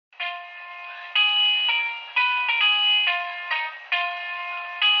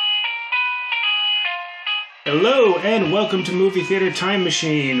Hello, and welcome to Movie Theater Time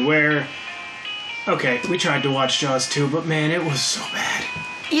Machine, where... Okay, we tried to watch Jaws 2, but man, it was so bad.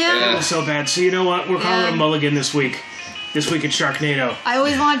 Yeah. It was so bad. So you know what? We're calling it a mulligan this week. This week at Sharknado. I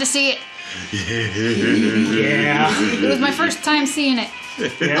always wanted to see it. Yeah. It was my first time seeing it.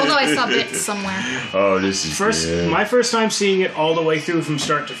 Yeah. Although I saw bits somewhere. Oh, this is good. My first time seeing it all the way through from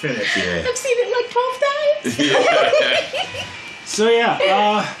start to finish. Yeah. I've seen it like 12 times. So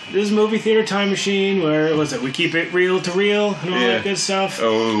yeah, this is Movie Theater Time Machine, where, what's it, we keep it real to real and all that good stuff.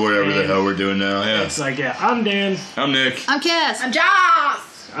 Oh, whatever the hell we're doing now, yeah. It's like, yeah, I'm Dan. I'm Nick. I'm Cass. I'm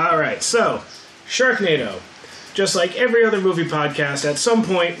Joss. Alright, so, Sharknado. Just like every other movie podcast, at some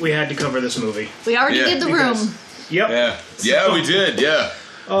point we had to cover this movie. We already did the room. Yep. Yeah. Yeah, we did, yeah.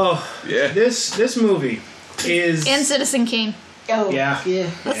 Oh, Yeah. this movie is... And Citizen Kane. Oh, Yeah.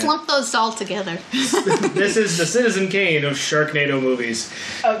 Let's lump those all together. This is the Citizen Kane of Sharknado movies.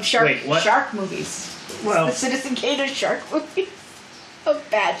 Wait, what? Shark movies. Well, The Citizen Kane of shark movies. Of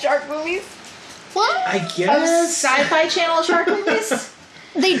bad shark movies. What? I Of guess... Sci-Fi Channel shark movies.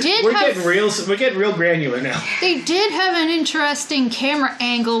 They did We're have... getting real granular now. They did have an interesting camera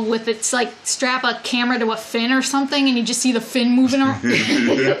angle with it's like strap a camera to a fin or something and you just see the fin moving around.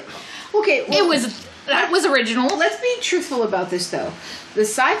 Okay, well, That was original. let's be truthful about this, though. The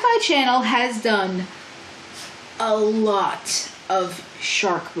Sci-Fi Channel has done a lot of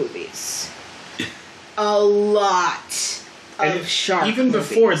shark movies. A lot of shark Even movies.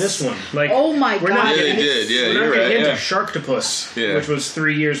 before this one. Like, Oh my we're God. Not Yeah, getting, they did. Yeah, we're you're not getting right, into yeah. Sharktopus, Yeah. which was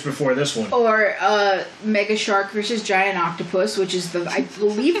 3 years before this one. Or Mega Shark versus Giant Octopus, which is I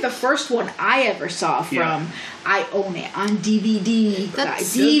believe the first one I ever saw from. Yeah. I own it on DVD.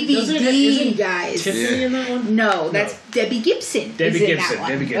 That's- DVD, guys. Tiffany in that one? No, that's Debbie Gibson. Debbie is in Gibson. That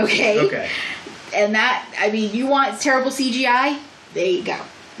one. Debbie Gibson. Okay. Okay. And that, I mean, you want terrible CGI? There you go.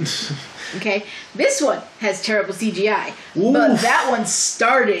 Okay, this one has terrible CGI, but Oof. that one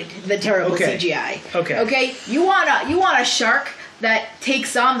started the terrible Okay. CGI. Okay. Okay, you want a shark that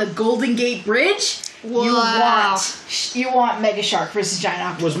takes on the Golden Gate Bridge? Wow. You want Mega Shark versus Giant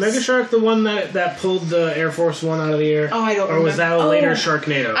Octopus. Was Mega Shark the one that pulled the Air Force One out of the air? Oh, I don't Or was that remember. a later Oh.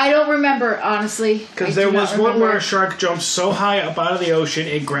 Sharknado? I don't remember, honestly. Because I there do not was one where remember. a shark jumped so high up out of the ocean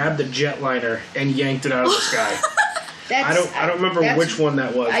it grabbed a jetliner and yanked it out of the sky. I don't remember that's- which one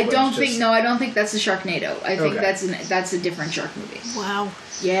that was. I but don't it's think. just- No, I don't think that's a Sharknado. I think Okay. that's a different shark movie. Wow.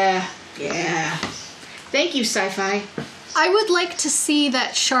 Yeah. Thank you, sci-fi. I would like to see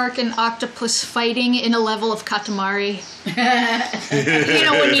that shark and octopus fighting in a level of Katamari. You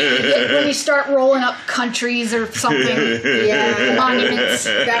know, when you start rolling up countries or something. Yeah. Monuments.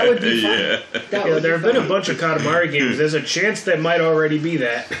 That would be fun. Yeah. That Yeah, would there be have been a fun. bunch of Katamari games. There's a chance that might already be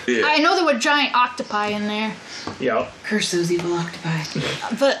that. I know there were giant octopi in there, Yeah. Curse those evil octopi.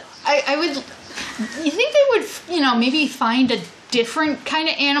 but I would. You think they would, maybe find a different kind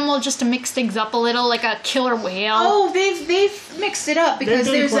of animal just to mix things up a little, like a killer whale? Oh, they've mixed it up because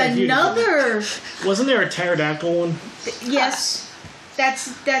They're doing there's quite a few another. Wasn't there a pterodactyl one? Yes,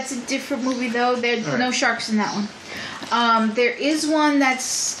 that's a different movie though. There's All right. no sharks in that one. There is one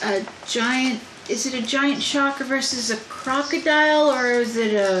that's a giant. Is it a giant shark versus a crocodile, or is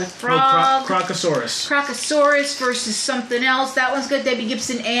it a frog? Crocosaurus. Crocosaurus versus something else. That one's got Debbie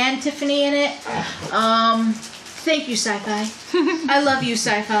Gibson and Tiffany in it. Thank you, Sci-Fi. I love you,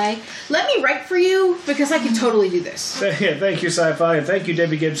 Sci-Fi. Let me write for you because I can totally do this. Yeah, thank you, Sci-Fi, and thank you,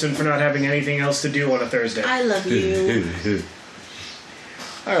 Debbie Gibson, for not having anything else to do on a Thursday. I love you.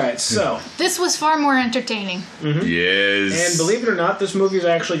 All right, so, This was far more entertaining. Yes. and believe it or not, this movie's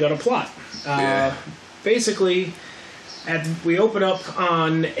actually got a plot. Yeah. Basically, we open up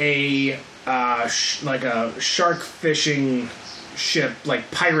on a like a shark fishing ship, like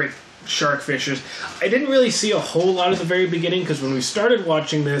pirate shark fishers. I didn't really see a whole lot at the very beginning because when we started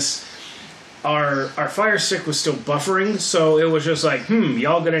watching this, our Fire Stick was still buffering, so it was just like,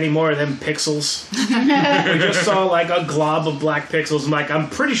 y'all got any more of them pixels? We just saw like a glob of black pixels. I'm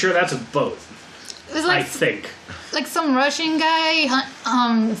pretty sure that's a boat. It was I like think. like some Russian guy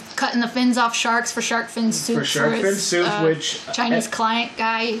cutting the fins off sharks for shark fin soup. For shark fin his, soup, which Chinese client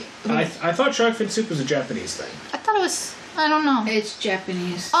guy. I thought shark fin soup was a Japanese thing. I thought it was. I don't know. It's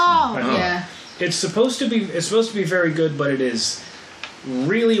Japanese. Oh, I know. Yeah. It's supposed to be very good, but it is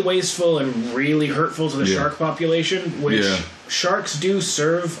really wasteful and really hurtful to the Yeah. shark population, which Yeah. sharks do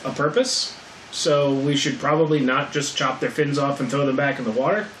serve a purpose. So we should probably not just chop their fins off and throw them back in the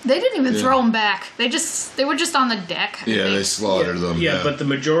water. they didn't even Yeah. throw them back. They were just on the deck. I Yeah, think. they slaughtered them. Yeah, but the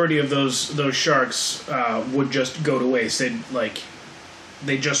majority of those sharks would just go to waste.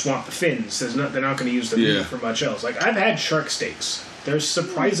 They just want the fins. They're not going to use the Yeah. meat for much else. Like, I've had shark steaks. They're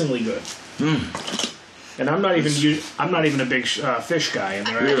surprisingly good. And I'm not even a big fish guy, and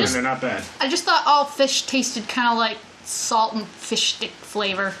they're not bad. I just thought all fish tasted kind of like salt and fish stick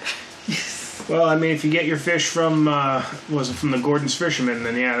flavor. Well, I mean, if you get your fish from from the Gordon's Fisherman,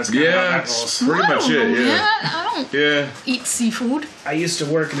 then yeah, that's kind of how that rolls. Pretty much it. Yeah. I don't eat seafood. I used to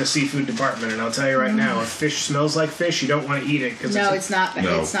work in the seafood department, and I'll tell you right now, if fish smells like fish, you don't want to eat it because No, it's not.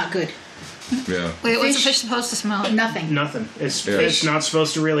 No. It's not good. Yeah. Wait, what's a Fish- fish supposed to smell like? Nothing. nothing. It's Yeah. not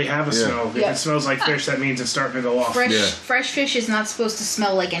supposed to really have a Yeah. smell. If Yeah. it smells like fish, that means it's starting to go off. Fresh fish is not supposed to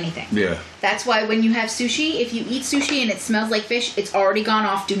smell like anything. Yeah. That's why when you have sushi, if you eat sushi and it smells like fish, it's already gone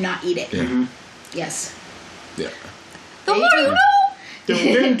off. Do not eat it. Yeah. Yes. Yeah. The more you know. Dun,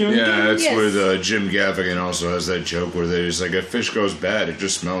 dun, dun, Yeah, dun. that's Yes. where Jim Gaffigan also has that joke where they're just like, if fish goes bad, it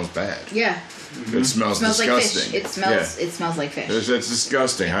just smells bad. Yeah. It smells Smells like disgusting. fish. It smells. Yeah. It smells like fish. That's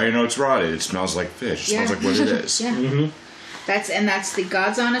disgusting. How you know it's rotted? It smells like fish. It smells Yeah. like what it is. Yeah. That's the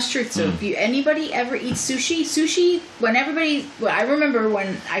God's honest truth. So if anybody ever eats sushi, I remember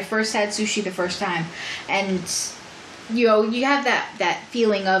when I first had sushi the first time, and you have that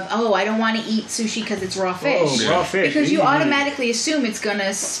feeling of, oh, I don't want to eat sushi because it's raw fish. Oh, raw fish. Because you Easy. automatically assume it's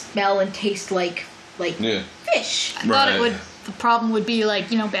gonna smell and taste like Yeah. fish. I thought Right. it would. The problem would be like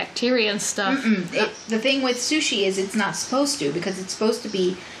bacteria and stuff. The thing with sushi is it's not supposed to, because it's supposed to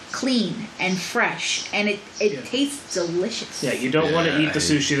be clean and fresh, and it tastes delicious. Yeah, you don't want to Yeah. eat the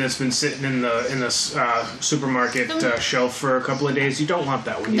sushi that's been sitting in the supermarket shelf for a couple of days. You don't want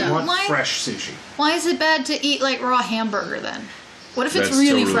that one. You No. want Why? fresh sushi. Why is it bad to eat like raw hamburger then? What if it's That's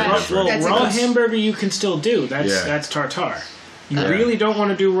really totally fresh? different. Well, That's raw a good- hamburger you can still do. That's tartare. You really don't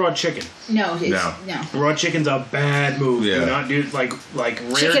want to do raw chicken. No, it's, No. no. Raw chicken's a bad move. Yeah. Do not do like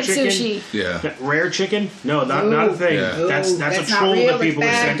rare Chicken chicken. sushi. Yeah. Rare chicken? No, not a thing. Yeah. That's Ooh, a not troll real, that it's people are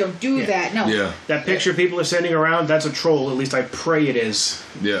bad. sending. Don't do that. No. Yeah. That picture people are sending around, that's a troll. At least I pray it is.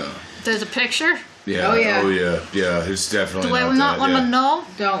 Yeah. There's a picture. Yeah. Oh, yeah. Oh yeah. Yeah. It's definitely Do I not not that, want to yeah. know?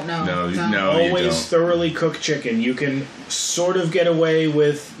 Don't know. No, Don't. no. you Always don't. thoroughly cooked chicken. You can sort of get away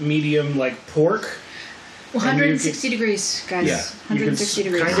with medium like pork. 160 degrees, guys. Yeah. You can 160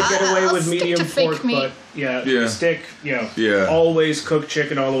 degrees. kind of get away I'll with stick medium to fake pork, meat. but Yeah. stick. Yeah. Always cooked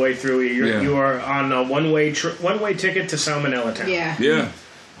chicken all the way through. Yeah. You are on a one-way ticket to Salmonella Town. Yeah. Yeah.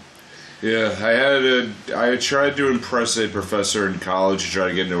 Yeah, I had tried to impress a professor in college to try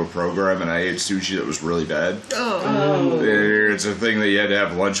to get into a program, and I ate sushi that was really bad. Oh. It's a thing that you had to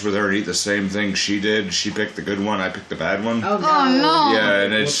have lunch with her and eat the same thing she did. She picked the good one, I picked the bad one. Oh no. Oh no. Yeah,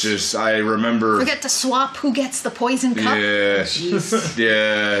 and it's just, I remember... Forget to swap who gets the poison cup. Yeah, Jeez.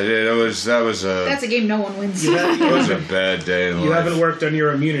 yeah, that was a... That's a game no one wins. You, ha- It was a bad day in you life. haven't worked on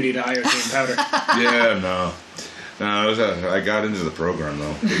your immunity to iodine powder. Yeah, no. No, I got into the program,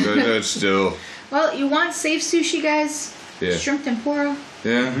 though. It's still... Well, you want safe sushi, guys? Yeah. Shrimp tempura.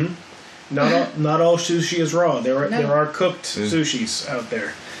 Yeah. Not all sushi is raw. There No. are cooked sushis out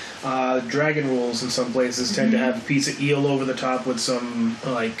there. Dragon rolls in some places tend to have a piece of eel over the top with some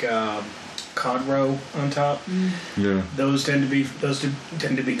cod roe on top. Yeah. Those tend to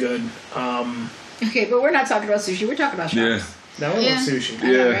be good. Okay, but we're not talking about sushi. We're talking about Yeah. sharks. That one Yeah. was sushi. I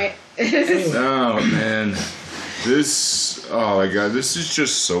know, Yeah. right? Anyway, Oh, man. Oh my god, this is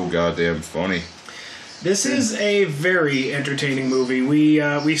just so goddamn funny. this is a very entertaining movie.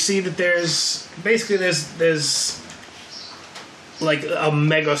 We see that there's like a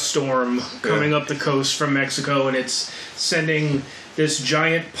mega storm coming up the coast from Mexico, and it's sending this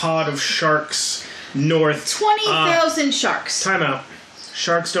giant pod of sharks north. 20,000 sharks. Time out.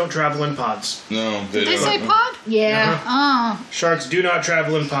 Sharks don't travel in pods. No, Did they say pod? Yeah. Oh. Sharks do not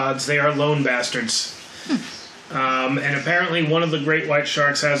travel in pods. They are lone bastards. And apparently one of the great white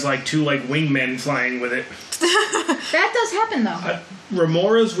sharks has like two like wingmen flying with it. That does happen, though.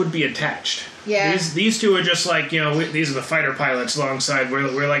 Remoras would be attached. Yeah. These two are just like, these are the fighter pilots alongside.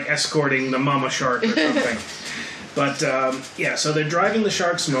 We're like escorting the mama shark or something. But, so they're driving the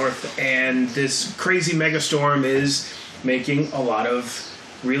sharks north, and this crazy megastorm is making a lot of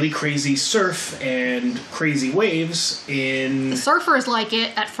really crazy surf and crazy waves in The surfers like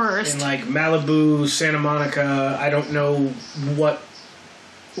it at first. like Malibu, Santa Monica. I don't know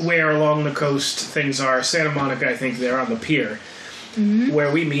where along the coast things are. Santa Monica, I think they're on the pier,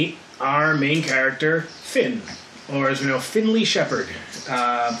 where we meet our main character, Finn, or as we know, Finley Shepard,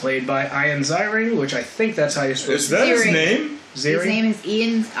 played by Ian Ziering, which I think that's how you're supposed Is to that his Ziering. name? His Ziering? name is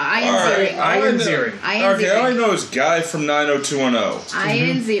Ian Alright, Ziering. Ian Ziering. Ian Okay, all I Ziering. know is Guy from 90210.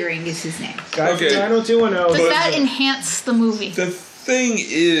 Ian Ziering is his name. Guy Okay. from 90210. Does that enhance the movie? The thing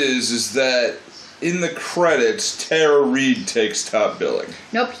is that in the credits, Tara Reid takes top billing.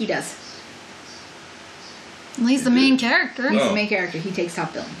 Nope, he does. Well, he's the main character. He's Oh. the main character. He takes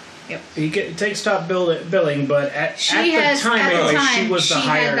top billing. Yep. He takes top billing, but at the time, she was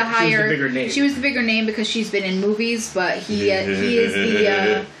the bigger name. She was the bigger name because she's been in movies, but he is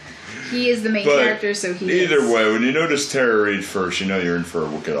the main character, so either way, when you notice Tara Reid first, you know you're in for a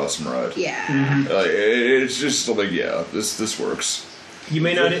wicked awesome ride. Yeah. Mm-hmm. It's just like, this works. You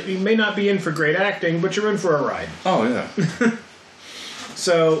may not be in for great acting, but you're in for a ride. Oh yeah.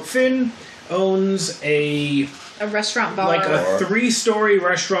 So Finn owns a restaurant bar, like a 3-story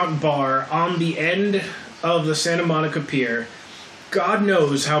restaurant bar on the end of the Santa Monica Pier. God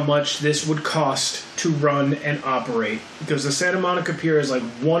knows how much this would cost to run and operate, because the Santa Monica Pier is like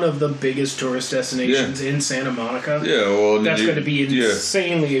one of the biggest tourist destinations in Santa Monica. Yeah, well, that's going to be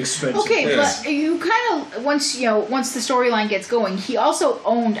insanely expensive. Okay, but you kind of once the storyline gets going, he also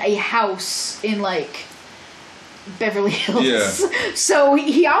owned a house in like Beverly Hills. Yeah. So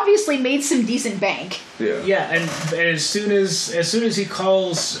he obviously made some decent bank. Yeah. Yeah, and as soon as he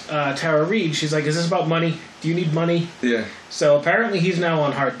calls Tara Reid, she's like, "Is this about money? Do you need money?" Yeah. So apparently he's now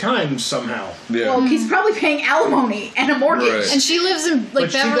on hard times somehow. Yeah. Well, he's probably paying alimony and a mortgage. Right. And she lives in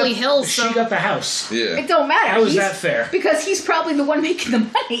But Beverly Hills. So She got the house. Yeah. It don't matter. How is that fair? Because he's probably the one making the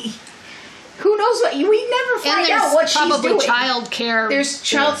money. Who knows what? We never find out what she's probably doing. Child care. There's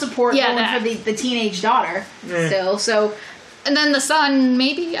child support going for the teenage daughter still. So, and then the son,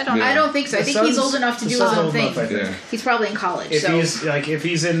 maybe I don't know. I don't think so. I think he's old enough to do his own thing. Yeah. He's probably in college. If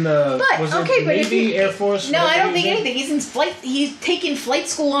he's in the Navy, Air Force. No, I don't think anything. He's in flight. He's taking flight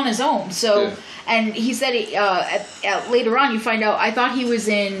school on his own. So, and he said later on you find out. I thought he was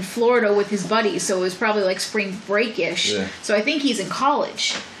in Florida with his buddies, so it was probably like spring break-ish. Yeah. So I think he's in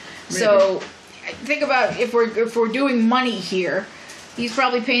college. So think about if we're doing money here. He's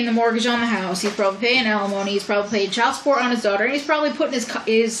probably paying the mortgage on the house. He's probably paying alimony. He's probably paying child support on his daughter, and he's probably putting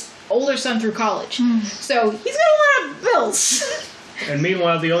his older son through college. So he's got a lot of bills. And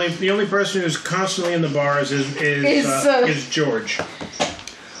meanwhile, the only person who's constantly in the bars is George.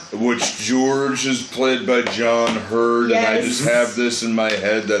 Which George is played by John Hurd, Yes. and I just have this in my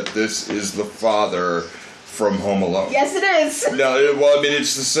head that this is the father from Home Alone. Yes, it is. No, well, I mean,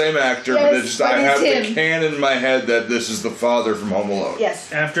 it's the same actor, but Yes, it's but I it's have him. the canon in my head that this is the father from Home Alone.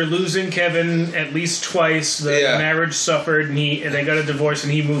 Yes. After losing Kevin at least twice, the marriage suffered, and they got a divorce,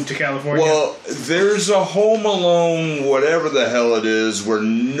 and he moved to California. Well, there's a Home Alone, whatever the hell it is, where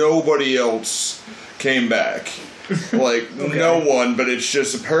nobody else came back. Like, no one, but it's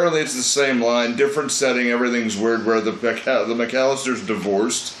just, apparently it's the same line, different setting, everything's weird, where the McAllisters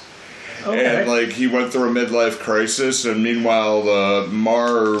divorced. Okay. And, like, he went through a midlife crisis, and meanwhile,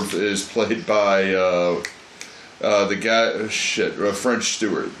 Marv is played by the guy, French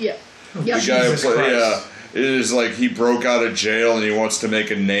Stewart. Yeah. The guy Jesus who Christ. it is like he broke out of jail and he wants to make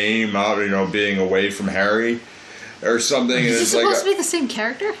a name out, being away from Harry or something. And Is he it's like, supposed to be the same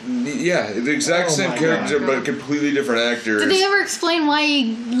character? yeah, the exact same my character, God. but completely different actors. Did they ever explain why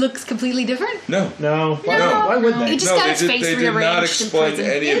he looks completely different? No. No. Why would they? He just got his face they did rearranged not in explain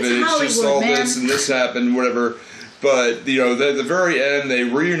prison. any of it. It's It's just Hollywood, all man. this and this happened, whatever. But, at the very end, they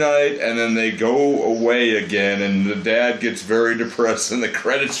reunite and then they go away again, and the dad gets very depressed and the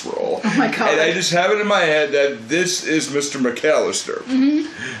credits roll. Oh my God. And I just have it in my head that this is Mr. McAllister.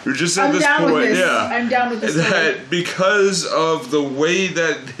 Who just at I'm this down point, with this. yeah. I'm down with this. That because of the way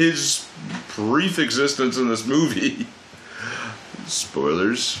that his brief existence in this movie.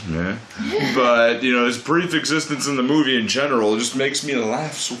 Spoilers, yeah. But, his brief existence in the movie in general just makes me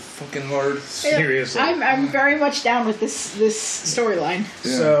laugh so fucking hard. Seriously. I'm very much down with this storyline.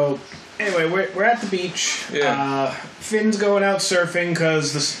 Yeah. So, anyway, we're at the beach. Yeah. Finn's going out surfing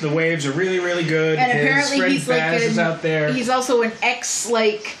because the waves are really, really good. And His apparently friend he's Baz is out there. He's also an ex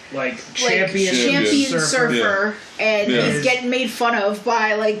champion surfer, and Yeah. he's getting made fun of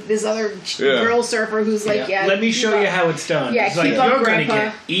by this other Yeah. girl surfer who's like, yeah. Let me keep show you up. how it's done. Yeah, it's like, keep up, you're gonna Grandpa.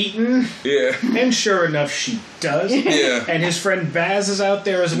 get eaten. Yeah. And sure enough, she does. Yeah. And his friend Baz is out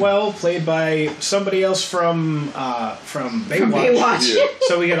there as well, played by somebody else from Baywatch. Baywatch. Yeah.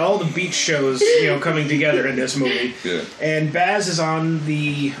 So we get all the beach shows, coming together in this movie. Yeah. And Baz is on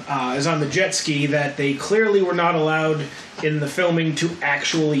the jet ski that they clearly were not allowed in the filming to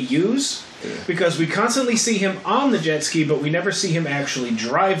actually use. Because we constantly see him on the jet ski, but we never see him actually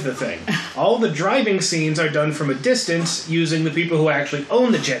drive the thing. All the driving scenes are done from a distance using the people who actually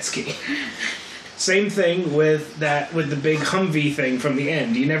own the jet ski. Same thing with the big Humvee thing from the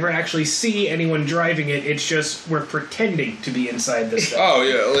end. You never actually see anyone driving it. It's just we're pretending to be inside this thing. Oh,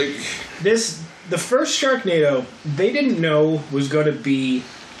 yeah, The first Sharknado, they didn't know was going to be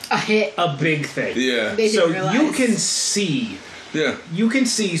A hit. a big thing. yeah. They So didn't realize. Yeah. you can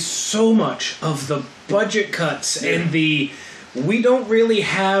see so much of the budget cuts and the we don't really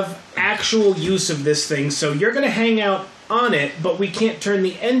have actual use of this thing, so you're going to hang out on it, but we can't turn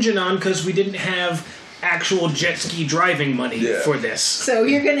the engine on because we didn't have actual jet ski driving money for this. So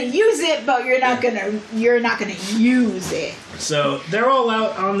you're gonna use it, but you're not gonna use it. So they're all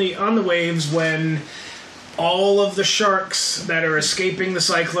out on the waves when all of the sharks that are escaping the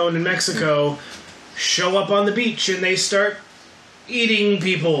cyclone in Mexico show up on the beach and they start eating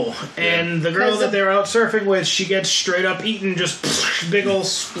people. And the girl that they're out surfing with, she gets straight up eaten, just big old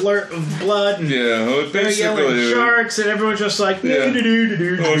splurt of blood. And well, they're yelling sharks, and everyone's just like, well,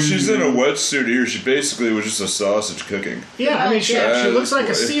 she's in a wetsuit here. She basically was just a sausage cooking. Yeah, I mean, she looks like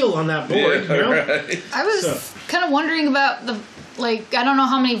a seal on that board. Yeah, you know? right. I was kind of wondering about I don't know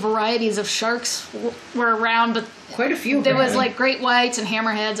how many varieties of sharks were around, but quite a few. There was great whites and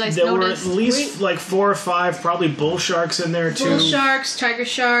hammerheads. There were at least 4 or 5, probably bull sharks in there too. Bull sharks, tiger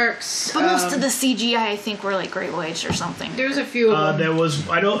sharks. But most of the CGI, I think, were great whites or something. There was a few of them. There was.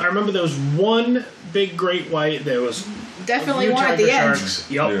 I remember there was one big great white. There was definitely one at the sharks.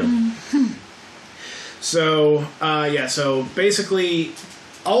 end. Yup. Yeah. So so basically,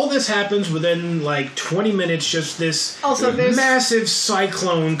 all this happens within 20 minutes. Just this massive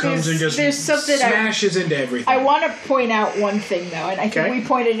cyclone comes and just smashes into everything. I want to point out one thing though, and I think we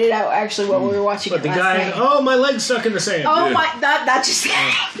pointed it out actually while we were watching it last night. Oh, my leg's stuck in the sand. Oh my, not just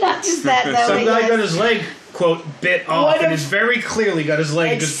that though. Some guy got his leg, quote, bit off, and he's very clearly got his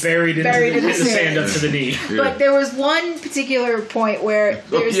leg just buried in the sand up to the knee. But there was one particular point where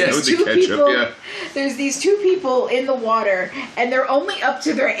there's these two people. There's these two people in the water, and they're only up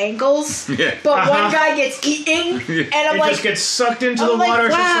to their ankles. Yeah. But one guy gets eaten, and I'm just gets sucked into the water.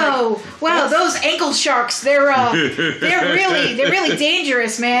 Wow, those ankle sharks, they're really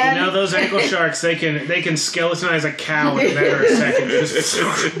dangerous, man. You know, those ankle sharks, they can skeletonize a cow in a matter of seconds.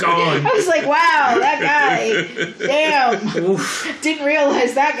 Just gone. I was like, wow, that guy, damn. Oof. Didn't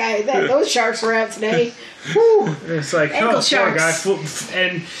realize that those sharks were out today. Whew. It's like, ankle sharks. Poor guy.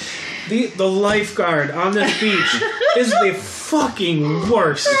 And the lifeguard on this beach is the fucking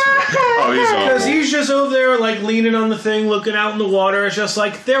worst. Oh, he's awful. Because he's just over there, leaning on the thing, looking out in the water. It's just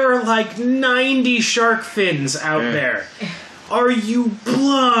there are 90 shark fins out there. Are you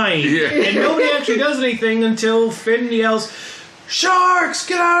blind? Yeah. And nobody actually does anything until Finn yells, "Sharks,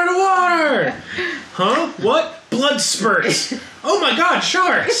 get out of the water!" Huh? What? Blood spurts. Oh my god,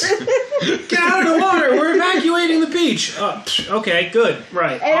 sharks! Get out of the water! We're evacuating the beach! Okay, good.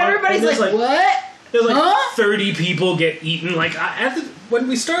 Right. And everybody's like, what? There's 30 people get eaten. When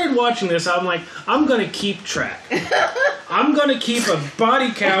we started watching this, I'm like, I'm gonna keep track. I'm gonna keep a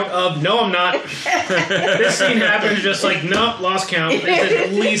body count of, no I'm not. This scene happened, just nope, lost count.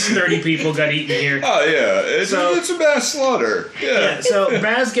 At least 30 people got eaten here. Oh yeah, it's a mass slaughter. Yeah. So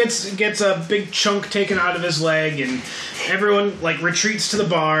Baz gets a big chunk taken out of his leg, and everyone retreats to the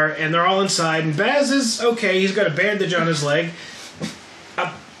bar, and they're all inside, and Baz is okay, he's got a bandage on his leg.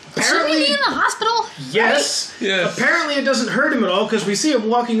 Apparently, should we be in the hospital? Yes. Right? Yes. Apparently it doesn't hurt him at all because we see him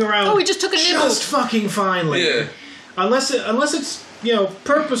walking around. Oh, he just took a nibble. Just fucking fine later. Yeah. Unless it's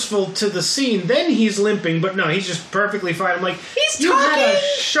purposeful to the scene, then he's limping. But no, he's just perfectly fine. I'm like, he's you talking. had a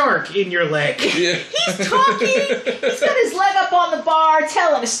shark in your leg. Yeah. He's talking. He's got his leg up on the bar,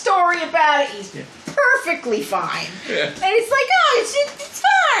 telling a story about it. He's perfectly fine. Yeah. And it's like, oh, it's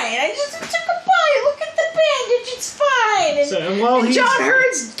fine. I just took a bite. Look at the bandage. It's fine. And John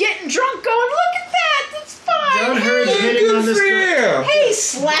Hurd's getting drunk, going, look at that. That's fine. John Hurd's hitting on this girl. Hey,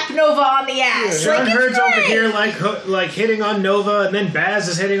 slap Nova on the ass. John Hurd's over here hitting on Nova, and then Baz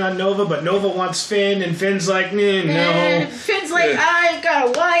is hitting on Nova, but Nova wants Finn, and Finn's like, no. Finn's like, I got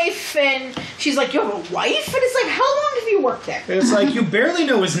a wife, and she's like, you have a wife? And it's like, how long have you worked there? And it's like, you barely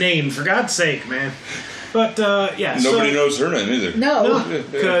know his name, for God's sake, man. But, Nobody knows her name either. No.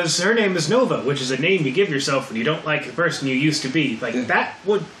 Because her name is Nova, which is a name you give yourself when you don't like the person you used to be. That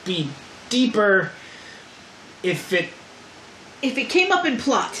would be deeper if it came up in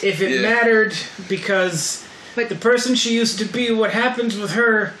plot. If it mattered, because the person she used to be, what happens with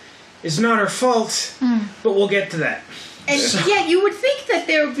her is not her fault, but we'll get to that. And you would think that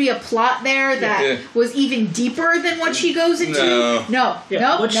there would be a plot there that was even deeper than what she goes into. No.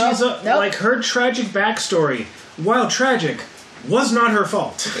 Her tragic backstory, while tragic, was not her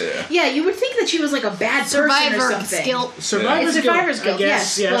fault. Yeah, you would think that she was a bad person or something. Survivor's guilt, I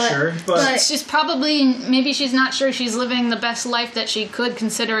guess. Yes, sure. But she's probably, maybe she's not sure she's living the best life that she could,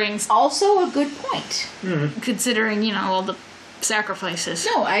 considering. Also a good point. Considering, all the sacrifices.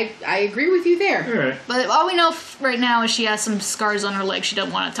 No, I agree with you there. All right. But all we know right now is she has some scars on her leg she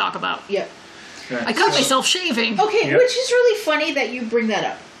doesn't want to talk about. Yep. I cut myself shaving. Okay, which is really funny that you bring that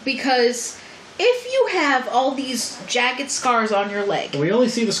up, because if you have all these jagged scars on your leg, We only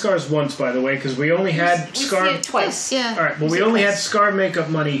see the scars once, by the way, because we only had we scar. see it twice. Yeah. All right, well, We we see it only had twice. scar makeup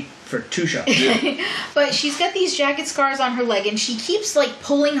money for 2 shots. But she's got these jagged scars on her leg, and she keeps like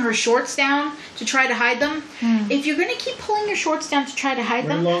pulling her shorts down to try to hide them. If you're gonna keep pulling your shorts down to try to hide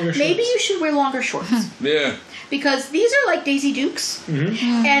Wear them, longer maybe shorts. you should wear longer shorts. Yeah. Because these are like Daisy Dukes,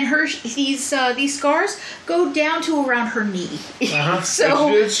 and these scars go down to around her knee. Uh-huh. So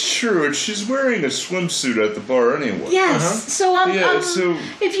It's true, and she's wearing a swimsuit at the bar anyway. yes, Uh-huh. so Yeah, so-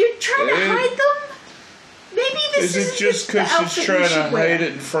 if you're trying to Eh, hide them, maybe this Is it just the because outfit she's you trying should to wear. hide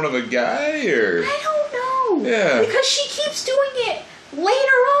it in front of a guy, or? I don't know. Yeah. Because she keeps doing it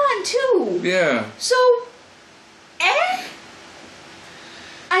later on too. Yeah. So,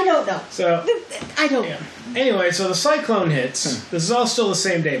 I don't know. So, I don't yeah. know. Anyway, so the cyclone hits. This is all still the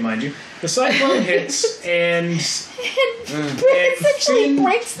same day, mind you. The cyclone hits, and Essentially Finn-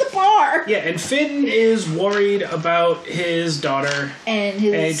 breaks the bar. yeah, and Finn is worried about his daughter. And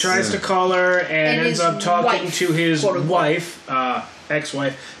his And he tries to call her and And ends his up talking wife, to his quote, unquote. wife,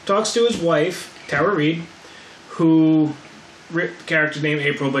 ex-wife, talks to his wife, Tara Reid, who, character name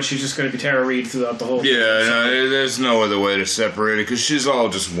April, but she's just going to be Tara Reid throughout the whole Yeah, no, there's no other way to separate it, because she's all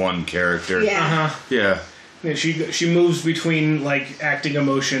just one character. Yeah. Uh-huh. Yeah. And she moves between, like, acting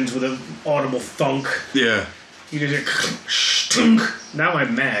emotions with an audible thunk. Yeah. You just hear, stunk. Now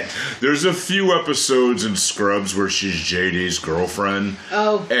I'm mad. There's a few episodes in Scrubs where she's JD's girlfriend,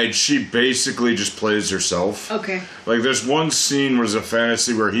 Oh, and she basically just plays herself. okay. Like, there's one scene where there's a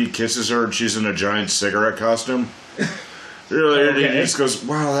fantasy where he kisses her and she's in a giant cigarette costume. Really, and he Okay. just goes,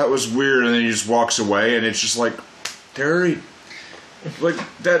 wow, that was weird, and then he just walks away, and it's just like, Terry, like,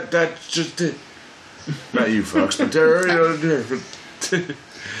 that's just it. Not you, folks, but Terry,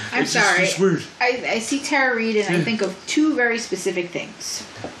 I'm it's sorry. Just weird. I see Tara Reid and I think of two very specific things.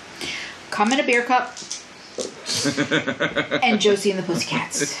 Come in a beer cup and Josie and the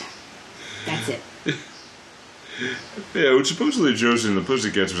Pussycats. That's it. Yeah, which supposedly Josie and the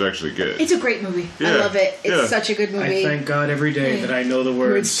Pussycats was actually good. It's a great movie. I Yeah. love it. It's Yeah. such a good movie. I thank God every day that I know the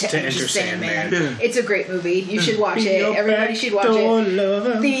words to Enter Sandman. Yeah. It's a great movie. You should watch Be it. your Everybody should watch backdoor it.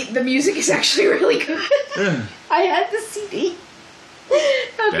 lover. The music is actually really good. Yeah. I had the CD.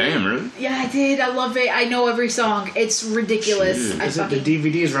 Okay. Damn, really? Yeah, I did. I love it. I know every song. It's ridiculous. Shit. I Is it the fucking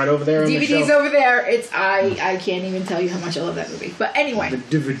DVD's right over there on the DVD's shelf? over there. It's I can't even tell you how much I love that movie. But anyway, The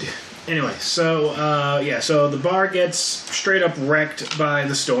DVD. Anyway, so so the bar gets straight up wrecked by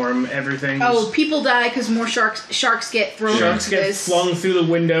the storm. Everything. oh, people die because more sharks get thrown Sharks into get this flung through the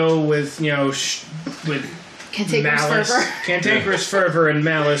window with with cantankerous malice, fervor. cantankerous fervor and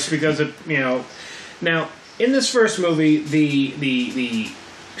malice because of Now, in this first movie, the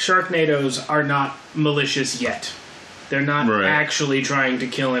Sharknadoes are not malicious yet. They're not Right. actually trying to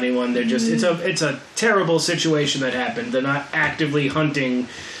kill anyone. They're just it's a terrible situation that happened. They're not actively hunting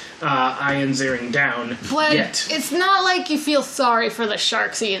Ian Ziering down But yet. it's not like you feel sorry for the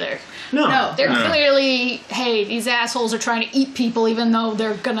sharks either. No. They're No. clearly, hey, these assholes are trying to eat people even though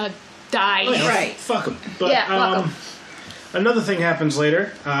they're gonna die. Oh, yeah, Right. Fuck them. But Yeah, fuck 'em. another thing happens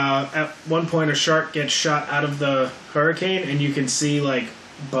later. At one point, a shark gets shot out of the hurricane, and you can see like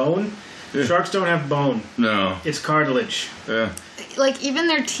bone. Yeah. Sharks don't have bone; No. it's cartilage. Yeah. Like, even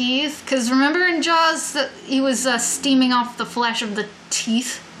their teeth, because remember in Jaws that he was steaming off the flesh of the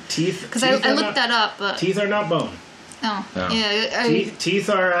teeth? Teeth. Because teeth I are looked not- that up, but... Teeth are not bone. Oh, No. yeah. Teeth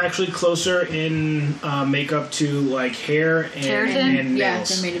are actually closer in makeup to like hair and, Keratin? and Yeah, nails.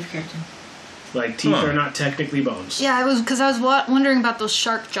 they're made of keratin. Like teeth Huh. are not technically bones. Yeah, I was wondering about those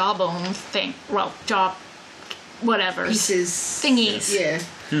shark jawbone thing. Well, jaw, whatever. Pieces. Thingies. Yeah.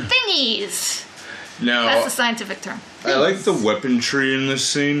 Thingies. Now, That's the scientific term. I like the weaponry in this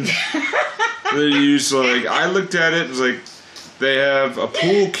scene. They use, like, I looked at it, it was like, they have a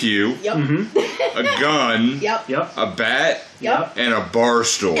pool cue, Yep. a gun, Yep. Yep. a bat, Yep. and a bar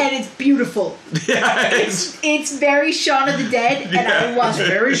stool. And it's beautiful. Yes. It's very Shaun of the Dead, and I love it.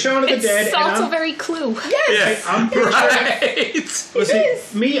 Very Shaun of the It's Dead. and also I'm- very Clue. Yes. I'm picturing. Right. Listen,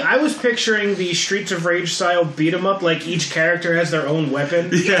 is. me, I was picturing the Streets of Rage style beat 'em up, like each character has their own weapon.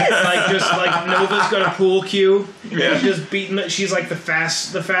 Like just like Nova's got a pool cue. Yeah. She's just beating. She's like the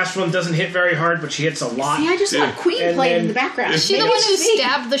fast one doesn't hit very hard, but she hits a lot. See, I just Yeah. got Queen And playing then- in the background. Is she the Maybe one who it's me.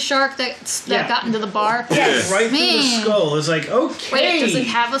 stabbed the shark that Yeah. got into the bar? Yes. Right through the Man. skull. It's like okay. Wait, does it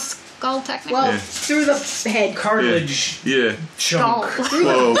have a skull technically? Well, Yeah. through the head. cartilage Yeah. skull. chunk? Through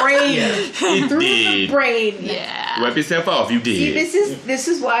Whoa. the brain. It Through the did. brain. Yeah. Wipe yourself off, you See, did. this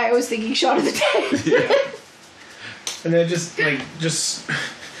is why I was thinking Shaun of the Dead. And then just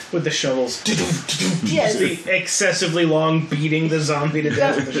with the shovels. Yes. The excessively long beating the zombie to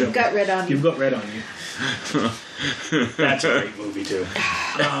death with the shovel. You've got red on you. You've got red on you. That's a great movie too.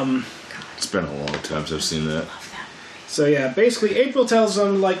 It's been a long time since I've seen that. So yeah, basically April tells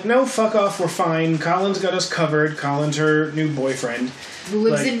them, like, no, fuck off, we're fine. Colin's got us covered. Colin's her new boyfriend. Who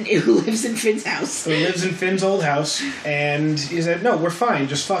lives in Finn's house. Who lives in Finn's old house. And he said, no, we're fine.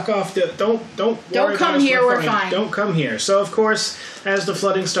 Just fuck off. Don't worry come about us. here, we're fine. Don't come here. So, of course, as the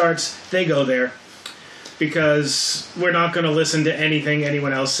flooding starts, they go there. Because we're not going to listen to anything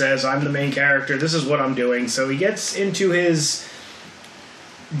anyone else says. I'm the main character. This is what I'm doing. So he gets into his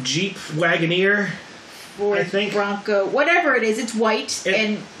Jeep Wagoneer. I think Bronco, whatever it is, it's white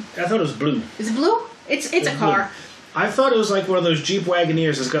and I thought it was blue. is it blue? It's a car. Blue. I thought it was like one of those Jeep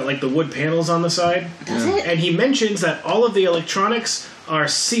Wagoneers that's got like the wood panels on the side. Does it? And he mentions that all of the electronics are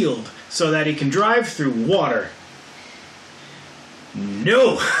sealed so that he can drive through water.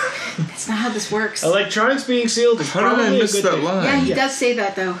 No. That's not how this works. Electronics being sealed is How did I probably a miss good that thing. line? Yeah, he Yeah. does say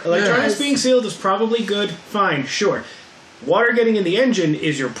that though. Electronics Yes. being sealed is probably good. Fine, sure. Water getting in the engine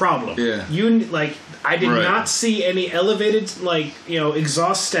is your problem. Yeah. I did Right. not see any elevated,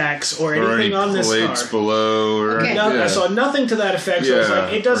 exhaust stacks or Or anything any on this plates car. below. Or, Okay. No, yeah. I saw nothing to that effect. So I was Yeah,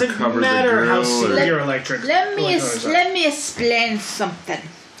 like, it or doesn't cover the matter how grill sealed or- your electric. Let me electronics are. let me explain something.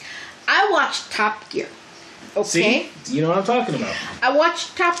 I watched Top Gear. Okay, See, you know what I'm talking about. I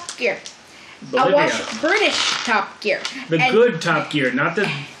watched Top Gear. I Bolivia. watched British Top Gear. The And- good Top Gear, not the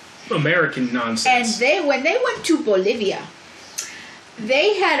American And nonsense. when they went to Bolivia,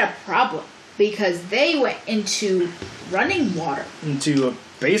 they had a problem because they went into running water, Into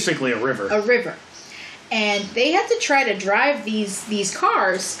basically a river a river, and they had to try to drive these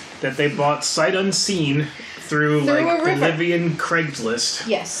cars. that they bought sight unseen through Through a river. Bolivian Craigslist.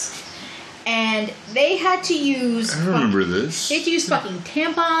 Yes, and they had to use. I remember this. They had to use fucking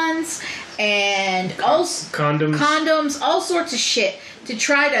tampons and condoms, all sorts of shit to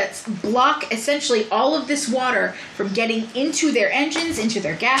try to block essentially all of this water from getting into their engines, into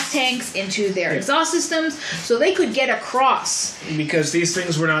their gas tanks, into their exhaust systems, so they could get across. Because these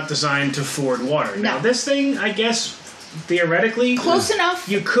things were not designed to ford water. No. Now, this thing, I guess, theoretically, Close enough.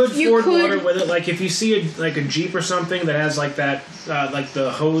 you could You ford could- water with it. Like if you see a Jeep or something that has like that, like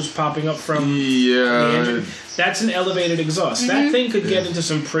the hose popping up from the Yeah. engine, that's an elevated exhaust. That thing could get into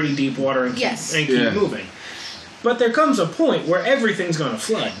some pretty deep water and keep, Yes. and keep Yeah. moving. But there comes a point where everything's going to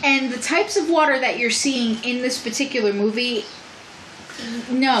flood. And the types of water that you're seeing in this particular movie,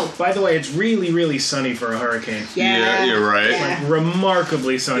 no. By the way, it's really, really sunny for a hurricane. Yeah, you're right. Yeah. Like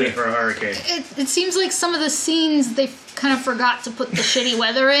remarkably sunny for a hurricane. It seems like some of the scenes they kind of forgot to put the shitty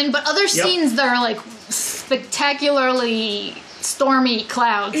weather in, but other scenes that are like spectacularly stormy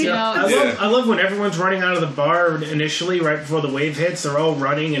clouds, you know? I love when everyone's running out of the bar initially, right before the wave hits. They're all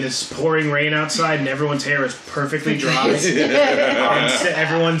running and it's pouring rain outside, and everyone's hair is perfectly dry. And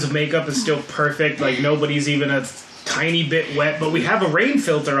everyone's makeup is still perfect. Like nobody's even a tiny bit wet, but we have a rain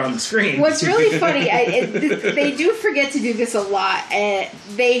filter on the screen. What's really funny, they do forget to do this a lot.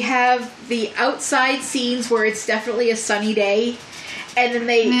 They have the outside scenes where it's definitely a sunny day, and then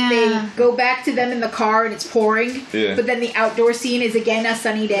they go back to them in the car and it's pouring. Yeah. But then the outdoor scene is again a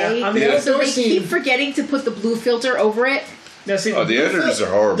sunny day. Yeah, on the Yeah. So outdoor they scene, keep forgetting to put the blue filter over it. now, see, Oh, the editors are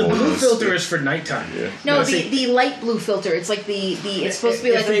horrible. The blue in this. filter is for nighttime. Yeah. No, Now, the, see, the light blue filter. It's like the it's supposed to be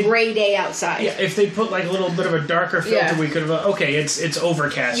If like they- a gray day outside. Yeah, if they put like a little bit of a darker filter, Yeah. we could have. Okay, it's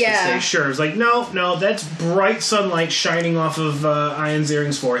overcast. Yeah. Yeah. Sure. It's like no, that's bright sunlight shining off of Ian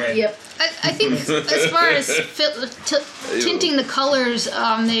Ziering's forehead. Yep. I think as far as tinting the colors,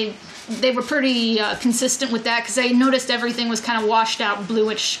 they were pretty consistent with that because I noticed everything was kind of washed out,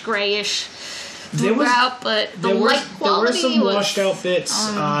 bluish, grayish There was- throughout, but the There light were quality some was washed out bits.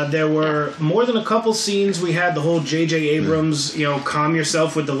 There were more than a couple scenes. We had the whole J.J. Abrams, calm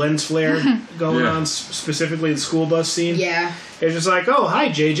yourself with the lens flare going Yeah. on, specifically the school bus scene. Yeah. It's just like, oh, hi,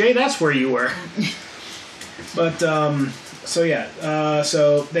 J.J., that's where you were. But,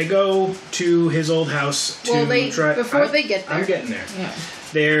 so they go to his old house to Well, they try... before they get there. I'm getting there. Yeah.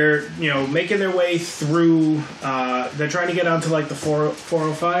 They're, making their way through... they're trying to get onto, like, the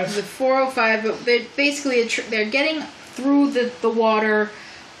 405. The 405, but they're basically they're getting through the water,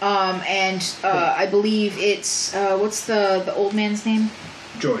 and I believe it's what's the old man's name?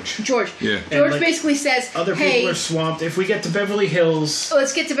 George. George. Yeah. And, George like, basically says, Other "Hey, people are swamped. If we get to Beverly Hills...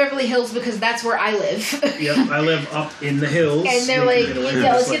 let's get to Beverly Hills because that's where I live." Yep, I live up in the hills. And they're We like, can get away "Yeah, from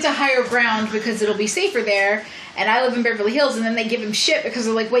let's this, get to higher ground because it'll be safer there." and I live in Beverly Hills, and then they give him shit because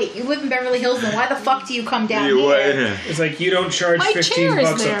they're like, wait, you live in Beverly Hills, then why the fuck do you come down here? It's like you don't charge My chair is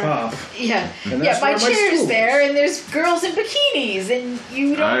 $15 there. a pop. Yeah, And yeah, that's my where my chair's stool there, is. and there's girls in bikinis, and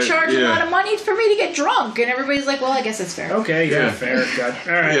you don't charge a lot of money for me to get drunk, and everybody's like, well, I guess that's fair. Okay, yeah, Yeah. fair. Got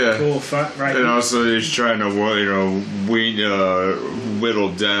all right, Yeah. cool, fun, right. And also, he's trying to,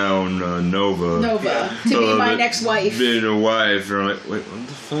 whittle down Nova. Nova, to be my next wife. Being a wife. And I'm like, wait, what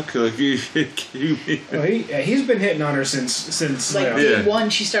the fuck? Like, Well, he's been hitting on her since Like, you know. Yeah. day one,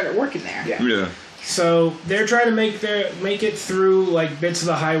 she started working there. Yeah. yeah. So they're trying to make it through like bits of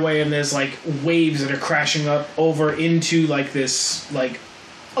the highway, and there's like waves that are crashing up over into like this like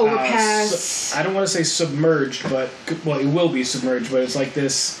Overpass. I don't want to say submerged, but well, it will be submerged. But it's like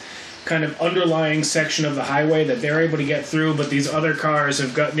this kind of underlying section of the highway that they're able to get through, but these other cars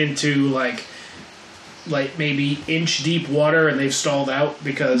have gotten into like maybe inch deep water, and they've stalled out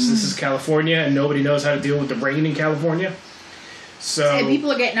because this is California and nobody knows how to deal with the rain in California. So And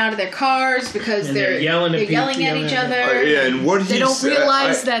people are getting out of their cars because And they're yelling at yelling people, at each yelling other. Yeah, and what They he don't said-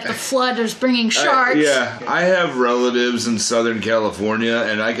 realize that the flood is bringing sharks. Yeah, I have relatives in Southern California,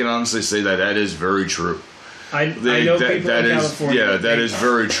 and I can honestly say that is very true. I know people that in is, California. yeah, that is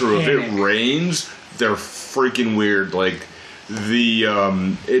very true. If it panic. rains, they're freaking weird. Like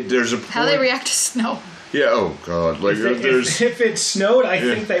there's a How they react to snow. Yeah. Oh God. Like there's. If it snowed, I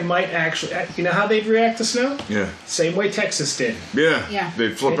Yeah. think they might actually. You know how they'd react to snow? Yeah. Same way Texas did. Yeah. Yeah.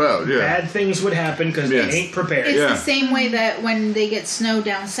 They flip out. Yeah. Bad things would happen because Yes. they ain't prepared. It's Yeah. the same way that when they get snow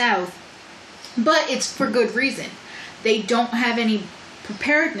down south, but it's for good reason. They don't have any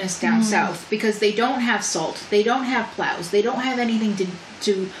preparedness down south because they don't have salt, they don't have plows, they don't have anything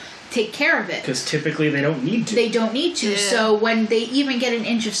to take care of it. Because typically they don't need to. They don't need to. Yeah. So when they even get an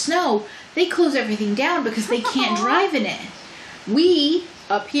inch of snow, they close everything down because they can't drive in it. We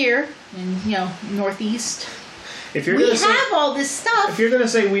up here in northeast, if you're we gonna say, have all this stuff. if you're gonna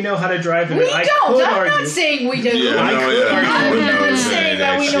say we know how to drive in We it, I don't. could I'm argue. not saying we do. Yeah, I no, could yeah, argue. I I'm wouldn't not know saying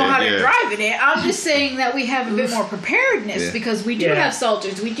that we know how to shit, yeah. drive in it. I'm just saying that we have a bit more preparedness Yeah. because we do Yeah. have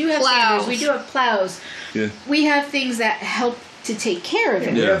salters, we do have Plows. sanders, we do have plows. Yeah. We have things that help to take care of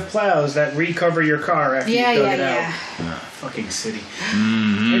it. You Yeah. have plows that recover your car after Yeah, you dug yeah, it yeah. out. Fucking city.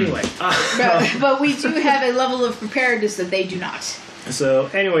 Mm-hmm. Anyway, But we do have a level of preparedness that they do not. so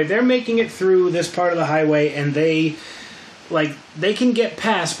anyway, they're making it through this part of the highway, and they can get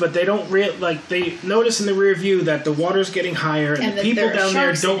past, but they don't they notice in the rear view that the water's getting higher, and And the that people there are down there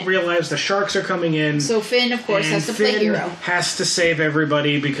sharks in don't it. realize the sharks are coming in. So Finn, of course, and has to play Finn hero. has to save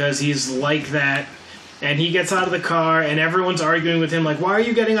everybody because he's like that. And he gets out of the car, and everyone's arguing with him, like, why are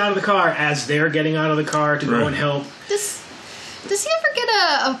you getting out of the car? As they're getting out of the car to go Right. and help. Does he ever get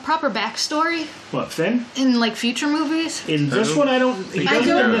a proper backstory What, Finn? in like future movies? In this one, I don't. He I doesn't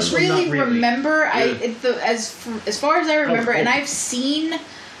in don't this one, not really remember. As far as I remember, and I've seen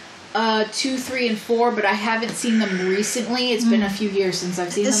 2, 3, and 4, but I haven't seen them recently. It's been a few years since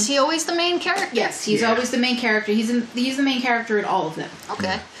I've seen Is them. he always the main character? Yes, he's Yeah. always the main character. He's the main character in all of them.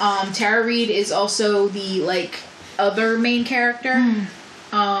 Okay. Tara Reid is also the other main character.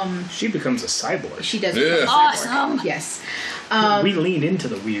 She becomes a cyborg. She does. Yeah. become a cyborg. Awesome. Yes. We lean into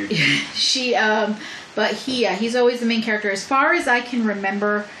the weird. She. But he's always the main character. As far as I can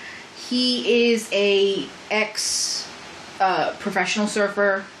remember, he is a ex professional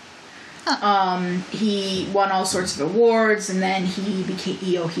surfer. He won all sorts of awards, and then he became.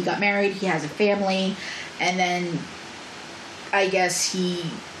 He got married. He has a family, and then I guess he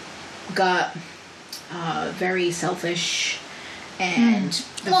got very selfish, and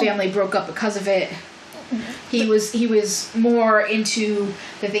the Well- family broke up because of it. He was more into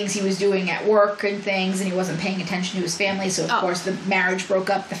the things he was doing at work and things, and he wasn't paying attention to his family. So of Oh. course the marriage broke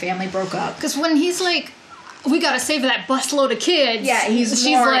up, the family broke up. Because when he's like, we gotta save that busload of kids. Yeah, she's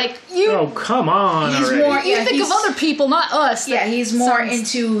she's more- like, you. Oh, come on He's already. more- You yeah, think of he's- other people, not us. Yeah, he's more Sounds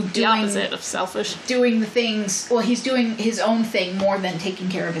into the opposite of selfish. doing the things. Well, he's doing his own thing more than taking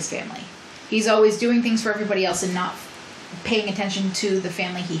care of his family. He's always doing things for everybody else and not paying attention to the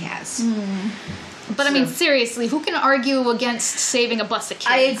family he has. But I mean, So- seriously, who can argue against saving a bus of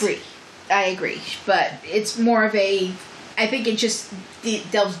kids? I agree. But it's more of a. I think it just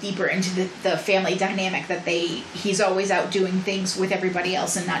delves deeper into the family dynamic that he's always out doing things with everybody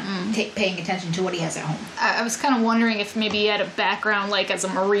else and not paying attention to what he has at home. I was kind of wondering if maybe he had a background like as a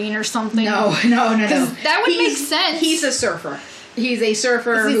Marine or something. No. That would make sense. He's a surfer. He's a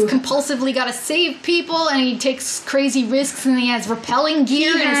surfer He's who compulsively got to save people, and he takes crazy risks, and he has repelling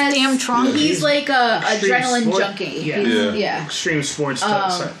gear in his damn trunk. He's like a Extreme adrenaline sport- junkie. yeah. Yeah. Extreme sports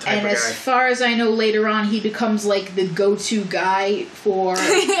type And of as guy. far as I know, later on, he becomes like the go-to guy for.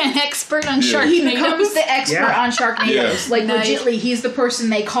 An expert on Sharknado. He becomes the expert Yeah. on Sharknadoes. Yeah. Like, Nice. legitly, he's the person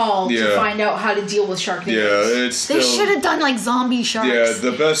they call to Yeah. find out how to deal with Sharknadoes. Yeah, it's They still. should have done like zombie sharks. Yeah,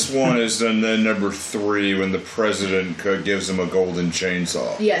 the best one is then number 3 when the president gives him a golden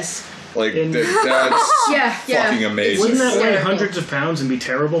chainsaw. Yes. Like And- that's Yeah, yeah. fucking amazing. Wouldn't that weigh hysterical. hundreds of pounds and be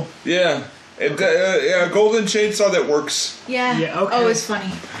terrible? Yeah. Yeah, golden chainsaw that works. Yeah. Yeah, okay. Oh, it's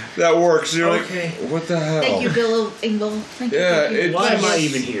funny. That works. You're Okay. like, what the hell? Thank you, Bill Engvall. Thank you. Yeah, thank you. it- Why am I Yes.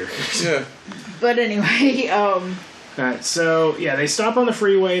 even here? Yeah. But anyway, Alright, so yeah, they stop on the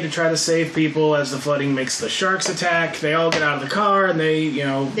freeway to try to save people as the flooding makes the sharks attack. They all get out of the car and they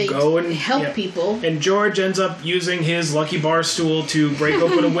they go and help yeah. people. And George ends up using his lucky bar stool to break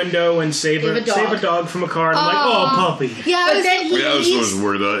open a window and save Save a dog. save a dog from a car. And I'm like, oh, puppy. Yeah, But then he Yeah, I was leaves. supposed to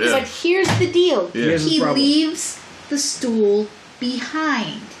worry about it. He's Yeah. like, here's the deal. Yeah. Here's the He problem. leaves the stool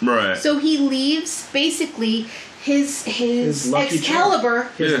behind. Right. So he leaves basically his lucky Excalibur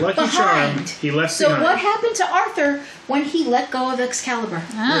His Yeah. lucky behind. charm he left So behind. what happened to Arthur when he let go of Excalibur?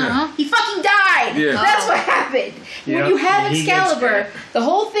 I don't know. He fucking died. Yeah. That's what happened. Yep, When you have he gets Excalibur, back. the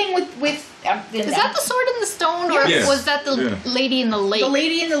whole thing with Is that the sword in the stone, or Yes. was that the Yeah. lady in the lake? the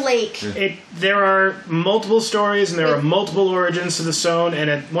lady in the lake? There are multiple stories and there are multiple origins to the stone, and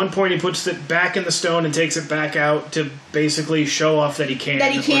at one point he puts it back in the stone and takes it back out to basically show off that he can.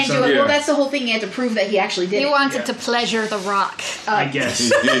 That he before can't do some- it. Yeah. Well, that's the whole thing. He had to prove that he actually did He it. wanted to pleasure the rock. I guess.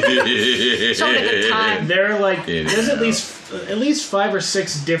 Showed it the time. There are like Yeah. there's at least 5 or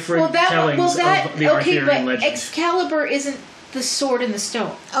 6 different tellings of the okay, Arthurian but legend. Excalibur isn't the sword in the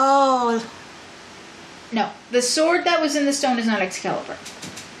stone. Oh, No, the sword that was in the stone is not Excalibur.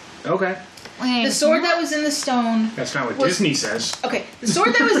 Okay, wait. The sword that was in the stone. that's not what Was- Disney says. Okay, the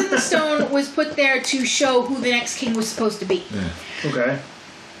sword that was in the stone was put there to show who the next king was supposed to be. Okay,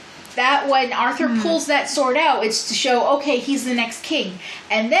 That when Arthur pulls that sword out, it's to show, okay, he's the next king.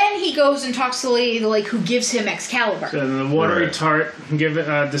 And then he goes and talks to the lady like who gives him Excalibur. so the watery Right. tart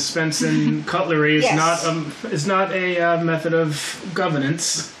dispensing cutlery is Yes. not a method of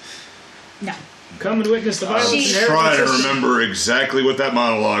governance. No. Come and witness the violence She- inherent in Try to the system. remember exactly what that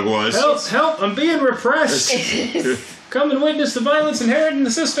monologue was. Help! Help! I'm being repressed. Come and witness the violence inherent in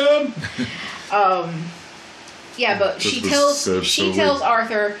the system. Yeah, but she was tells so tells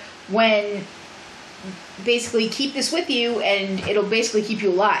Arthur when basically keep this with you and it'll basically keep you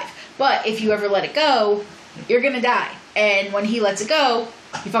alive. But if you ever let it go, you're gonna die. And when he lets it go,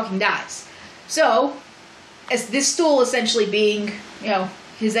 he fucking dies. So, as this stool essentially being,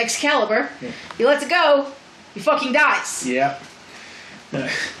 his Excalibur, he lets it go, he fucking dies. Yeah.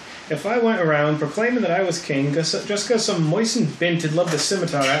 If I went around proclaiming that I was king just because some moistened vint had loved a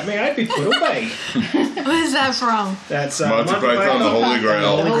scimitar at me, I'd be put away. What is that from? That's Monty Python, the Holy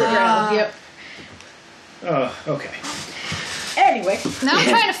Grail. Holy Grail. Yep. Oh, okay. Anyway, Now I'm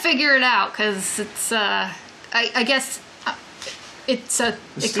trying to figure it out because it's. I guess it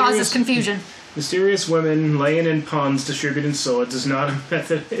Mysterious- causes confusion. Mysterious women laying in ponds distributing swords is not a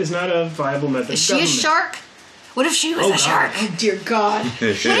method. Is not a viable method. Is of she a government. shark? What if she was Oh, a God. shark? oh dear God.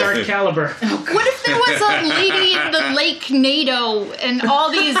 Shark caliber. What if there was a lady in the Lake Nado and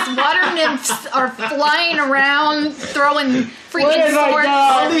all these water nymphs are flying around throwing freaking have I swords?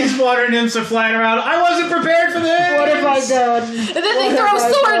 done? All these water nymphs are flying around. I wasn't prepared for this. What have I done? And then they throw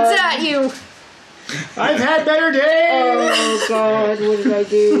swords at you. I've had better days. Oh God, what did I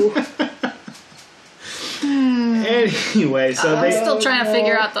do? Anyway, so I'm they still trying to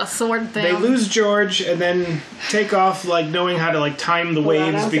figure out the sword thing. they lose George and then take off like knowing how to like time the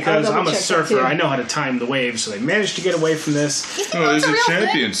waves I'll because I'm a double-check that, surfer. too. I know how to time the waves, so they managed to get away from this. Oh, he's That's a a real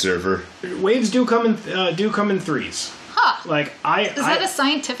champion surfer. Waves do come in threes. Huh. Like Is that a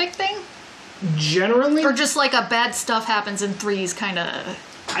scientific thing? generally Or just like a bad stuff happens in threes kind of...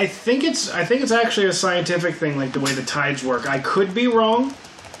 I think it's actually a scientific thing, like the way the tides work. I could be wrong.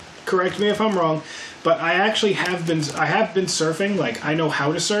 Correct me if I'm wrong, but I actually have been surfing. Like I know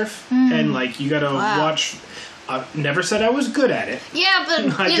how to surf, and like you gotta Wow. watch. Never said I was good at it. Yeah,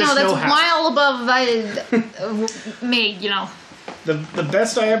 but, I you just know, that's know a how. mile above me, you know. The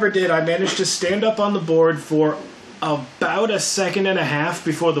best I ever did, I managed to stand up on the board for about a second and a half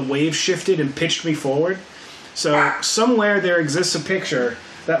before the wave shifted and pitched me forward. So somewhere there exists a picture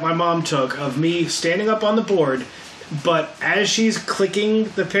that my mom took of me standing up on the board, but as she's clicking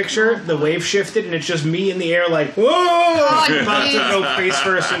the picture, the wave shifted and it's just me in the air like, whoa! Oh, About to geez. go face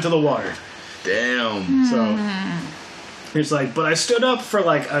first into the water. Damn. So It's like, but I stood up for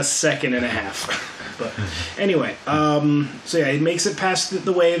like a second and a half. But anyway, so yeah, he makes it past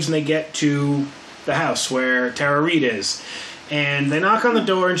the waves and they get to the house where Tara Reid is. And they knock on the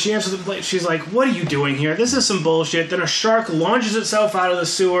door and she answers the. She's like, "What are you doing here? This is some bullshit." Then a shark launches itself out of the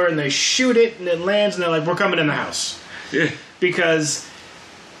sewer and they shoot it and it lands and they're like, "We're coming in the house." Yeah. Because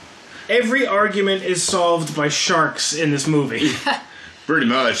every argument is solved by sharks in this movie. Pretty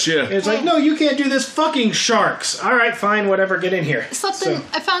much, yeah. It's like, no, you can't do this, fucking sharks. All right, fine, whatever, get in here.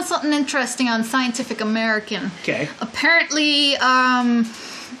 I found something interesting on Scientific American. Okay. Apparently,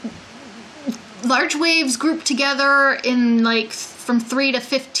 large waves group together in like from 3 to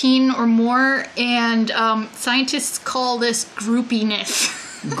 15 or more, and scientists call this groupiness.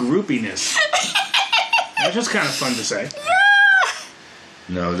 Groupiness. That's just kind of fun to say.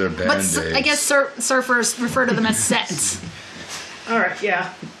 No, they're But band-aids. I guess surfers refer to them as sets. All right,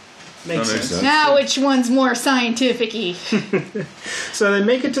 yeah. Makes sense. Now, which one's more scientific-y? So they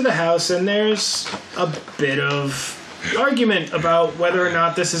make it to the house, and there's a bit of argument about whether or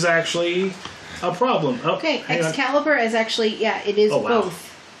not this is actually a problem. Oh, Okay, hang on. Excalibur is actually, it is Oh, wow.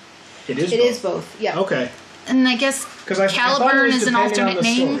 both. It is It both. is both, yeah. Okay. And I guess Because I thought it Caliburn was is an depending on alternate the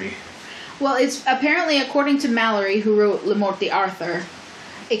name. story. Well, it's apparently, according to Mallory, who wrote Le Morte d'Arthur,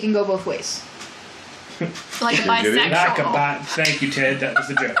 it can go both ways. Like a Get it? bisexual. Thank you, Ted. That was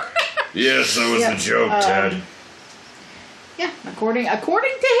the joke. Yes, that was Yeah, the joke, Ted. Yeah, according to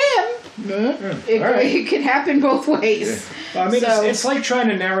him, it, all right. it can happen both ways. Well, I mean, So- it's like trying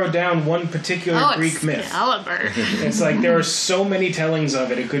to narrow down one particular Oh, Greek myth. Excalibur. It's like there are so many tellings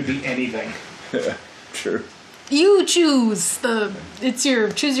of it, it could be anything. Sure. You choose it's your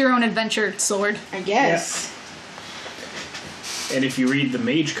choose your own adventure sword. I guess. And if you read the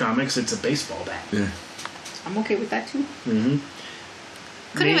Mage comics, it's a baseball bat. Yeah. I'm okay with that too.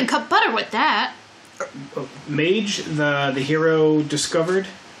 Couldn't even cut butter with that. Mage, the hero discovered,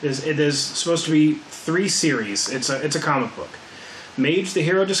 there's supposed to be 3 series. It's a comic book. Mage, the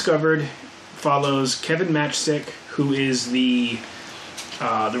hero discovered, follows Kevin Matchstick, who is the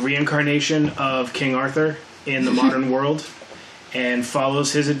reincarnation of King Arthur in the modern world, and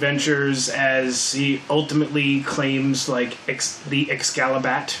follows his adventures as he ultimately claims like the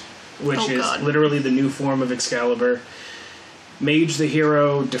Excalibat, which Oh, is God. literally the new form of Excalibur. Mage, the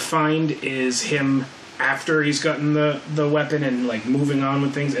hero defined, is him after he's gotten the weapon and like moving on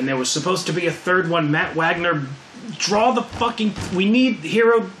with things. And there was supposed to be a third one. Matt Wagner, draw the fucking. We need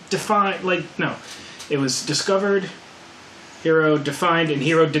hero defined. Like no, it was discovered, hero defined, and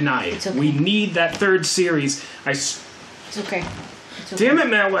hero denied. It's okay. We need that third series. It's okay. It's okay. Damn it,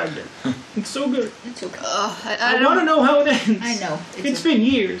 Matt Wagner! It's so good. It's okay. I want to know how it ends. I know. It's been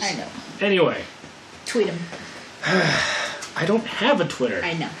years. I know. Anyway, Tweet him. I don't have a Twitter.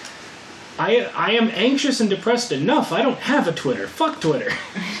 I know. I am anxious and depressed enough. I don't have a Twitter. Fuck Twitter.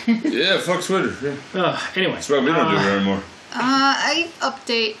 Yeah, fuck Twitter. Yeah. Anyway. That's why we don't do it anymore. I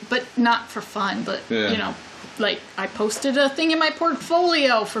update, but not for fun. But Yeah. like I posted a thing in my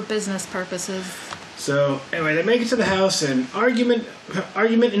portfolio for business purposes. So anyway, they make it to the house, and argument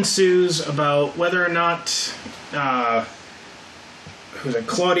ensues about whether or not who's it?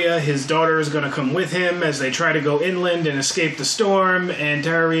 Claudia, his daughter, is going to come with him as they try to go inland and escape the storm. And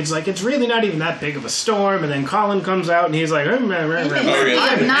Tara Reid's like, it's really not even that big of a storm. And then Colin comes out, and he's like, I'm an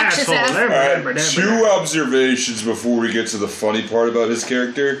Obnoxious asshole. ass. Alright, 2 observations before we get to the funny part about his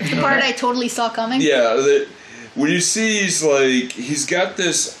character. The part I totally saw coming. Yeah, when you see he's got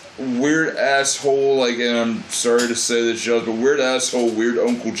this weird asshole, like, and I'm sorry to say this, Joe, but weird asshole, weird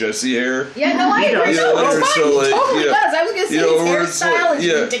Uncle Jesse hair. Yeah, no, I agree. does. No, it's fine. So, He totally does. I was going to say his where it's hairstyle is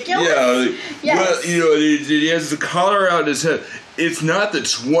yeah, ridiculous. Yeah, like, Yes. well, he has the collar around his head. It's not the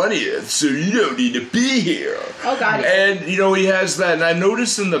 20th, so you don't need to be here. Oh, God. And, he has that. And I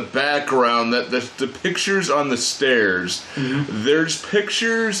noticed in the background that the pictures on the stairs, there's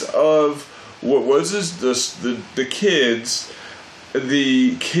pictures of, what was this, the kids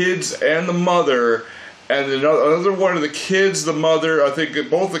and the mother, and another one of the kids, the mother, I think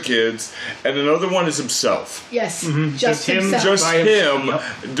both the kids, and another one is himself. Yes, Just just him, himself. Just By him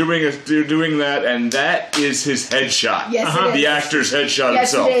himself. doing that, and that is his headshot. Yes, it is. The actor's headshot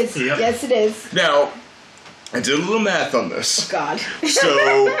Yes, himself. it is. Yep. Yes, it is. Now, I did a little math on this. God.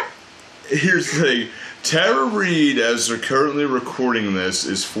 So, here's the thing. Tara Reid, as they're currently recording this,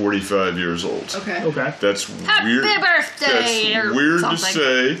 is 45 years old. Okay. Okay. That's Happy weird. birthday! That's or weird to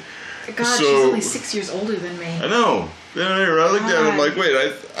something. say. God, So- she's only 6 years older than me. I know. Then I looked at it, I'm like, wait,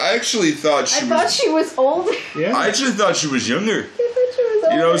 I actually thought I thought she was older. Yeah. I actually thought she was younger. I thought she was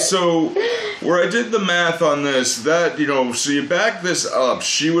older. So where I did the math on this, that, so you back this up,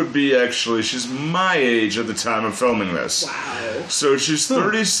 she would be she's my age at the time of filming this. Wow. So she's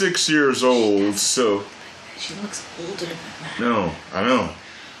 36 years old, so... She looks older than that. No, I know.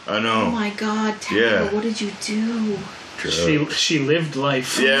 Oh my God, Tara, Yeah. what did you do? She lived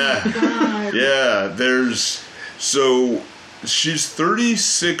life. Yeah. God. Yeah, so she's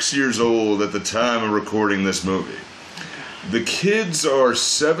 36 years old at the time of recording this movie. The kids are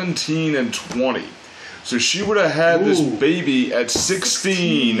 17 and 20. So she would have had this baby at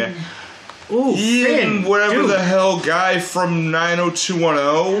 16. Ooh, Ian, Finn, whatever dude. the hell guy from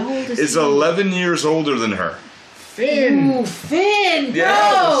 90210 is 11 years older than her. Finn. Ooh, Finn, bro!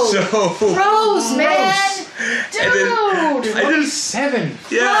 Yeah, so... Gross, man! Dude! I just... 7.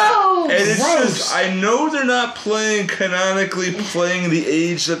 Yeah, Gross. and it's Gross. just, I know they're not canonically playing the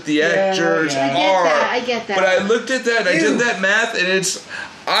age that the actors yeah. are. I get that. But I looked at that, I did that math, and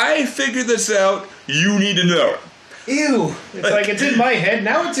I figured this out, you need to know it. Ew. It's like it's in my head,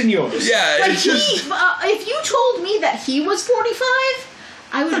 now it's in yours. Yeah, But it's just... if you told me that he was 45,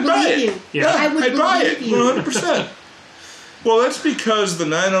 I would I'd buy believe it. you. Yeah. I would I'd buy it, believe you. 100%. Well, that's because the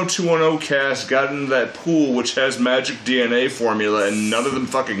 90210 cast got into that pool which has magic DNA formula, and none of them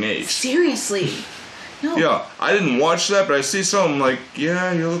fucking aged. Seriously. No. Yeah, I didn't watch that, but I see something like,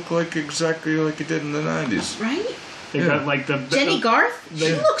 yeah, you look like exactly like you did in the 90s. Right? They got like the Jenny Garth, she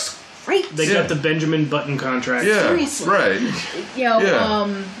they- looks great. They got the Benjamin Button contract. Yeah, Seriously. right. You know,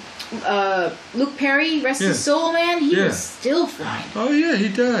 Yeah. Luke Perry, rest his soul, man, he was still fine. Oh, yeah, he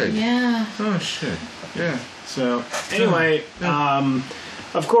died. Yeah. Oh, shit. Yeah. So anyway,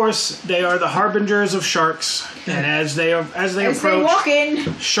 of course they are the harbingers of sharks, and as they As they approach, walk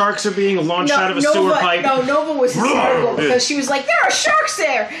in, sharks are being launched out of a sewer pipe. Nova was hysterical because she was like, there are sharks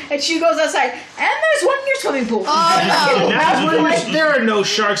there! And she goes outside, and there's one in your swimming pool. Oh, Now, there are no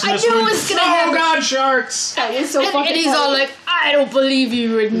sharks in I this knew it movie. was gonna Oh happen. God, sharks! That was so and fucking he's all funny. like, I don't believe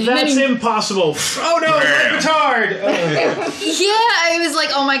you. And then That's he- impossible. Oh no, Bam. my petard! yeah, I was like,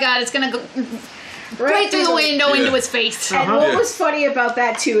 oh my God, it's gonna go right through the window into his face. And Uh-huh. what Yeah. was funny about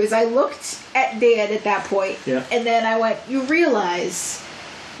that too is I looked at Dan at that point, Yeah. and then I went, "You realize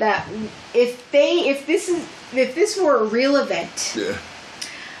that if this were a real event, Yeah.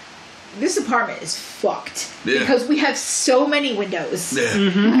 this apartment is fucked Yeah. because we have so many windows Yeah.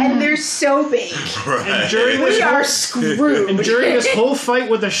 and they're so big. Right. During this We whole, are screwed." and during this whole fight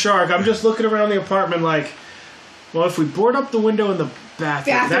with the shark, I'm just looking around the apartment like, well, if we board up the window in the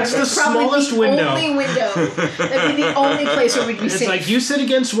bathroom, that's the is probably smallest the window. Only window. That'd be the only place where we'd be It's safe. like you sit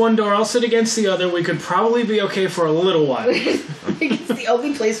against one door, I'll sit against the other. We could probably be okay for a little while. It's the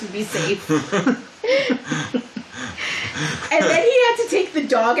only place we'd be safe. And then he had to take the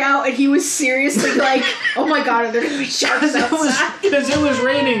dog out, and he was seriously like, "Oh my God, are there gonna be sharks outside?" Because it was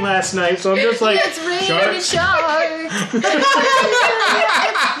raining last night, so I'm just like, It's raining sharks? sharks.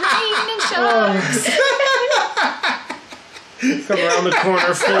 Raining sharks. Come around the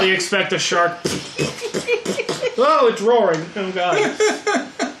corner, fully expect a shark. Oh, it's roaring. Oh God.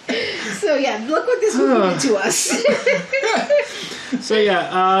 So yeah, look what this movie did to us. So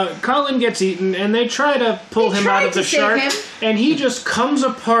yeah, Colin gets eaten, and they try to pull They him out tried of the to save shark, him. and he just comes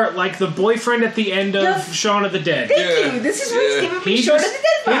apart like the boyfriend at the end of Yep. Shaun of the Dead. Thank Yeah. you. This is what he's Yeah. giving me He short just, of the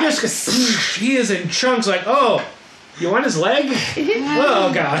dead he vibes. just, he is in chunks. Like, oh, you want his leg?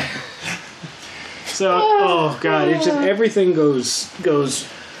 Oh God. So, oh God, it just everything goes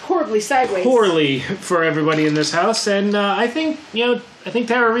horribly sideways. poorly for everybody in this house, and I think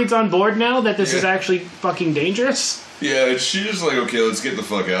Tara Reid's on board now that this is actually fucking dangerous, Yeah, she's just like, okay, let's get the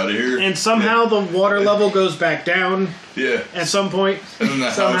fuck out of here. and somehow the water level goes back down Yeah. at some point, And then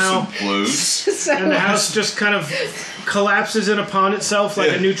the somehow. house implodes. So, and the house just kind of collapses in upon itself like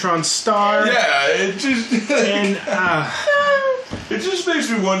Yeah. a neutron star, Yeah, it just and it just makes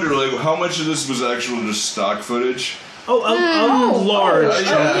me wonder, like, how much of this was actual just stock footage? a large.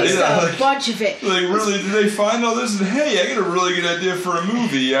 Yeah, Just yeah, a like- bunch of it. Like, really, did they find all this? And hey, I got a really good idea for a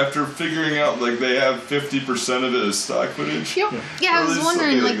movie after figuring out, like, they have 50% of it as stock footage. Yep. Yeah, I Or was something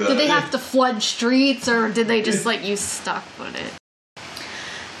wondering, like like, that. did they have to flood streets, or did they just, like, use stock footage?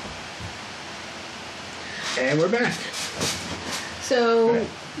 And we're back. So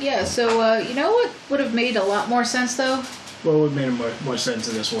yeah. So you know what would have made a lot more sense though What would make more sense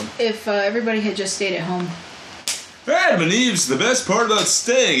in this one? if everybody had just stayed at home. Adam and Eve's the best part about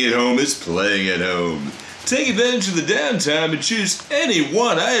staying at home is playing at home. Take advantage of the downtime and choose any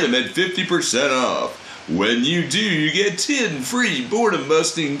one item at 50% off. When you do, you get 10 free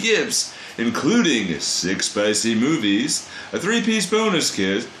boredom-busting gifts, including 6 spicy movies, a 3-piece bonus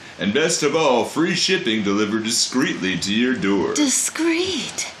kit, and best of all, free shipping delivered discreetly to your door.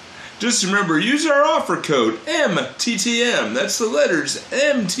 Discreet. Just remember, use our offer code MTTM. That's the letters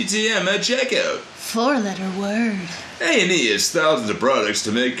MTTM at checkout. 4-letter word. A&E has thousands of products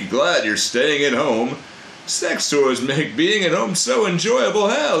to make you glad you're staying at home. Sex toys make being at home so enjoyable.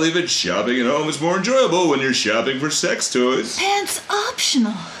 Hell, even shopping at home is more enjoyable when you're shopping for sex toys. Pants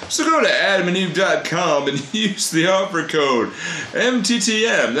optional. So go to adamandeve.com and use the offer code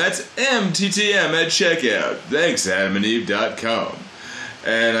MTTM. That's MTTM at checkout. Thanks, adamandeve.com.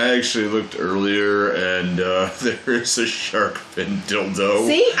 And I actually looked earlier, and there is a shark fin dildo.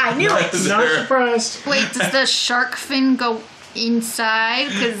 See, I knew it. Not surprised. Wait, does the shark fin go inside?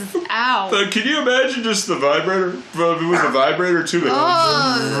 Because, ow. Can you imagine just the vibrator? With the vibrator too.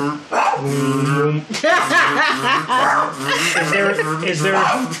 Oh,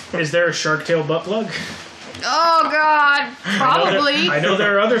 Is there a shark tail butt plug? oh God, probably. I know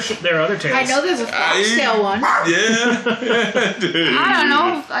there are other tails. I know there's a foxtail one. Yeah. Dude. I don't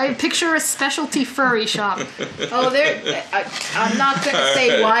know. I picture a specialty furry shop. Oh, I'm not going to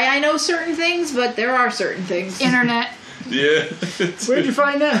say why I know certain things, but there are certain things. Internet. Yeah. Where'd you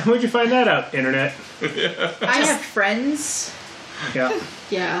find that? Where'd you find that out? Internet. I have friends. Yeah.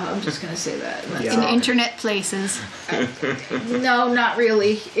 Yeah, I'm just going to say that. That's Yeah. In internet places. No, not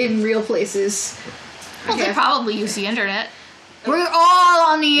really. In real places. Well, they Okay. probably use the internet. We're all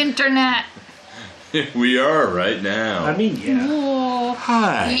on the internet. We are right now. I mean, yeah. Oh,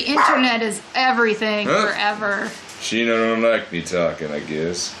 Hi. the internet is everything Huh? forever. Sheena don't like me talking, I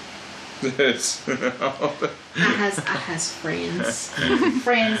guess. It's I has friends.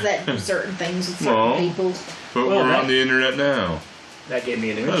 Friends that do certain things with certain Well, people. but Well, we're that- on the internet now. That gave me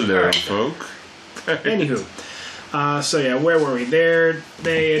an image. Hello, Alright. folk. Anywho. So yeah, where were we?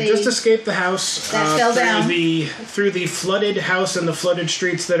 They had just escaped the house That fell down. through the flooded house and the flooded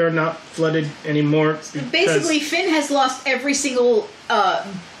streets that are not flooded anymore. because Basically, Finn has lost every single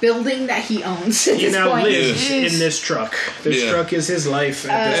building that he owns at he this now point. lives Yes. in this truck. This Yeah. truck is his life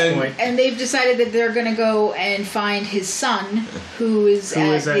at this point. And they've decided that they're going to go and find his son, who is Who at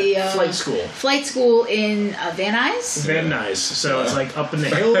is at the flight school. in Van Nuys. Van Nuys. So it's like up in the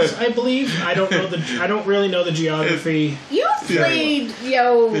hills, I believe. I don't really know the geography. You've Yeah. played,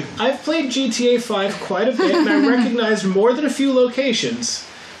 I've played GTA 5 quite a bit, and I recognized more than a few locations,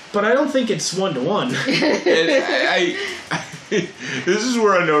 but I don't think it's 1-to-1. And this is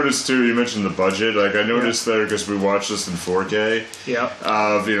where I noticed too. You mentioned the budget. Like I noticed there because we watched this in 4K. Yeah.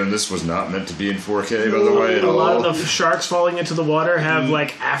 And this was not meant to be in 4K, by the way, at A lot all. of the sharks falling into the water have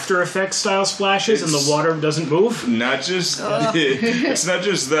like After Effects style splashes, and the water doesn't move. Not just it's not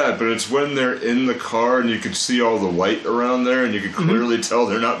just that, but it's when they're in the car and you could see all the white around there, and you could clearly tell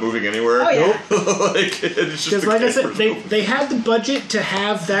they're not moving anywhere. Oh, yeah. Like it's just Because, the like I said, camera. they had the budget to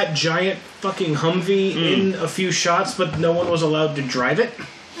have that giant fucking Humvee in a few shots, but no one was allowed to drive it.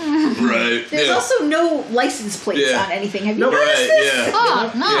 Right. there's yeah. also no license plates Yeah. on anything. Have you No, noticed Right. this? Yeah.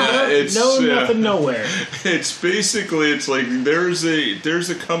 Oh, no. Yeah, it's Nothing, nowhere. It's basically it's like there's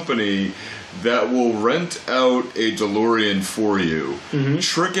a company that will rent out a DeLorean for you,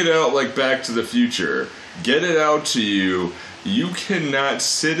 trick it out like Back to the Future, get it out to you. You cannot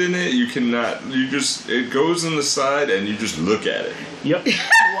sit in it. You cannot. It goes in the side, and you just look at it. Yep.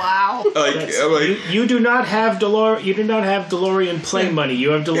 Wow. You do not have DeLorean play money.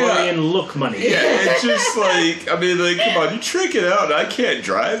 You have DeLorean look money. Yeah, it's just come on, you trick it out. I can't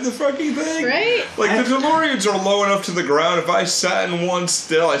drive the fucking thing. Right? Like, the DeLoreans are low enough to the ground. If I sat in one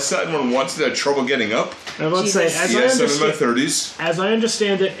still, I sat in one once and had trouble getting up. I was about to say, Jesus. Yes, I'm in my 30s. as I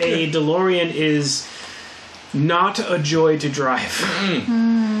understand it, a DeLorean is not a joy to drive.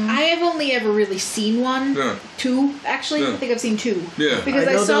 I have only ever really seen one. Yeah. Two, actually. Yeah. I think I've seen two. Yeah. Because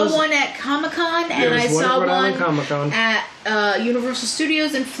I I, know saw there was- one at Comic-Con, and There's I one at saw Rhode Island one Comic-Con. at Universal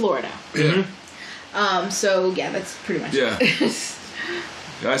Studios in Florida. So, yeah, that's pretty much Yeah. it.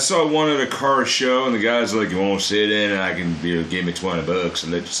 I saw one at a car show, and the guy's like, "You won't sit in, and I can give me $20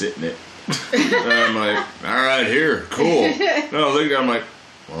 and let you sit in it." And I'm like, "All right, here, cool." No, look, I'm like,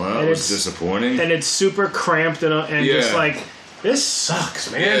 "Well, that And was it's- disappointing." And it's super cramped and just Yeah. like, this sucks,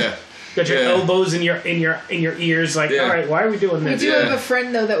 man. Yeah. Got your Yeah. elbows in your ears, like, Yeah. all right, why are we doing We this? do Yeah. have a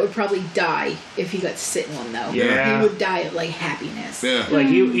friend, though, that would probably die if he got to sit in one, though. Yeah. He would die of, like, happiness. Yeah. Like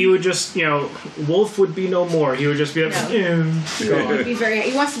he would just, Wolf would be no more. He would just be like, No. He would be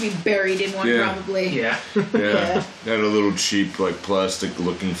he wants to be buried in one, Yeah. probably. yeah. Yeah. Had a little cheap, like,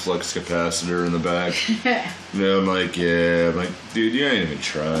 plastic-looking flux capacitor in the back. Yeah, I'm like, dude, you ain't even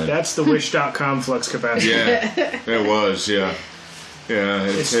trying. That's the Wish.com flux capacitor. Yeah, it was, yeah. Yeah,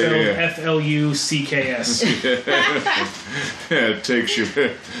 It's spelled F-L-U-C-K-S. Yeah, it takes you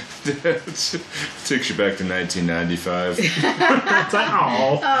back to 1995. It's like,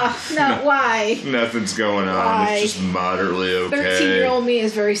 oh. No, why? Nothing's going on. Why? It's just moderately okay. 13-year-old me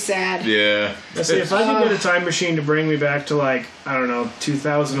is very sad. Yeah. Let's see, if I could get a time machine to bring me back to, like, I don't know,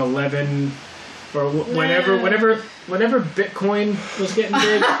 2011 or whenever Bitcoin was getting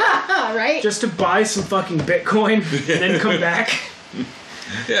big, Right? just to buy some fucking Bitcoin and then come back.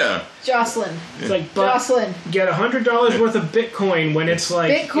 Yeah. Jocelyn. It's like, but Jocelyn. get $100 worth of Bitcoin when it's like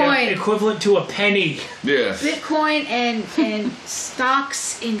Bitcoin. equivalent to a penny. Yeah. Bitcoin and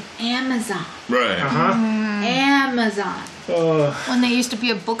stocks in Amazon. Right. Amazon. When they used to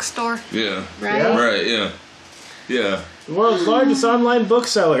be a bookstore. Yeah. Right? Yeah. Right, yeah. Yeah. The world's largest online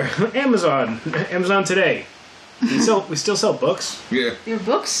bookseller, Amazon. Amazon today. We still sell books. Yeah. Your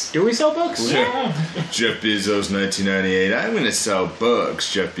books? Do we sell books? Yeah. Jeff Bezos, 1998. I'm going to sell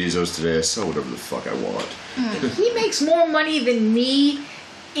books. Jeff Bezos today. I sell whatever the fuck I want. He makes more money than me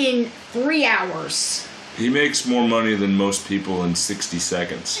in 3 hours. He makes more money than most people in 60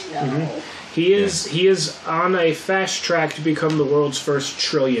 seconds. No. He is on a fast track to become the world's first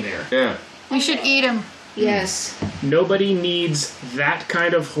trillionaire. Yeah. We should eat him. Yes. Nobody needs that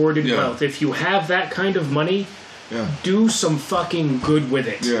kind of hoarded Yeah. wealth. If you have that kind of money, Yeah. do some fucking good with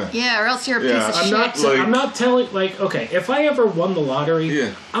it. Yeah. Yeah, or else you're a Yeah, piece of I'm shit. not. I'm not telling. Like, okay, if I ever won the lottery, Yeah.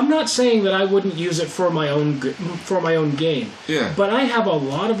 I'm not saying that I wouldn't use it for my own gain. Yeah. But I have a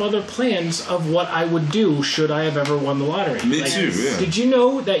lot of other plans of what I would do should I have ever won the lottery. Me Like, too, yeah. Did you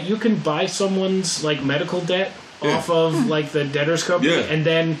know that you can buy someone's like medical debt Yeah. off of like the debtors company, Yeah. and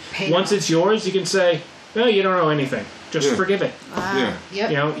then Pay once off. it's yours, you can say, "No, you don't owe anything. Just Yeah. forgive it." Yeah.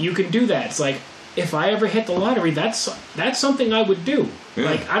 Yep. You know, you can do that. It's like, if I ever hit the lottery, that's something I would do. Yeah.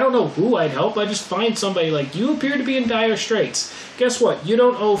 Like, I don't know who I'd help. I just find somebody like, you appear to be in dire straits. Guess what? You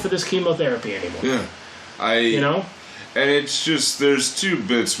don't owe for this chemotherapy anymore. Yeah. You know? And it's just, there's two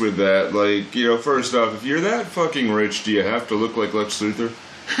bits with that. Like, you know, first off, if you're that fucking rich, do you have to look like Lex Luthor?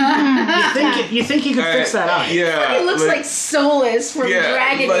 You think you could fix that eye? Yeah. He looks like Solus from Yeah,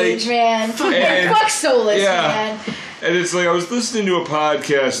 Dragon like- Age, man. And- Fuck Solus, yeah. man. And it's like, I was listening to a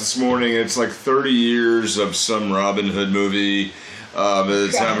podcast this morning, and it's like 30 years of some Robin Hood movie by the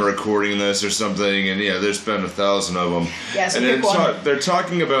time of recording this or something, and yeah, there's been 1,000 of them. Yeah, so and pick one. they're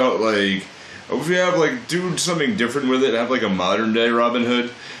talking about, like, if you have, like, do something different with it, have, like, a modern-day Robin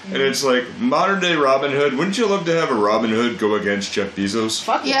Hood, and it's like, modern-day Robin Hood, wouldn't you love to have a Robin Hood go against Jeff Bezos?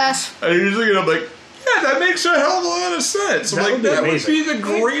 Fuck Yes. And you're looking up like, yeah, that makes a hell of a lot of sense. I'm That like, would be that would amazing. be the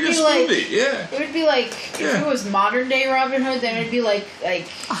greatest like- movie. Yeah. It would be like, if Yeah. it was modern day Robin Hood, then it'd be like A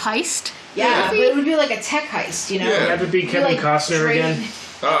heist? yeah, but Movie? it would be like a tech heist, you know? Yeah. That would be It'd Kevin like Costner trading- again.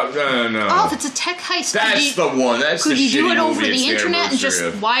 Oh, no. Oh, if it's a tech heist, That's the one. That's could the you do shitty it over movie. the It's internet and just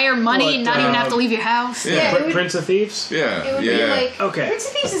anniversary of. wire money What, and not even have to leave your house? Yeah. Yeah, it would, Prince of Thieves? Yeah, it would be yeah. like Okay. Prince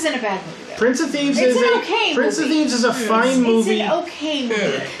of Thieves isn't a bad movie though. Prince of Thieves It's is an a okay Prince of movie. Thieves is a fine movie. It's an okay movie.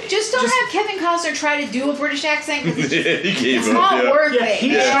 Yeah. Just don't have Kevin Costner try to do a British accent because He gave it's up, not yeah. worth Yeah, it.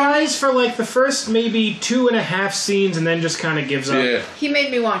 he tries for like the first maybe 2.5 scenes and then just kind of gives up. Yeah. He made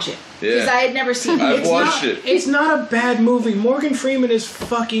me watch it because Yeah. I had never seen it. I've It's watched not- it. It's not a bad movie. Morgan Freeman is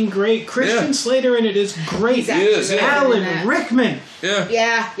fucking great. Christian Yeah. Slater in it is great. He's actually is, yeah. really good in Alan that. Rickman.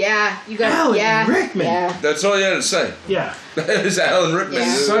 Yeah. Yeah, you got Alan Rickman. Yeah. That's all you had to say. Yeah. That is Alan Rickman.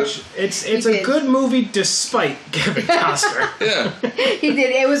 Yeah. It's He a did. good movie despite Kevin Costner. Yeah. He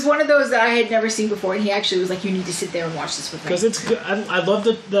did. It was one of those that I had never seen before, and he actually was like, "You need to sit there and watch this with me." Because it's good. I love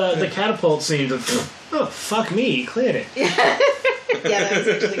the catapult scenes of, oh, fuck me, he cleared it. Yeah, that was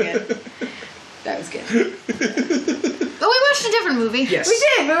actually good. That was good. But we watched a different movie. Yes. We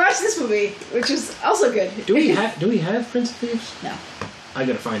did. We watched this movie, which was also good. Do we have Prince of Thieves? No. I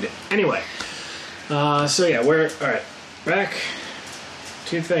gotta find it. Anyway. So yeah, alright. Back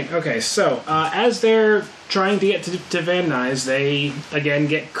to the thing. Okay, so as they're trying to get to Van Nuys, they again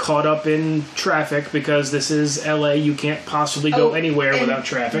get caught up in traffic because this is LA. You can't possibly go anywhere and- without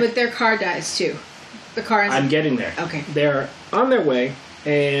traffic. But their car dies too. The car ends I'm up- getting there. Okay. They're on their way,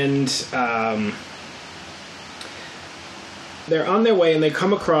 and they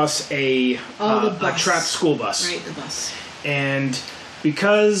come across a bus. trapped school bus. Right, the bus. And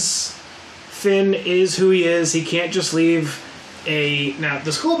because Finn is who he is, he can't just leave Now,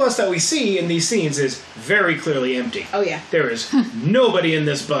 the school bus that we see in these scenes is very clearly empty. Oh yeah. There is nobody in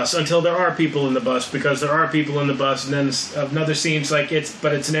this bus until there are people in the bus, because there are people in the bus, and then another scene's like it's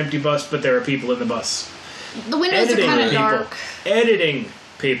an empty bus, but there are people in the bus. The windows are kind of dark. Editing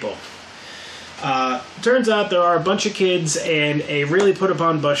people. Turns out there are a bunch of kids and a really put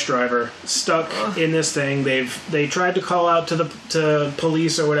upon bus driver stuck in this thing. They tried to call out to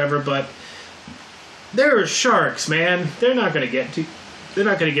police or whatever, but there are sharks, man. They're not going to get to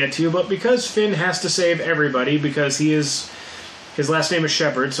you. But because Finn has to save everybody, because his last name is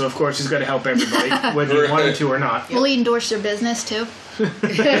Shepard, so of course he's got to help everybody, whether you want him to or not. Will he endorse their business too?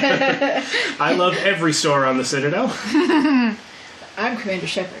 I love every store on the Citadel. I'm Commander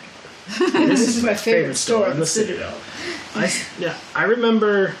Shepard. This is my favorite store on the Citadel. I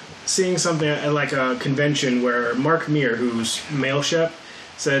remember seeing something at like a convention where Mark Meir, who's mail shep,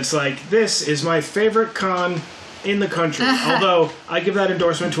 said it's like, this is my favorite con in the country. Although I give that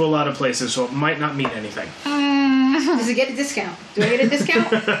endorsement to a lot of places, so it might not mean anything. Does it get a discount? Do I get a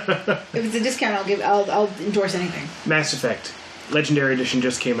discount? If it's a discount, I'll endorse anything. Mass Effect Legendary Edition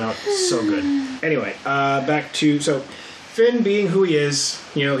just came out. So good. Anyway, back to Finn, being who he is,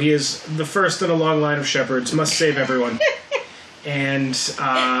 he is the first in a long line of Shepards, must save everyone. And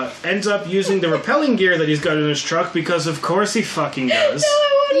ends up using the rappelling gear that he's got in his truck because of course he fucking does. No, I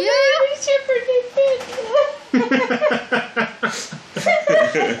want to be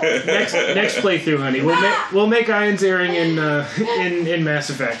Next playthrough, honey. We'll make Iron's Earring in Mass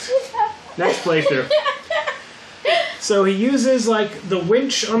Effect. Next playthrough. So he uses like the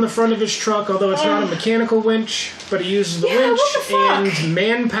winch on the front of his truck, although it's not a mechanical winch, but he uses the winch and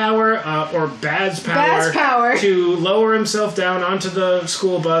manpower or Baz power to lower himself down onto the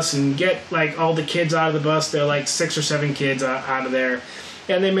school bus and get like all the kids out of the bus. They're like 6 or 7 kids out of there.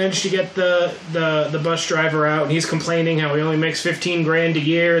 And they managed to get the bus driver out, and he's complaining how he only makes $15,000 a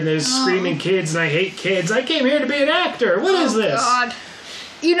year, and there's screaming kids, and I hate kids. I came here to be an actor. What is this? God.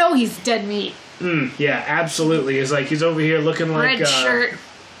 He's dead meat. Yeah, absolutely. He's over here looking like red shirt.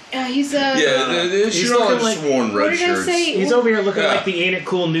 He's she's all like, worn red shirts. He's over here looking like the Ain't It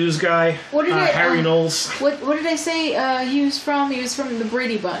Cool news guy. Harry Knowles. What did I say? He was from the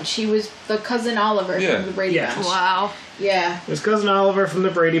Brady Bunch. He was the cousin Oliver from the Brady Bunch. Wow. Yeah. His cousin Oliver from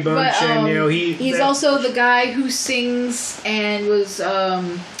the Brady Bunch, but, and he's also the guy who sings and was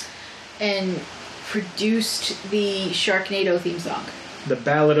and produced the Sharknado theme song. The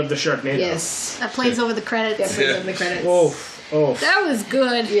Ballad of the Sharknado. Yes. That plays over the credits. That plays over the credits. Oh. That was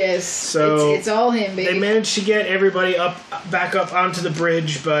good. Yes. So it's all him, baby. They managed to get everybody back up onto the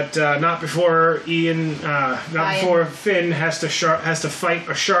bridge, but not before before Finn has to fight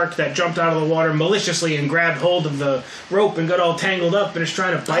a shark that jumped out of the water maliciously and grabbed hold of the rope and got all tangled up and is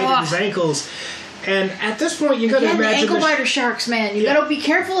trying to bite at his ankles. And at this point, you gotta imagine the ankle biter sharks, man. You gotta be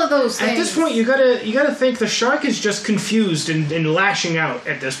careful of those things. At this point, you gotta think the shark is just confused and lashing out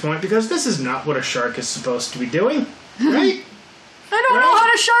at this point, because this is not what a shark is supposed to be doing, right? I don't know how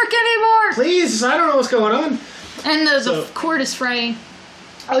to shark anymore. Please, I don't know what's going on. And the cord is fraying.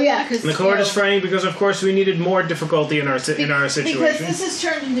 Oh yeah, because the cord is fraying because, of course, we needed more difficulty in our situation. Because this has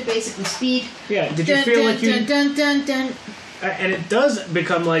turned into basically speed. Yeah. Did you feel like you? And it does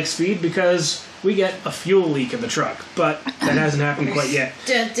become like speed because we get a fuel leak in the truck, but that hasn't happened quite yet.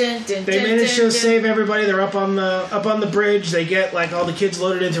 They manage to save everybody. They're up on the bridge. They get like all the kids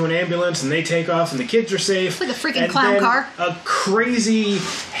loaded into an ambulance, and they take off, and the kids are safe. It's like a freaking clown car. A crazy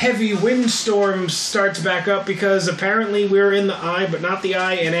heavy windstorm starts back up because apparently we're in the eye, but not the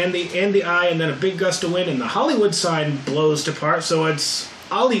eye, and the eye, and then a big gust of wind, and the Hollywood sign blows to part. So it's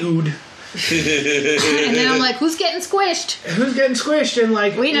Hollywood. And then I'm like, who's getting squished? Who's getting squished? And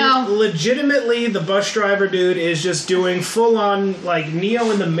like, we know. Legitimately, the bus driver dude is just doing full on like Neo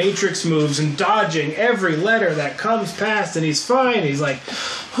in the Matrix moves and dodging every letter that comes past, and he's fine. He's like,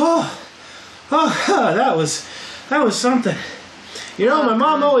 that was something. My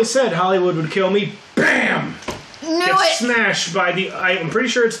mom always said Hollywood would kill me. Bam! Gets smashed by I'm pretty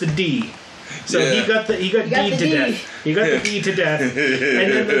sure it's the D. So he got D to death. He got the D to death, and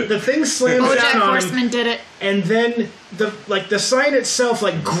then the thing slams down on Horseman did it, and then the sign itself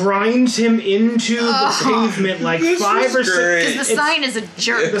like grinds him into the pavement like 5 or 6. Because the sign is a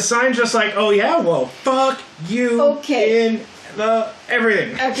jerk. The sign's just like, oh yeah, well, fuck you. Okay.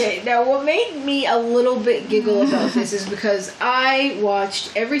 Everything. Okay, now what made me a little bit giggle about this is because I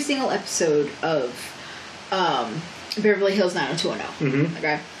watched every single episode of Beverly Hills 90210. Mm-hmm.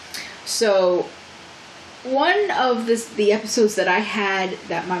 Okay. So, one of the episodes that I had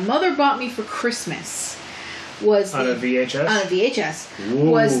that my mother bought me for Christmas was on a VHS.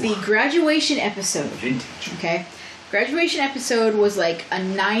 Was the graduation episode. Vintage. Okay, graduation episode was like a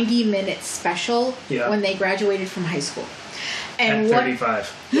 90-minute special when they graduated from high school. And at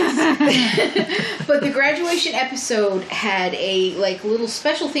 35. But the graduation episode had a like little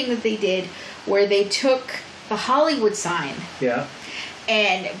special thing that they did where they took the Hollywood sign. Yeah.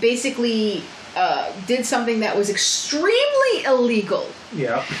 And basically did something that was extremely illegal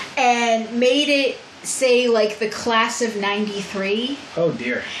Yeah. and made it say like the class of 93. Oh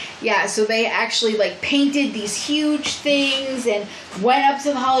dear. Yeah, so they actually like painted these huge things and went up to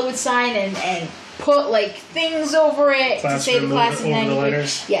the Hollywood sign and put like things over it Class to say the over class of the 93.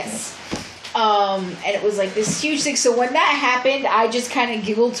 letters? Yes. And it was like this huge thing. So when that happened, I just kind of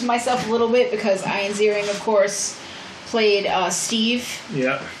giggled to myself a little bit because Ian Ziering, of course, played Steve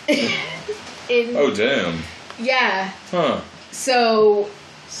Yeah. in. Oh, damn. Yeah. Huh. So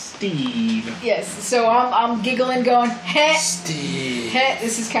Steve. yes. So I'm giggling, going, heh, Steve. heh.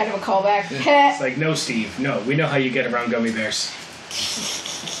 This is kind of a callback. Heh. It's like, no, Steve. No, we know how you get around gummy bears.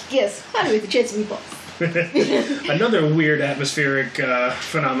 Yes. Honey with the chance of meatballs. Another weird atmospheric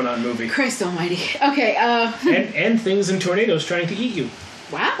phenomenon movie. Christ Almighty. Okay. And things and tornadoes trying to eat you.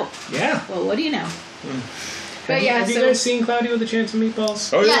 Wow. Yeah. Well, what do you know? But Have, yeah, have you so guys seen Cloudy with a Chance of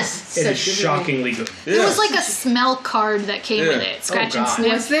Meatballs? Oh, yeah. Yes. It is such a good shockingly good. Yeah. There was like a smell card that came with Yeah. it. Scratch Oh, and God.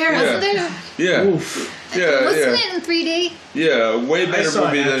 sniff. Was there? Yeah. Wasn't there? Yeah. Oof. Yeah, Wasn't yeah. it in 3D? Yeah, way better saw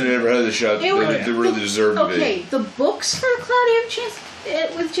movie it than after. it ever had the shot It was- that it really deserved to Okay, be. the books for Cloudy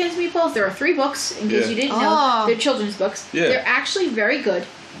with Chance Meatballs, there are 3 books, in case Yeah. you didn't Oh. know. They're children's books. Yeah. They're actually very good.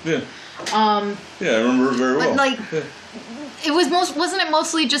 Yeah. Yeah, I remember it very well. But like, Yeah. it was wasn't it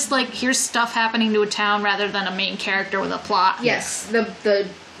mostly just like here's stuff happening to a town rather than a main character with a plot? Yes, the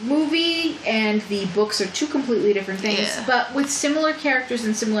movie and the books are 2 completely different things, Yeah. but with similar characters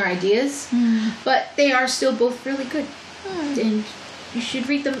and similar ideas. But they are still both really good. And you should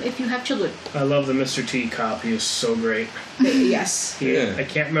read them if you have children. I love the Mr. T cop. He is so great. Yes. Yeah. I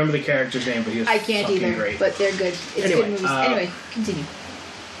can't remember the character's name, but he was I can't fucking either, great. but they're good. It's Anyway, good movies. Anyway, continue.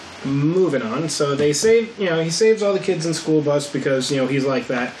 Moving on. So they save, he saves all the kids in school bus because, he's like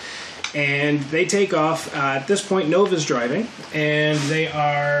that. And they take off. At this point, Nova's driving, and they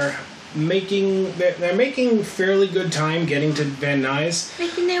are they're making fairly good time getting to Van Nuys.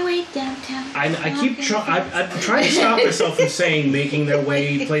 Making their way downtown. I'm trying to stop myself from saying making their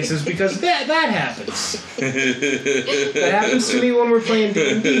way places because that happens. That happens to me when we're playing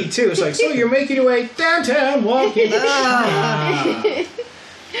D&D too. It's like, so you're making your way downtown, walking.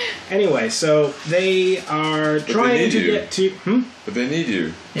 Anyway, so they are trying to you. get to. But they need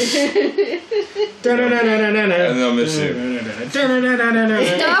you. And And they'll miss you.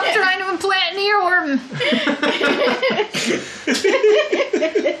 Stop trying to implant an earworm.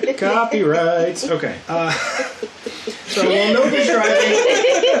 Copyrights. Okay. So while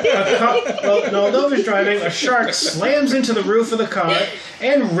Nova's driving, a shark slams into the roof of the car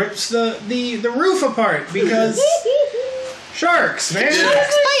and rips the roof apart because sharks, man.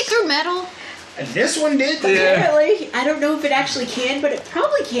 Sharks bite through metal. And this one did. Apparently, I don't know if it actually can, but it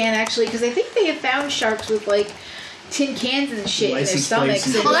probably can actually, because I think they have found sharks with like tin cans and shit License in their plates stomachs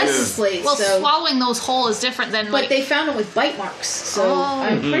and and shit. license plates. Well, so. swallowing those whole is different than But like. they found them with bite marks, so Oh.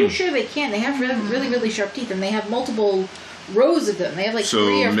 I'm pretty sure they can. They have really, really sharp teeth, and they have multiple rows of them. They have like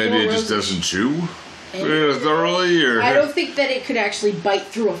 3 or 4 maybe it rows. just doesn't chew And thoroughly, or I don't think that it could actually bite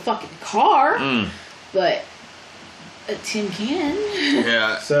through a fucking car, but a tin can.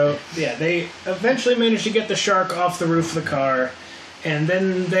 yeah. So yeah, they eventually manage to get the shark off the roof of the car, and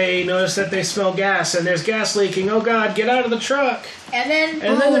then they notice that they smell gas and there's gas leaking. Oh God, get out of the truck! And then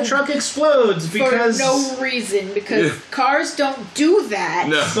And then the truck explodes because for no reason, because cars don't do that.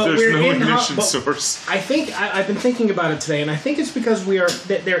 No, But there's we're no in ignition but- source. I think I've been thinking about it today, and I think it's because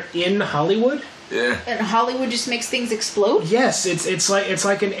that they're in Hollywood. Yeah. And Hollywood just makes things explode. Yes, it's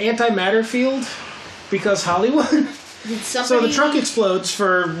like an antimatter field because Hollywood. Did So somebody? the truck explodes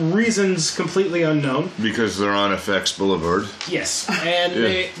for reasons completely unknown. Because they're on FX Boulevard. Yes, and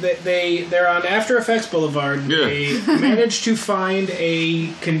Yeah. they're on After Effects Boulevard. Yeah. They managed to find a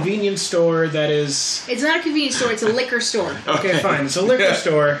convenience store that is It's not a convenience store; it's a liquor store. okay. Fine, it's a liquor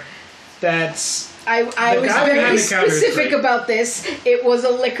store that's I The was guy very behind the counter is specific great. about this. It was a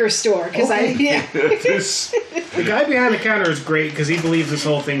liquor store because the guy behind the counter is great because he believes this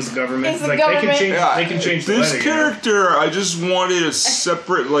whole thing's the government. It's the Like government. they can change the This weather, you know? character, I just wanted a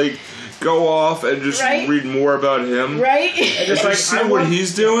separate, go off and just Right? read more about him. right. Just like, See I what want-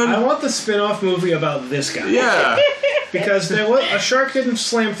 he's doing? I want the spin-off movie about this guy. Yeah. Because a shark didn't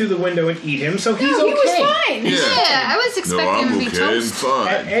slam through the window and eat him, so he's No, he okay. was fine. Yeah. Yeah, I was No, expecting him I'm to be okay. I'm toast.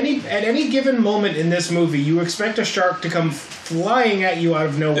 At fine. any given moment in this movie, you expect a shark to come flying at you out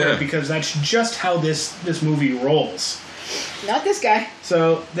of nowhere Yeah. because that's just how this movie rolls. Not this guy.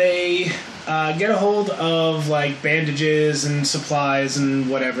 So they get a hold of like bandages and supplies and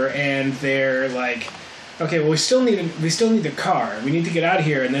whatever, and they're like, okay, well we still need the car. We need to get out of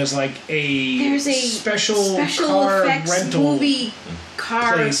here, and there's like There's a special car effects rental movie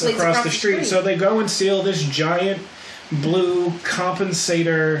car place across the street. So they go and steal this giant blue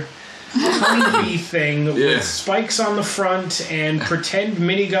compensator Humvee thing with spikes on the front and pretend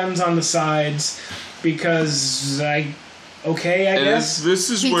miniguns on the sides because I guess. This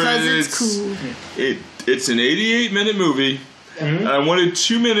is Because where it's cool. It's an 88-minute movie. And I wanted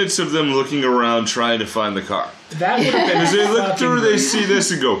 2 minutes of them looking around trying to find the car. That would have been Because they look through, fucking they great. see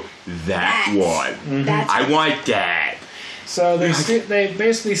this and go, that one. I want that. So they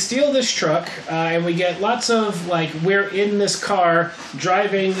basically steal this truck, and we get lots of, like, we're in this car,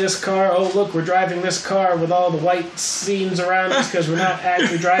 driving this car. Oh, look, we're driving this car with all the white scenes around us because we're not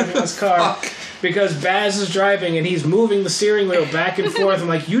actually driving this car. Because Baz is driving, and he's moving the steering wheel back and forth. I'm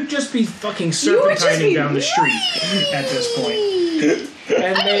like, you'd just be fucking serpentining down the street at this point.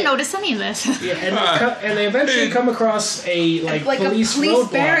 And I didn't notice any of this. Yeah, and they eventually come across a police a police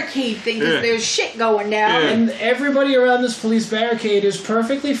roadblock. barricade thing because there's shit going down. Yeah. And everybody around this police barricade is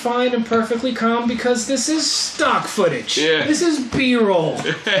perfectly fine and perfectly calm because this is stock footage. Yeah. This is B-roll.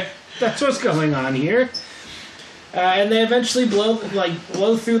 That's what's going on here. And they eventually blow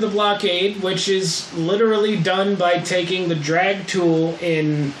through the blockade, which is literally done by taking the drag tool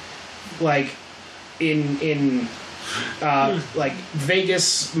in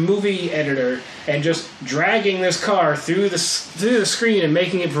Vegas movie editor and just dragging this car through the screen and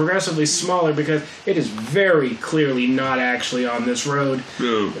making it progressively smaller because it is very clearly not actually on this road.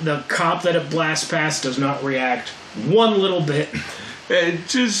 No. The cop that it blasts past does not react one little bit.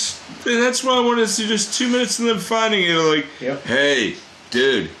 That's why I wanted to see just 2 minutes of them finding it. Like, Yep. hey,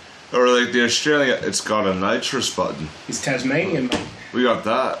 dude. Or like the Australian guy, it's got a nitrous button. He's Tasmanian. We got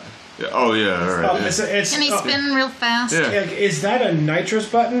that. Yeah. Oh, yeah, all right. Oh, yeah. it's, Can he spin real fast? Yeah. Is that a nitrous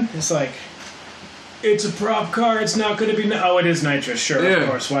button? It's like, it's a prop car, it's not going to be... Oh, it is nitrous, sure, Yeah. of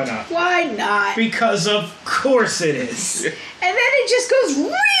course, why not? Why not? Because of course it is. And then it just goes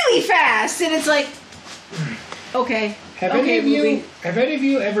really fast, and it's like, okay. Have okay, any of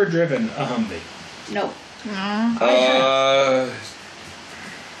you ever driven a Humvee? No.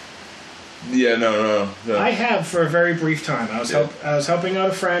 Yeah, no. I have for a very brief time. I was helping out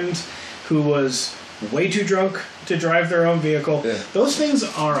a friend who was way too drunk to drive their own vehicle. Yeah. Those things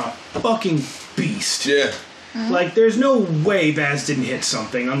are a fucking beast. Yeah. Like, there's no way Baz didn't hit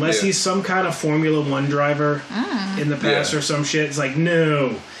something unless Yeah. he's some kind of Formula One driver in the past Yeah. or some shit. It's like,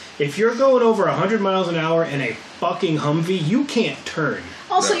 no. If you're going over 100 miles an hour in a fucking Humvee, you can't turn.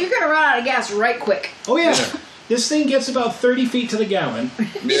 Also, No. you're gonna run out of gas right quick. Oh, yeah. This thing gets about 30 feet to the gallon.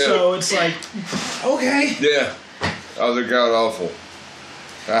 Yeah. So it's like, okay. Yeah. Oh, they're god awful.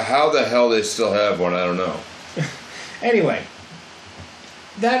 How the hell they still have one, I don't know. Anyway,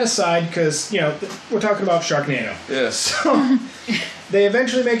 that aside, because, we're talking about Sharknado. Yes. So, they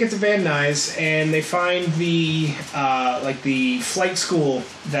eventually make it to Van Nuys, and they find the flight school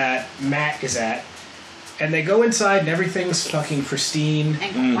that Matt is at. And they go inside, and everything's fucking pristine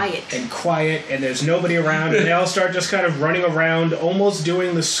And quiet. and there's nobody around, and they all start just kind of running around, almost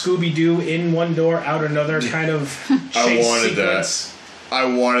doing the Scooby-Doo in one door, out another kind of chase sequence. I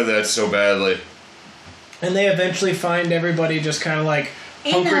wanted that so badly. And they eventually find everybody just kind of like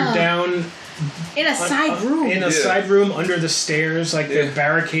In hunkered a- down In a side room. in a Yeah. side room under the stairs, like they're Yeah.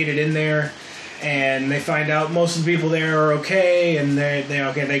 barricaded in there. And they find out most of the people there are okay, and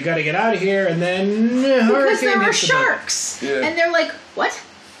they got to get out of here. And then because hurricane there are hits the boat. sharks. Yeah. And they're like, what?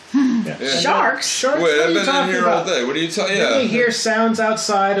 Yeah. Yeah. Sharks? Sharks? Wait, What are I've you been in talking here about? all day. What do you tell? Then Yeah. you hear sounds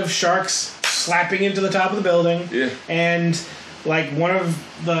outside of sharks slapping into the top of the building. Yeah. And like one of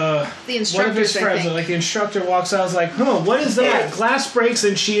The his instructors, I friends, think. like the instructor walks out, is like, "Huh, what is that?" Glass breaks,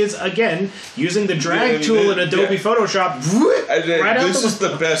 and she is again using the drag Yeah, tool in yeah. Adobe Photoshop. Right out This the is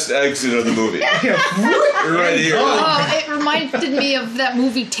the best exit of the movie. Yeah. Right here. Oh, it reminded me of that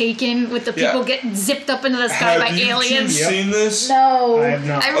movie Taken with the people Yeah. getting zipped up into the sky by Have you aliens. Yep. seen this? No. I have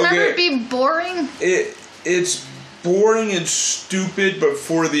not. I remember Okay. it being boring. It's boring and stupid, but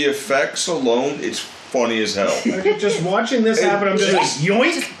for the effects alone, it's funny as hell. Like, just watching this happen, I'm just like,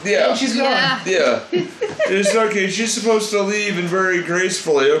 yoink! Yeah. And she's gone. Yeah. Yeah. It's okay, she's supposed to leave and very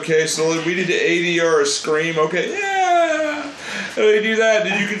gracefully. Okay, so we need to ADR a scream. Okay, yeah. They do that,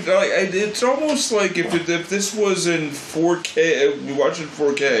 and you can it's almost like if this was in 4K, we watch it in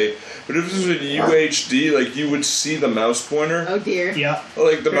 4K, but if this was in UHD, like you would see the mouse pointer. Oh dear. Yeah.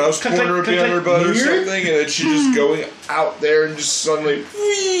 Like the mouse pointer would be on her butt or something, and then she's just going out there and just suddenly.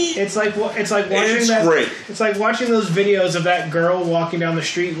 It's like watching that. Great. It's like watching those videos of that girl walking down the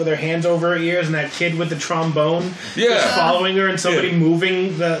street with her hands over her ears, and that kid with the trombone just following her, and somebody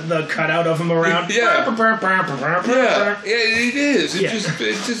moving the cutout of him around. Yeah, it is. It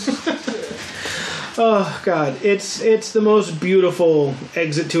just. Oh God, it's the most beautiful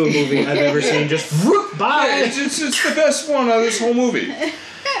exit to a movie I've ever seen. Just whoop, bye. Yeah, it's the best one out of this whole movie.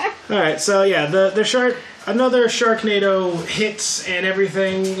 All right, so yeah, the shark. Another Sharknado hits and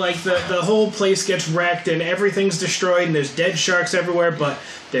everything, like the whole place gets wrecked and everything's destroyed and there's dead sharks everywhere, but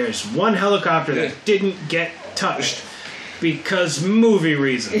there's one helicopter that didn't get touched because movie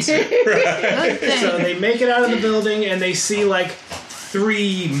reasons. So they make it out of the building and they see like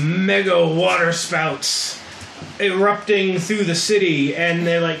 3 mega water spouts erupting through the city, and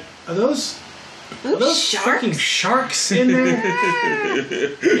they're like, are those fucking sharks in there?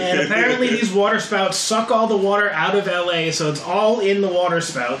 And apparently these water spouts suck all the water out of LA, so it's all in the water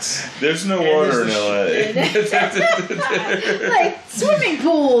spouts. There's no water in LA. Like swimming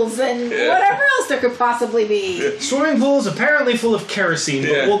pools and whatever else there could possibly be. Swimming pools apparently full of kerosene,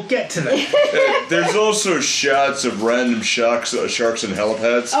 but we'll get to that. There's also shots of random sharks in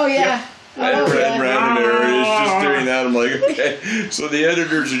helipads. Oh yeah. Random areas, just doing that. I'm like, okay. So the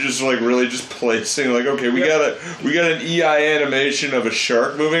editors are just like really just placing, like, okay, we got an EI animation of a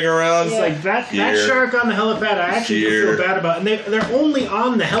shark moving around. It's like that shark on the helipad. I actually feel bad about, and they're only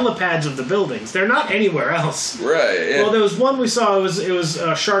on the helipads of the buildings. They're not anywhere else. Right. Yeah. Well, there was one we saw. It was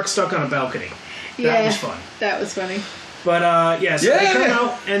a shark stuck on a balcony. That was fun. That was funny. But they come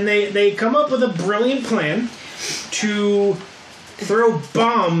out and they come up with a brilliant plan to throw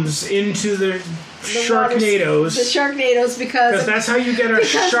bombs into the Sharknadoes. The Sharknadoes, because that's how you get a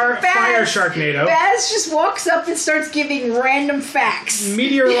fire Sharknado. Baz just walks up and starts giving random facts.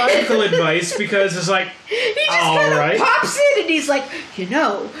 Meteorological advice, because it's like, he just kind of pops in and he's like,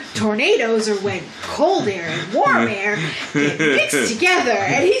 tornadoes are when cold air and warm air get mixed together.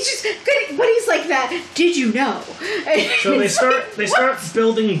 And he's just, but he's like that, did you know? So they start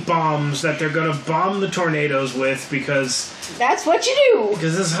building bombs that they're going to bomb the tornadoes with, because that's what you do.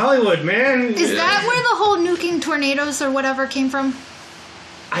 Because it's Hollywood, man. Is that where the whole nuking tornadoes or whatever came from?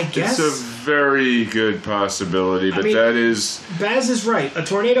 I guess. It's a very good possibility, but that is... Baz is right. A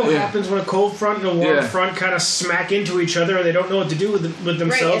tornado happens when a cold front and a warm front kind of smack into each other, and they don't know what to do with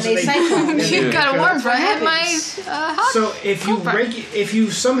themselves. Right, and they cyclone. You've got a warm front. I have my hot. So if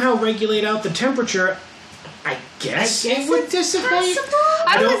you somehow regulate out the temperature, I guess it would dissipate.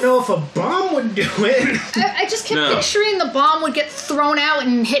 I don't know if a bomb would do it. I just kept picturing the bomb would get thrown out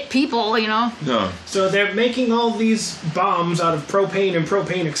and hit people, No. So they're making all these bombs out of propane and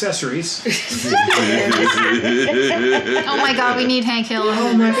propane accessories. Oh my God, we need Hank Hill.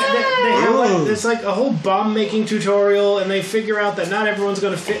 Oh my God. It's like a whole bomb making tutorial, and they figure out that not everyone's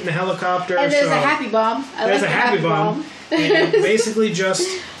going to fit in a helicopter. And there's a happy bomb. There's a happy bomb. And basically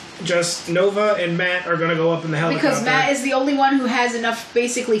just Nova and Matt are going to go up in the helicopter. Because Matt is the only one who has enough,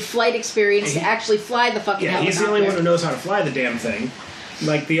 basically, flight experience to actually fly the fucking helicopter. He's the only one who knows how to fly the damn thing.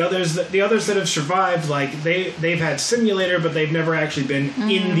 Like the others that have survived, like they've had simulator, but they've never actually been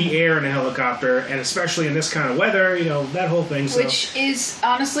in the air in a helicopter, and especially in this kind of weather, that whole thing. So. Which is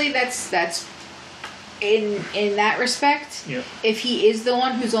honestly, that's in that respect. Yep. If he is the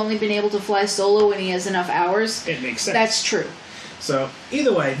one who's only been able to fly solo when he has enough hours, it makes sense. That's true. So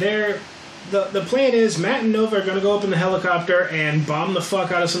either way, the plan is Matt and Nova are going to go up in the helicopter and bomb the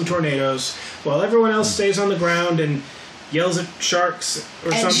fuck out of some tornadoes, while everyone else stays on the ground and yells at sharks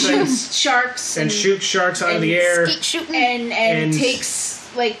or something. Shoots sharks. And shoots sharks out of the air. Skeet shooting. And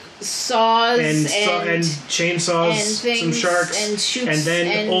takes like saws and chainsaws some sharks and shoots and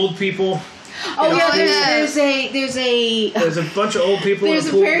then old people. Oh yeah, there's a bunch of old people in the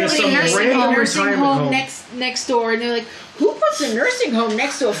pool. There's apparently a nursing home next door, and they're like, who puts a nursing home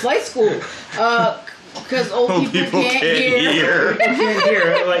next to a flight school? Because old people can't hear. Can't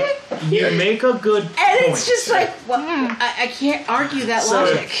hear. Like, you make a good point. And it's just like, well, I can't argue that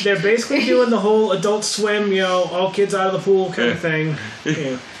logic. They're basically doing the whole Adult Swim, all kids out of the pool kind of thing.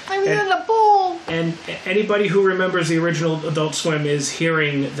 Yeah. I'm in the pool. And anybody who remembers the original Adult Swim is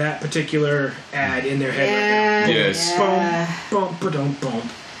hearing that particular ad in their head right now. Yes. Boom, boom, boom,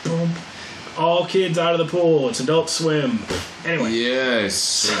 boom. All kids out of the pool. It's Adult Swim. Anyway. Yes.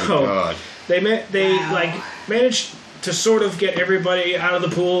 So, they managed to sort of get everybody out of the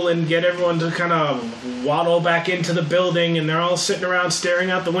pool and get everyone to kind of waddle back into the building, and they're all sitting around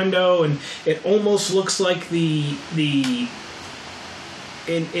staring out the window, and it almost looks like the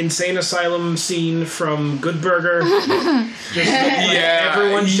insane asylum scene from Good Burger.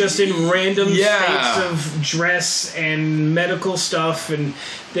 Everyone's just in random states of dress and medical stuff, and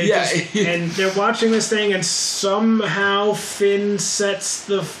they're watching this thing, and somehow Finn sets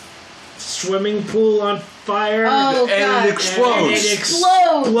the swimming pool on fire. Oh, God. And it explodes. And it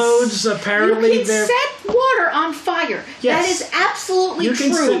explodes. Apparently, you can set water on fire. Yes. That is absolutely you true.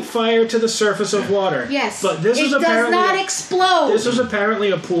 can set fire to the surface of water. Yes, but this it was does apparently not explode. This was apparently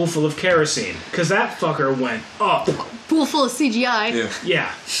a pool full of kerosene, because that fucker went up. Pool full of CGI.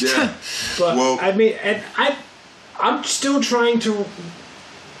 Yeah. Yeah. But Well- I mean, and I'm still trying to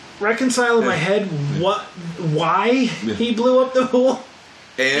reconcile in my head why he blew up the pool.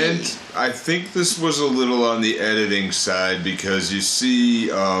 And I think this was a little on the editing side because you see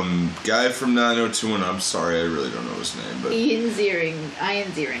guy from 90210, I'm sorry, I really don't know his name, but Ian Ziering.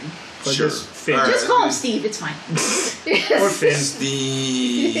 But sure. just Finn. All right. Just call him Steve. It's fine. Or Finn.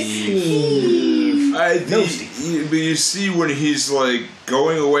 Steve. No, Steve. But you see when he's like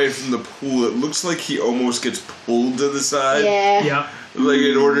going away from the pool, it looks like he almost gets pulled to the side. Yeah. Yeah. Like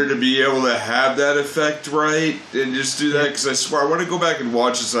in order to be able to have that effect right and just do that, because I swear I want to go back and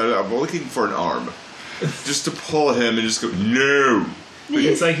watch this. I'm looking for an arm just to pull him and just go no.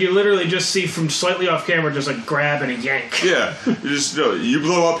 It's like you literally just see from slightly off camera just a grab and a yank. Yeah, you just no. You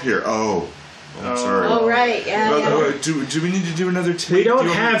blow up here. Oh, I'm sorry. Oh, right. Yeah. Do we need to do another take? We don't Do you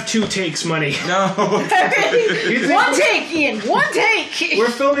want have 2 takes money. No. You think One take, Ian. One take. we're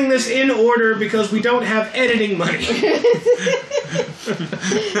filming this in order because we don't have editing money.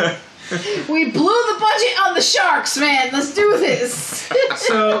 We blew the budget on the sharks, man. Let's do this.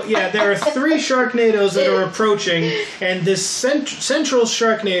 So, yeah, there are 3 Sharknadoes that are approaching, and this central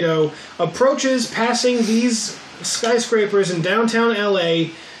Sharknado approaches passing these skyscrapers in downtown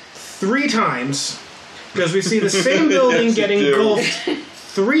LA 3 times, because we see the same building Yes, getting you do. engulfed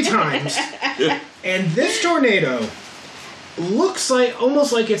 3 times, and this tornado looks like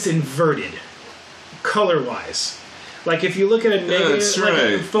almost like it's inverted, color-wise. Like if you look at a negative, that's like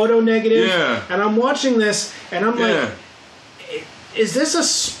a right. photo negative, Yeah. and I'm watching this, and I'm Yeah. like, is this a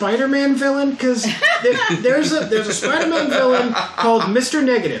Spider-Man villain? Because there's a Spider-Man villain called Mr.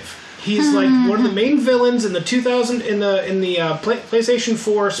 Negative. He's like one of the main villains in the PlayStation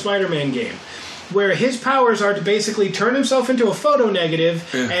 4 Spider-Man game, where his powers are to basically turn himself into a photo negative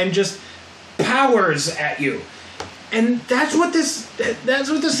and just powers at you. And that's what this thing Yeah,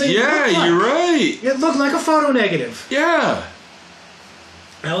 looked like. you're right. It looked like a photo negative. Yeah.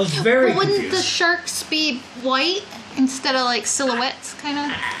 I was very But wouldn't confused. the sharks be white instead of like silhouettes, kind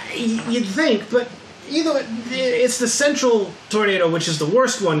of? You'd think, but either way, it's the central tornado, which is the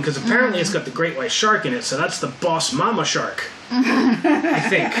worst one, because apparently it's got the great white shark in it, so that's the boss mama shark. I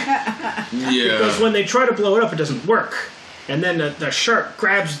think. Because Yeah. when they try to blow it up, it doesn't work. And then the shark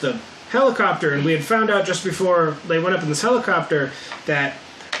grabs the helicopter, and we had found out just before they went up in this helicopter that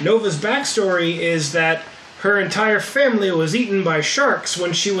Nova's backstory is that her entire family was eaten by sharks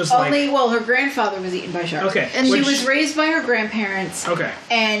when she was Her grandfather was eaten by sharks. Okay. And she Which- was raised by her grandparents. Okay.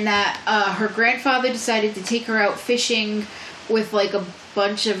 And her grandfather decided to take her out fishing with like a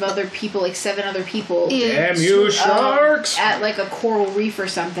bunch of other people, like 7 other people. Yeah. Damn you, sharks! At like a coral reef or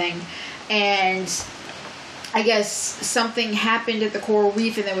something. And I guess something happened at the coral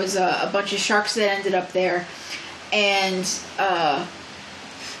reef, and there was a bunch of sharks that ended up there. And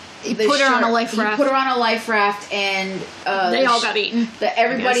He put her on a life raft. He put her on a life raft, and They all got eaten.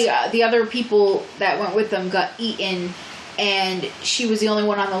 Everybody, the other people that went with them, got eaten, and she was the only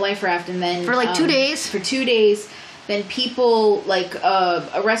one on the life raft. And then For like 2 days. For 2 days, then people like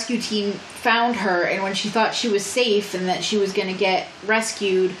a rescue team found her, and when she thought she was safe and that she was going to get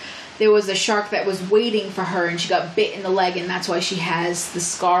rescued, there was a shark that was waiting for her, and she got bit in the leg, and that's why she has the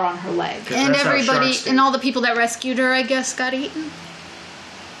scar on her leg. And That's how everybody, sharks do. and all the people that rescued her, I guess, got eaten.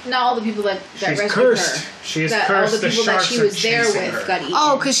 Not all the people that She's rescued cursed. her. She is That cursed. all the The people that sharks she are was there chasing with her. got eaten.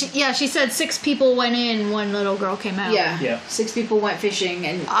 Oh, because she said 6 people went in, 1 little girl came out. Yeah. Yeah. 6 people went fishing,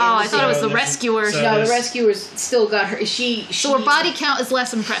 and Oh, I thought it was So the there's- rescuers. so- no, the there's- rescuers still got her. So her body count is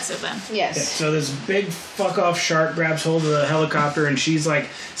less impressive then. Yes. Yeah, so this big fuck off shark grabs hold of the helicopter, and she's like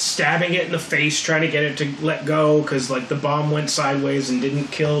stabbing it in the face, trying to get it to let go because like the bomb went sideways and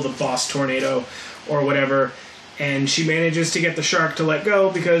didn't kill the boss tornado or whatever. And she manages to get the shark to let go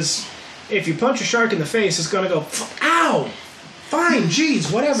because if you punch a shark in the face, it's gonna go ow. Fine,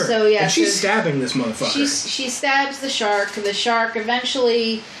 geez, whatever. So, yeah, and she's so stabbing this motherfucker. She stabs the shark. The shark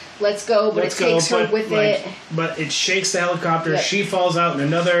eventually let's go, but it takes her with it. But it shakes the helicopter. Yep. She falls out, and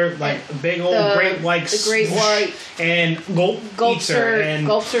another big old great white the great white and eats her, and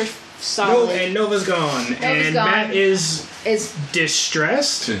gulps her solid. and Nova's gone, and gone. Matt is Is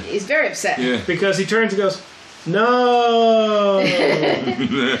distressed he's very upset. Yeah. because he turns and goes, "No."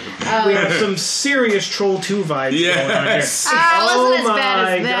 We have some serious Troll 2 vibes going on here. Yes. Ah, Oh wasn't as bad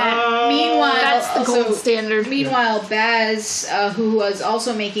my as that. God. Meanwhile, That's the also- gold standard. Meanwhile, Baz, who was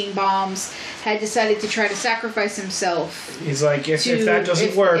also making bombs, had decided to try to sacrifice himself. He's like, if To- that doesn't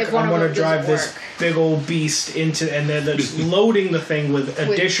if work, one I'm of going to them drive doesn't this work. big old beast into, and then it's loading the thing with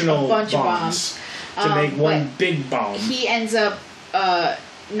additional a bunch of bombs to make one but big bomb. He ends up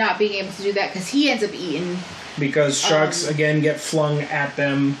not being able to do that because he ends up eaten, Because sharks again get flung at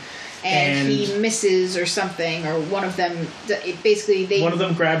them, and he misses or something, or one of them. Basically, they one of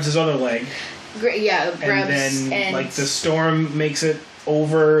them grabs his other leg, grabs and then like the storm makes it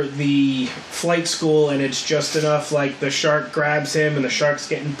over the flight school, and it's just enough like the shark grabs him, and the shark's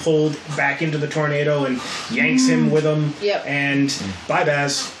getting pulled back into the tornado and yanks him with him. Yep. And bye,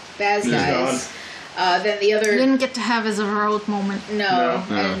 Baz. Baz He's dies. Then the He other didn't get to have his heroic moment. no,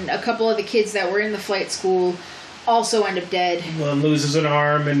 No. and a couple of the kids that were in the flight school also end up dead. One loses an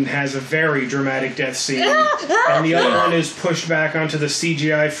arm and has a very dramatic death scene. And the other one is pushed back onto the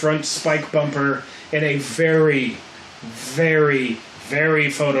CGI front spike bumper in a very, very, very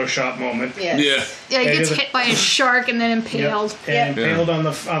Photoshop moment. Yes. Yeah. Yeah, he And gets it- hit by a shark and then impaled. And Yep. impaled on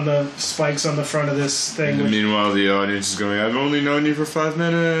the spikes on the front of this thing. And Which meanwhile, the audience is going, I've only known you for 5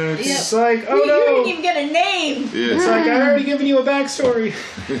 minutes. Yep. it's like, oh You didn't no! even get a name. Yeah. It's like, I already given you a backstory.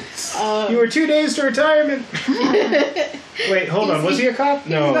 You were 2 days to retirement. Wait, hold on. Was he a cop? He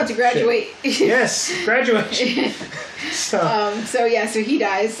No. was about to graduate. Shit. Yes, graduation. So, So he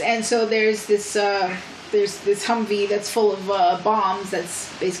dies, and so there's this Humvee that's full of bombs that's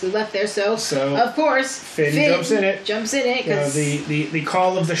basically left there. So of course Finn jumps in it. Jumps in it because the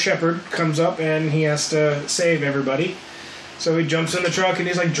call of the shepherd comes up, and he has to save everybody. So he jumps in the truck, and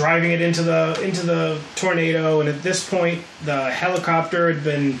he's like driving it into the tornado. And at this point, the helicopter had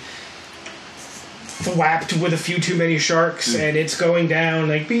been thwapped with a few too many sharks, and it's going down.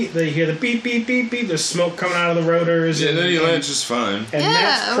 Like they hear the beep beep beep beep. There's smoke coming out of the rotors. Yeah, and then he lands just fine. And Yeah,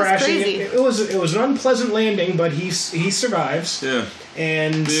 Matt's it was crashing. crazy. It was an unpleasant landing, but he survives. Yeah.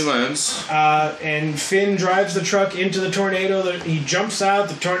 And He lands. and Finn drives the truck into the tornado. He jumps out.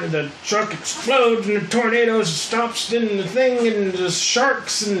 The truck explodes, and the tornado stops in the thing, and the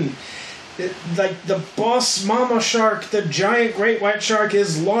sharks and like the boss mama shark, the giant great white shark,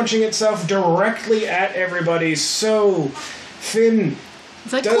 is launching itself directly at everybody. So Finn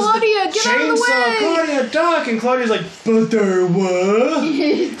It's like, does Claudia, the get out of the chainsaw, way! Claudia, duck, and Claudia's like, but there what?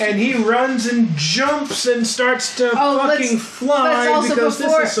 And he runs and jumps and starts to fucking let's fly also because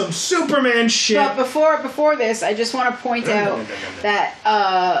before- this is some Superman shit. But before this, I just want to point out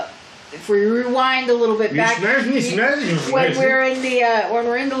that if we rewind a little bit back, when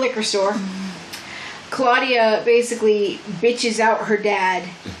we're in the liquor store, Claudia basically bitches out her dad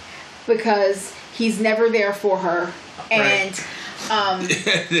because he's never there for her, and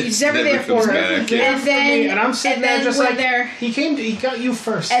he's never there for her. And I'm sitting there just when like, they're he got you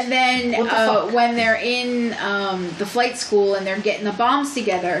first. and then What the fuck? when they're in the flight school and they're getting the bombs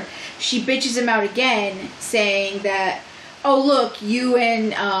together, she bitches him out again, saying that, oh look, you and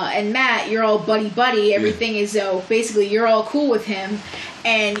Matt, you're all buddy. Everything is basically you're all cool with him,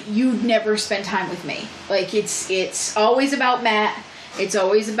 and you never spend time with me. Like it's always about Matt. It's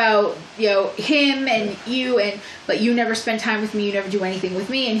always about him and you, but you never spend time with me. You never do anything with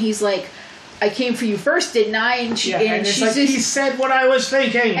me. And he's like, I came for you first, didn't I? And she and it's she's like, just, he said what I was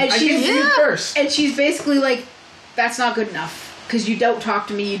thinking. And I came for you Yeah. first. and she's basically like, that's not good enough. Because you don't talk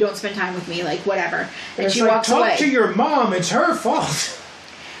to me, you don't spend time with me, like whatever. And It's she like, walks talk away. to your mom. It's her fault.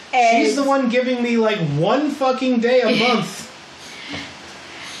 And, She's the one giving me like one fucking day a month.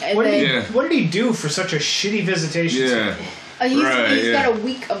 and What did, then, he, what did he do for such a shitty visitation? Yeah. he's Right, got a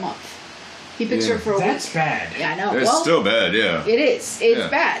week a month. He picks Yeah. her for a That's week. bad. Yeah, I know. It's well, still bad, yeah. it is. It's Yeah.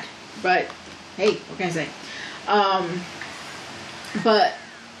 bad. But hey, what can I say? But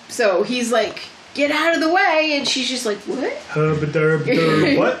so he's like, get out of the way, and she's just like, what?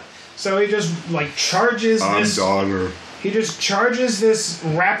 What? So he just like charges this. daughter. He just charges this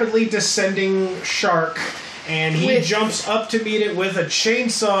rapidly descending shark, and he With- jumps up to meet it with a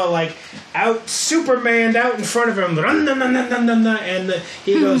chainsaw, like Superman'd out in front of him. And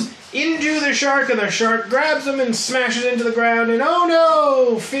he goes into the shark, and the shark grabs him and smashes into the ground. And oh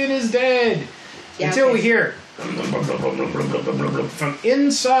no, Finn is dead. Yeah, Until okay. we hear from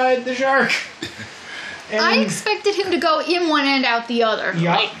inside the shark. And I expected him to go in one end, out the other,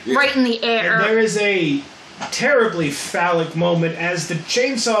 Yeah. like right in the air. there is a terribly phallic moment as the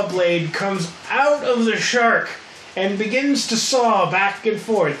chainsaw blade comes out of the shark and begins to saw back and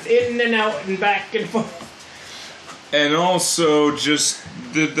forth, in and out and back and forth. And also, just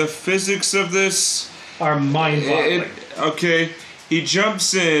the physics of this. Are mind-boggling. Okay, he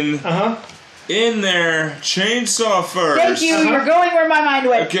jumps in there, chainsaw first. Thank you. You're going where my mind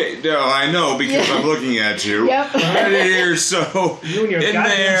went. Okay, no, I know because I'm looking at you. Yep. Right here, so You and your in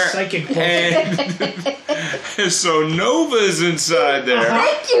goddamn there, psychic and so Nova's inside there,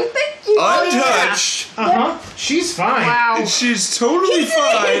 Thank you. untouched, She's fine. Wow. and she's totally He didn't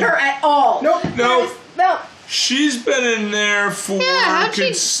hit fine. her at all. Nope. No, No. she's been in there for Yeah, how'd she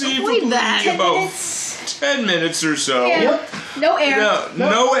conceivably avoid that? 10 about minutes. 10 minutes or so. Yeah. Yep. No air.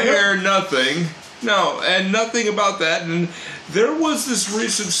 No air, nothing. No, and nothing about that. And there was this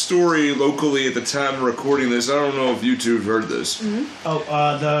recent story locally at the time of recording this. I don't know if you two have heard this. Oh,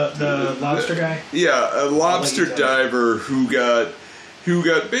 the lobster guy? Yeah, a lobster I'll let you tell diver who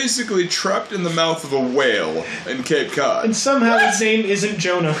got basically trapped in the mouth of a whale in Cape Cod. And somehow his name isn't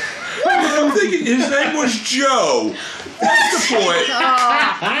Jonah. I'm thinking his name was Joe. That's the point.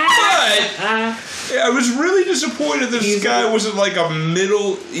 But I was really disappointed this guy wasn't like a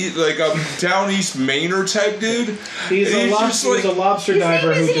down east Mainer type dude. He's a lobster His diver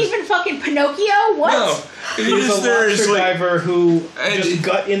name who isn't just... even fucking Pinocchio. What? No, He was a lobster diver who And just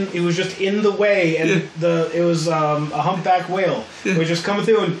got in. It was just in the way, and it was a humpback whale. Was just coming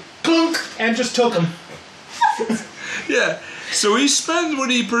through and clunk, and just took him. Yeah. So he spent what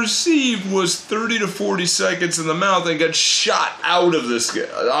he perceived was 30 to 40 seconds in the mouth and got shot out of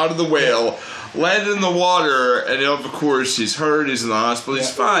the whale, landed in the water, and of course he's hurt. He's in the hospital. He's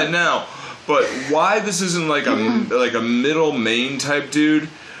fine now. But why this isn't like a middle Maine type dude?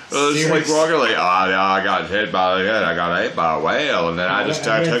 It's like walking like, I got hit by the head. I got ate by a whale, and then I just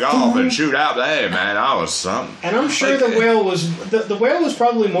took off and shoot out there, man. I was something. And I'm sure the whale was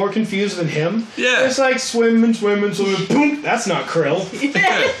probably more confused than him. Yeah. It's like swimming, boom. That's not krill.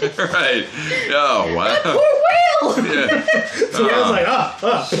 Right. Oh wow. Poor whale. Yeah. So I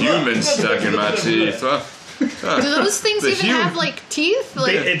was like, Human stuck in my teeth. Huh? Do those things even have like teeth?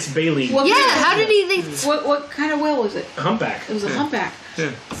 Like, It's baleen. What- yeah. How did he? What kind of whale was it? Humpback. It was a humpback.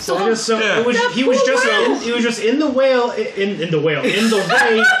 Yeah. So Yeah. it was. He was poor just. whale. He was just in the whale. In the way of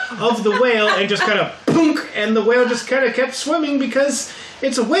the whale, and just kind of punk, and the whale just kind of kept swimming because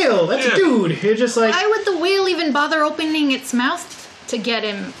it's a whale. That's a dude. It's just like Why would the whale even bother opening its mouth to get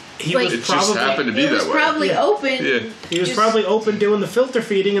him? he like, was It just probably. happened to be It was that way. probably Yeah. open. Yeah. He was just- probably open doing the filter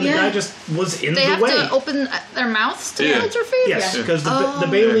feeding, and the Yeah. guy just was in They the have way. to open their mouths to Yeah. filter feed. Yes, Yeah. because the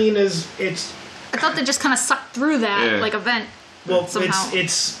baleen is it's. I thought they just kind of sucked through that Yeah. like a vent. Well, Somehow.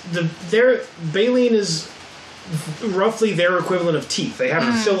 it's their baleen is roughly their equivalent of teeth. They have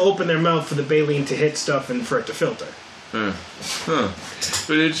to still open their mouth for the baleen to hit stuff and for it to filter.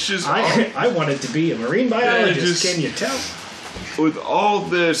 But it's just I wanted to be a marine biologist. just- Can you tell? with all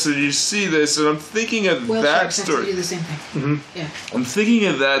this, and you see this, and I'm thinking of Whale that sharks have to do story. the same thing. Yeah. I'm thinking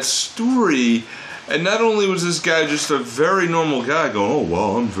of that story, and not only was this guy just a very normal guy going, "Oh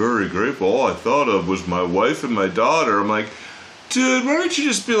well, I'm very grateful. All I thought of was my wife and my daughter." I'm like, dude, why don't you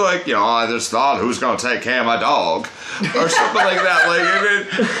just be like, I just thought, who's gonna take care of my dog, or something like that? Like, I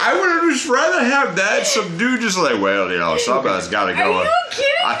mean, I would just rather have that. Some dude just like, well, somebody's got to go. Are you kidding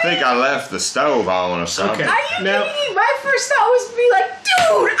I think I left the stove on or something. Okay. Are you Now- kidding me? My first thought was to be like,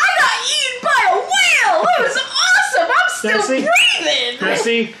 dude, I got eaten by a whale. That was awesome. I'm still see- breathing. Now,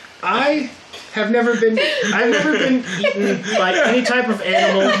 see, I've never been eaten by any type of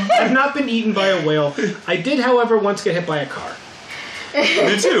animal. I've not been eaten by a whale. I did, however, once get hit by a car.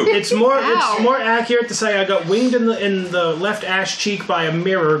 Me too. It's more Ow. it's more accurate to say I got winged in the left ass cheek by a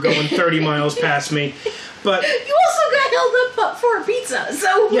mirror going 30 miles past me. But You also got held up for a pizza,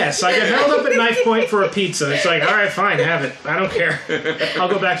 so yes, I got held up at knife point for a pizza. It's like, all right, fine, have it. I don't care. I'll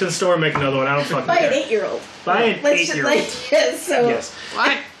go back to the store and make another one. I don't fucking by an care. 8-year-old. By an Let's just 8-year-old. yes, so Yes,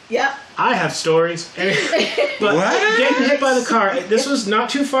 What? yep. I have stories. But What? getting hit by the car, this was not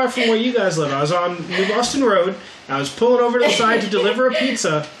too far from where you guys live. I was on New Boston Road. I was pulling over to the side to deliver a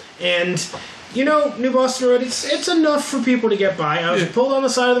pizza, and New Boston Road, it's enough for people to get by. I was pulled on the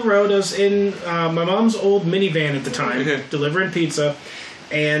side of the road. I was in my mom's old minivan at the time, delivering pizza,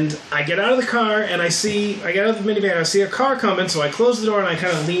 and I get out of the car, and I get out of the minivan, I see a car coming, so I close the door, and I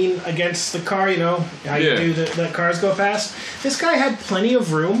kind of lean against the car, how you do the cars go past. This guy had plenty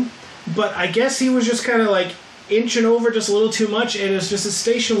of room, but I guess he was just kind of like inching over just a little too much, and it's just a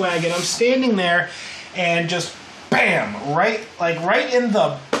station wagon. I'm standing there, and just bam, right in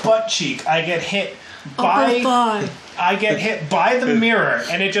the butt cheek, I get hit I get hit by the mirror,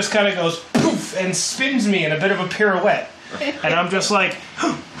 and it just kind of goes poof and spins me in a bit of a pirouette. And I'm just like,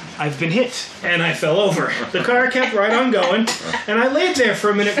 I've been hit, and I fell over. The car kept right on going, and I laid there for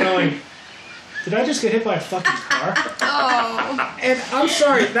a minute going, did I just get hit by a fucking car? Oh. And I'm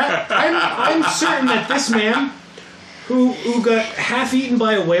sorry, that I'm certain that this man who got half eaten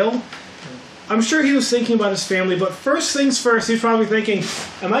by a whale, I'm sure he was thinking about his family, but first things first, he's probably thinking,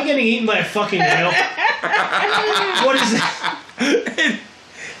 am I getting eaten by a fucking whale? What is that?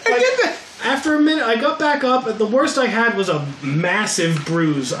 Like, after a minute, I got back up, and the worst I had was a massive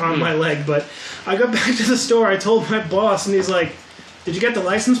bruise on my leg, but I got back to the store, I told my boss, and he's like, did you get the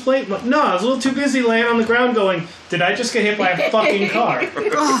license plate? I'm like, no, I was a little too busy laying on the ground going, did I just get hit by a fucking car?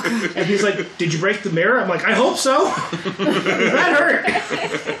 And he's like, did you break the mirror? I'm like, I hope so. That hurt.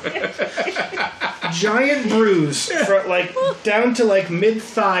 Giant bruise, like down to like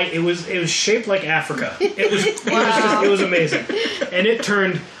mid-thigh. It was shaped like Africa. It was amazing. And it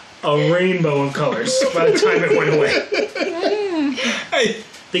turned a rainbow of colors by the time it went away. Hey.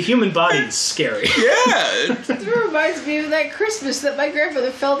 The human body is scary. Yeah. It reminds me of that Christmas that my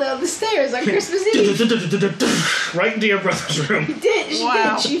grandmother fell down the stairs on Christmas Eve. Right into your brother's room. She did.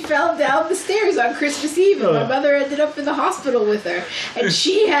 She fell down the stairs on Christmas Eve, and my mother ended up in the hospital with her. And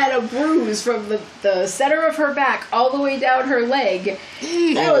she had a bruise from the center of her back all the way down her leg.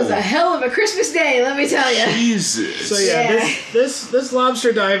 That was a hell of a Christmas day, let me tell you. Jesus. So this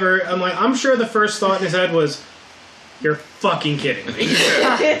lobster diver, I'm sure the first thought in his head was, you're fucking kidding me.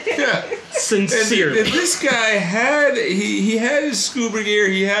 Yeah. Sincerely. And this guy had he had his scuba gear,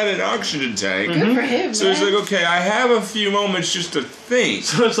 he had an oxygen tank. Good for him, So he's like, okay, I have a few moments just to think.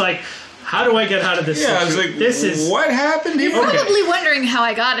 So it's like, how do I get out of this Yeah, I was situation? like, what happened here? You're probably wondering how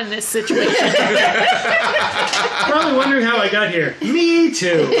I got in this situation. Probably wondering how I got here. Me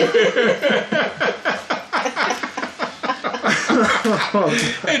too.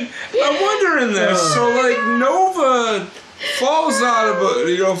 And I'm wondering this. So like Nova falls out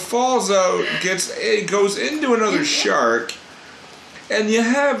goes into another shark, and you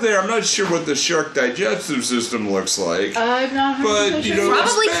have there. I'm not sure what the shark digestive system looks like. I'm not. But you know,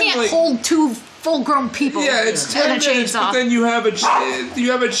 Probably it's been, can't like, hold two full-grown people. Yeah, it's and 10 a minutes, but chainsaw. then you have a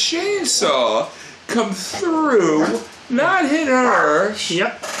chainsaw come through, not hit her.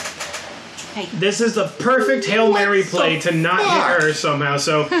 Yep. This is the perfect Hail Mary play to not hit her somehow.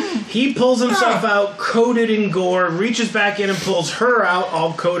 So he pulls himself out, coated in gore, reaches back in and pulls her out,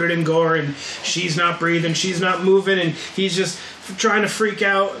 all coated in gore, and she's not breathing, she's not moving, and he's just trying to freak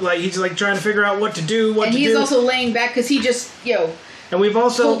out. Like he's like trying to figure out what to do. And he's also laying back because he just, and we've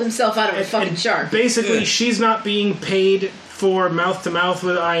also pulled himself out of a fucking shark. Basically, she's not being paid for mouth-to-mouth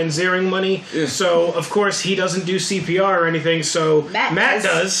with Ian Ziering money, so of course he doesn't do CPR or anything, so Matt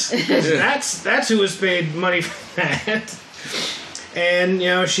does. That's who was paid money for that.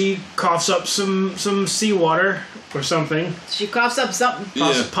 And, she coughs up some seawater or something. She coughs up something.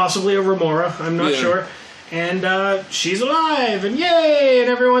 Possibly a remora, I'm not sure. And she's alive, and yay, and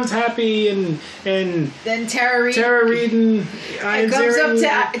everyone's happy, and then Tara Reid and Ian comes Ziering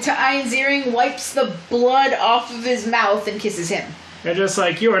up to Ian Ziering, wipes the blood off of his mouth, and kisses him. They're just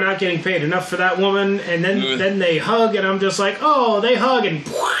like, you are not getting paid enough for that woman, and then they hug, and I'm just like, oh, they hug, and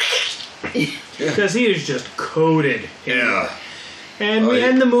because he is just coated. And we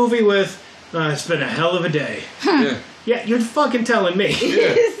end the movie with, it's been a hell of a day. Yeah, you're fucking telling me.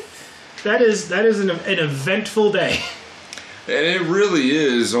 That is an eventful day. And it really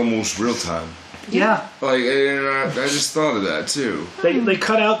is almost real time. Yeah. Like, I just thought of that too. They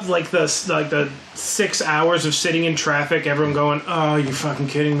cut out like the 6 hours of sitting in traffic, everyone going, oh, you fucking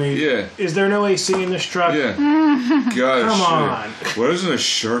kidding me? Yeah. Is there no AC in this truck? Yeah. Gosh. Come on. Why doesn't a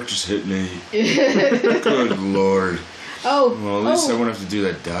shark just hit me? Good Lord. Oh. Well, at least I won't have to do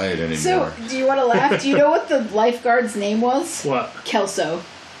that diet anymore. So, do you want to laugh? Do you know what the lifeguard's name was? What? Kelso.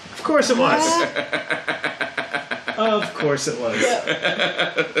 Of course it was. Of course it was.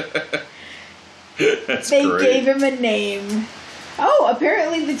 They gave him a name. Oh,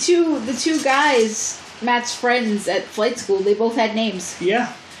 apparently the two guys, Matt's friends at flight school, they both had names.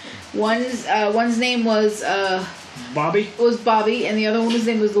 Yeah. One's name was Bobby, and the other one's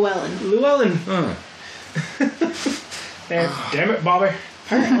name was Llewellyn. Huh. Damn it, Bobby.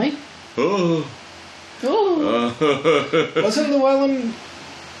 Apparently. Oh. Wasn't Llewellyn?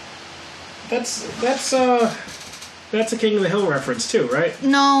 That's a King of the Hill reference too, right?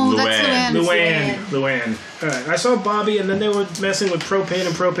 No, that's Luann. Alright, I saw Bobby, and then they were messing with propane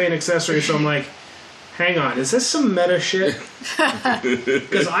and propane accessories, so I'm like, hang on, is this some meta shit?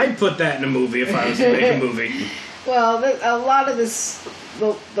 Because I'd put that in a movie if I was to make a movie. Well, a lot of this,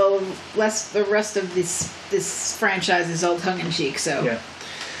 the rest of this franchise is all tongue in cheek. So Yeah.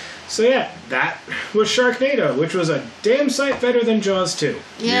 So yeah, that was Sharknado, which was a damn sight better than Jaws 2.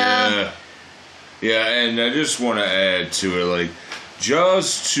 Yeah. Yeah, and I just want to add to it, like,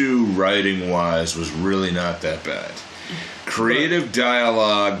 Jaws 2, writing-wise, was really not that bad. Creative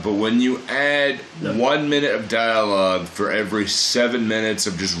dialogue, but when you add 1 minute of dialogue for every 7 minutes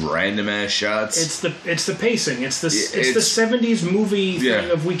of just random-ass shots... It's the pacing. It's the 70s movie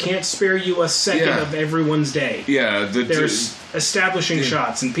thing of we can't spare you a second of everyone's day. Yeah, There's establishing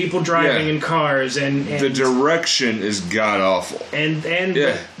shots and people driving in cars and the direction is god-awful. And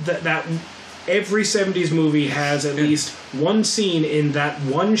that every 70s movie has at least one scene in that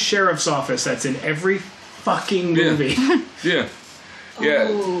one sheriff's office that's in every fucking movie. Yeah.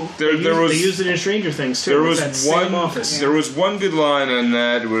 Oh. There was. They used it in Stranger Things too. There was that one same office. There was one good line on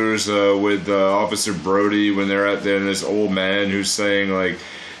that where it was with Officer Brody when they're out there and this old man who's saying like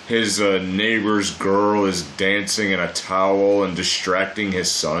his neighbor's girl is dancing in a towel and distracting his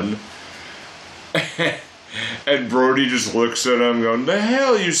son. And Brody just looks at him going, "The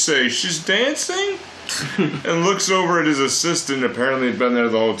hell you say? She's dancing?" And looks over at his assistant, apparently had been there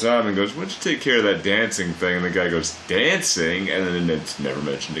the whole time, and goes, "Why don't you take care of that dancing thing?" And the guy goes, "Dancing?" And then it's never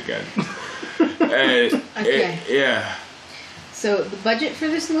mentioned again. Okay. Yeah. So the budget for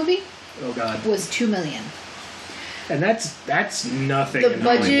this movie Oh god. was $2 million. And that's nothing The in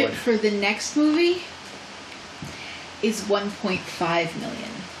budget Hollywood. for the next movie is $1.5 million.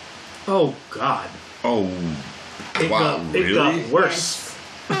 Oh god. Oh, It wow, got, really? It got worse.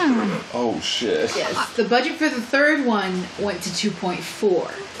 Oh, shit. Yes. The budget for the third one went to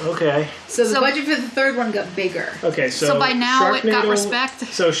 2.4. Okay. So the So- budget for the third one got bigger. Okay, so So by now it got Sharknado- respect?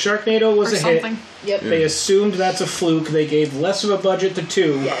 So Sharknado was Or a something. hit. Yep. They assumed that's a fluke. They gave less of a budget to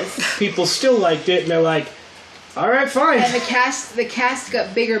 2. Yes. People still liked it, and they're like, "All right, fine." And the cast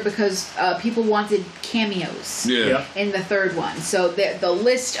got bigger because people wanted cameos Yeah. Yep. in the third one. So the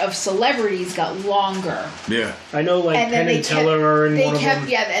list of celebrities got longer. Yeah. I know, like And then Penn and Teller are in one of them.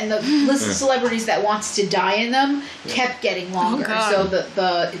 and the list of celebrities that wants to die in them kept getting longer. God. So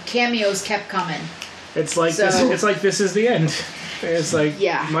the cameos kept coming. It's like So- this. It's like this is the end. It's like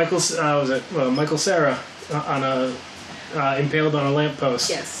Yeah. Michael Cera on a impaled on a lamppost.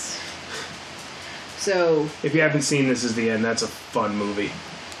 Yes. So If you haven't seen This Is the End, that's a fun movie.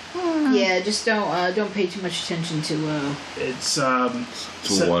 yeah, just don't pay too much attention It's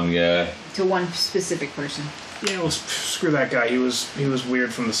To one guy. to one specific person. yeah. Well, screw that guy. He was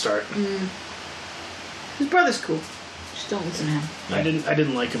weird from the start. His brother's cool. Just don't listen to him. I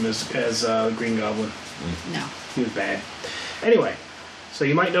didn't like him as Green Goblin. No. He was bad. Anyway, so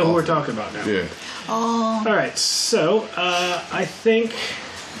you might know who we're talking about now. Yeah. Oh. All right, so I think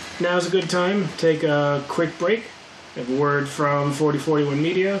now's a good time to take a quick break. Have a word from 4041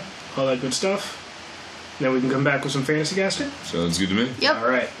 Media, all that good stuff. And then we can come back with some fantasy casting. Sounds good to me. Yep. All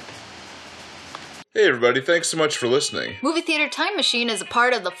right. Hey, everybody. Thanks so much for listening. Movie Theater Time Machine is a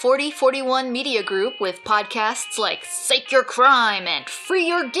part of the 4041 Media Group with podcasts like Psych Your Crime and Free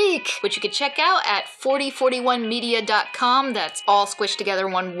Your Geek, which you can check out at 4041media.com. That's all squished together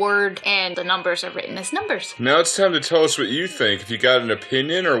one word, and the numbers are written as numbers. Now it's time to tell us what you think. If you got an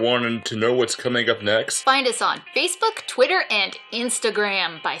opinion or wanted to know what's coming up next, Find us on Facebook, Twitter, and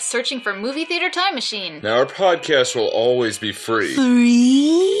Instagram by searching for Movie Theater Time Machine. now our podcast will always be free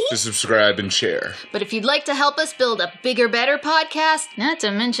to subscribe and share. But if you'd like to help us build a bigger, better podcast, not to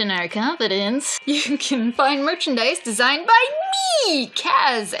mention our confidence, you can find merchandise designed by me,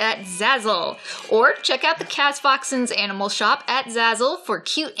 Kaz, at Zazzle. Or check out the Kaz Foxen's Animal Shop at Zazzle for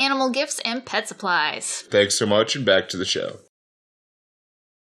cute animal gifts and pet supplies. Thanks so much, and back to the show.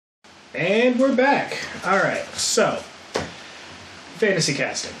 And we're back. All right, so fantasy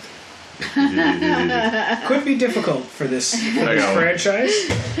casting. Could be difficult for this got one. franchise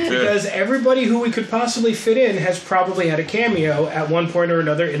because everybody who we could possibly fit in has probably had a cameo at one point or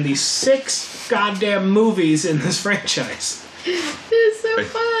another in the 6 goddamn movies in this franchise. It's so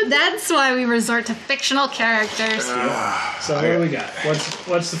fun. That's why we resort to fictional characters. So what do we got?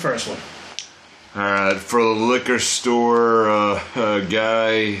 What's the first one? Alright, for the liquor store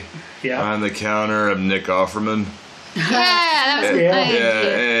guy Yeah. on the counter, I'm Nick Offerman. Yeah, that was Yeah. nice.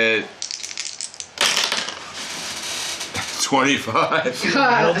 Yeah, 25.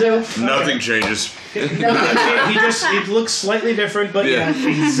 That'll do. Nothing changes. He looks slightly different, but yeah,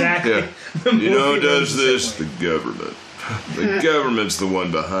 exactly. Yeah. The You know who movie does runs the this? same The government. The government's the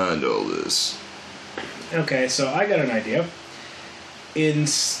one behind all this. way. Okay, so I got an idea.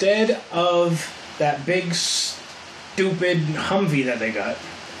 Instead of that big stupid Humvee that they got,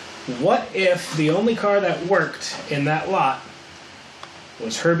 What if the only car that worked in that lot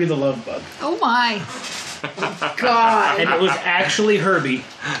was Herbie the Love Bug? Oh my. God. And it was actually Herbie.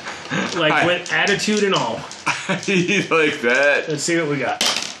 Like, with attitude and all. You like that? Let's see what we got.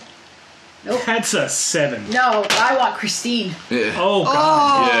 Nope. That's a 7. No, I want Christine. Yeah. Oh,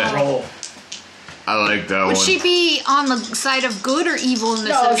 God. Yeah. Roll. I like that one. Would she be on the side of good or evil in this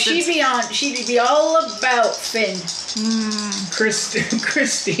No, instance? she'd be all about Finn.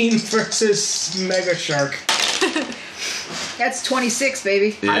 Christine versus Mega Shark. That's 26,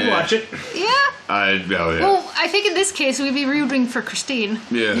 baby. Yeah. I'd watch it. Yeah. Oh, yeah. Well, I think in this case we'd be rooting for Christine.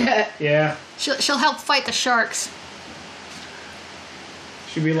 Yeah. Yeah. She'll help fight the sharks.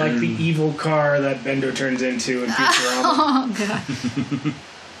 She'd be like the evil car that Bender turns into in Futurama. Oh god.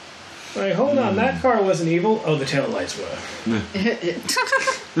 Wait, hold on. That car wasn't evil. Oh, the taillights were.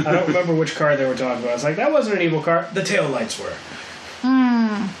 I don't remember which car they were talking about. It's like, that wasn't an evil car. The taillights were.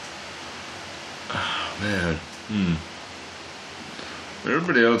 Man.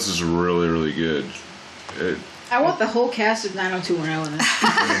 Everybody else is really, really good. I want the whole cast of 90210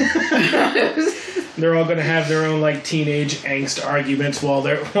 in this. They're all going to have their own like teenage angst arguments while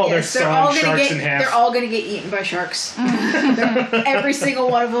they're Yes, sawing sharks in half. They're all gonna get eaten by sharks. Every single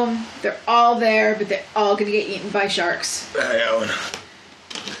one of them. They're all there, but they're all gonna get eaten by sharks. How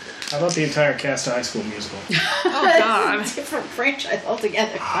about the entire cast of High School Musical? Oh god. It's a different franchise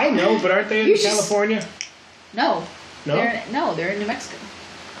altogether. I know, but aren't they in You just- California? No. No? They're in New Mexico.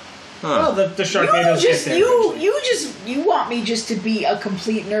 Well, the Sharknadoes get there. You want me just to be a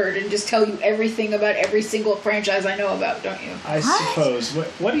complete nerd and just tell you everything about every single franchise I know about, don't you? I suppose.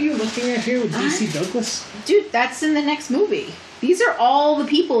 What are you looking at here with DC Douglas? Dude, that's in the next movie. These are all the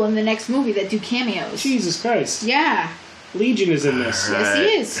people in the next movie that do cameos. Jesus Christ. Yeah. Legion is in this. Yes, he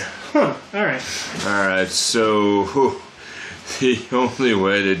is. Huh. All right. Alright, so the only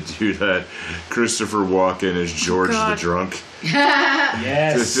way to do that, Christopher Walken is George God. the Drunk.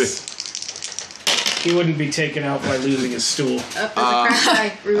 Yes. He wouldn't be taken out by losing his stool. Up as a crack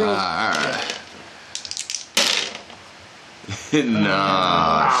guy. Reroll.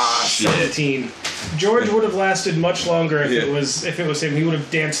 Nah, shit. 17. George would have lasted much longer if it was him. He would have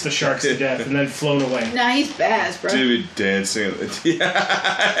danced the sharks to death and then flown away. Nah, he's Baz, bro. Maybe dancing. Look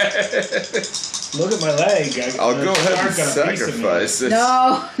at my leg. I'll go ahead and Shark got a piece of me. sacrifice this.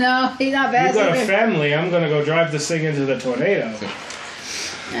 No, he's not You Baz got a either. family. I'm gonna go drive this thing into the tornado.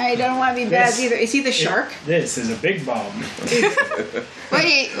 I don't want to be Baz This- either. Is he the shark? This is a big bomb.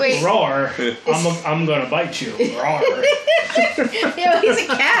 Wait. Roar. I'm gonna bite you. Roar. He's a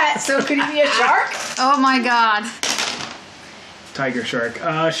cat, so could he be a shark? Oh my god. Tiger shark.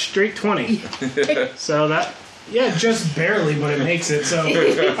 Straight 20. So that, yeah, just barely, but it makes it. So,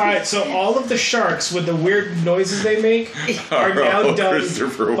 alright, so all of the sharks with the weird noises they make are now Oh, done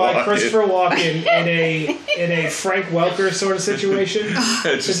Christopher by Walken. Christopher Walken in a Frank Welker sort of situation.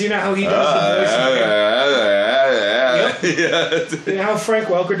 Because you know how he does the voice of you know how Frank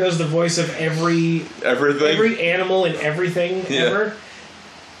Welker does the voice of every animal and everything ever?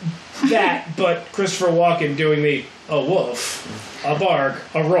 That, but Christopher Walken doing a wolf, a bark,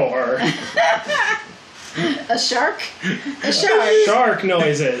 a roar. A shark? A shark. Shark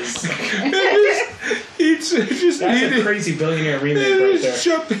noises. It's just That's a crazy billionaire remake right there.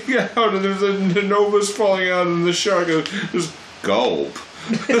 jumping out, and there's the Nova's falling out, and the shark just gulp.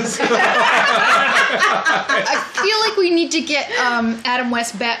 I feel like we need to get Adam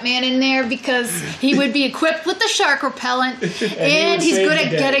West Batman in there because he would be equipped with the shark repellent and he's save good the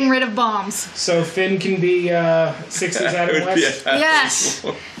at day. getting rid of bombs. So Finn can be 60s Adam West. Yes.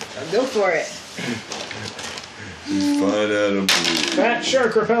 Go for it. Find Adam. That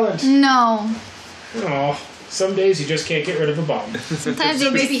shark repellent. No. Oh, some days you just can't get rid of a bomb. Sometimes So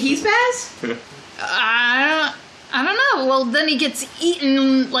he maybe he's Baz? I don't know. Well, then he gets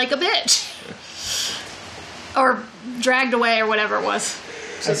eaten like a bitch. Or dragged away or whatever it was.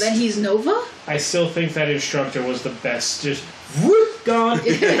 So then he's Nova? I still think that instructor was the best. Just whoop, gone.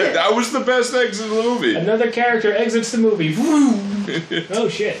 That was the best exit of the movie. Another character exits the movie. Woo. Oh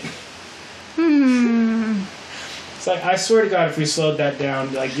shit. It's like, I swear to God, if we slowed that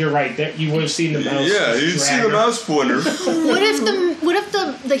down, like, you're right, that you would have seen the mouse. Yeah, you'd see drag the her. mouse pointer. What if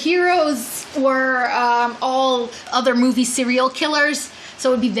the heroes were all other movie serial killers?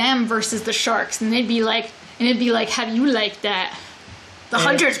 So it would be them versus the sharks, and it'd be like, how do you like that? The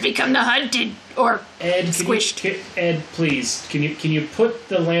hunters become the hunted, or Ed, squished. Ed, please, can you put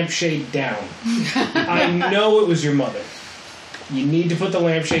the lampshade down? I know it was your mother. You need to put the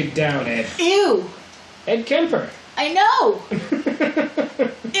lampshade down, Ed. Ew. Ed Kemper. I know.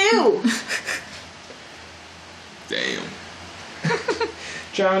 Ew. Damn.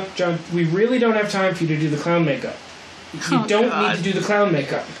 John, we really don't have time for you to do the clown makeup. You don't need to do the clown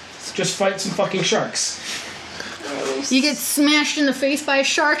makeup. Just fight some fucking sharks. You get smashed in the face by a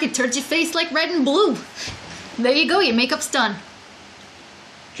shark, it turns your face like red and blue. There you go, your makeup's done.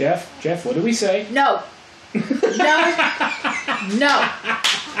 Jeff, what do we say? No. No.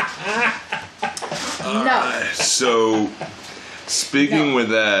 So, speaking with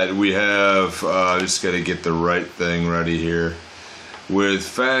that, we have just got to get the right thing ready here. With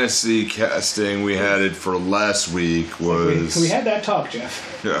fantasy casting, we had it for last week was we had that talk,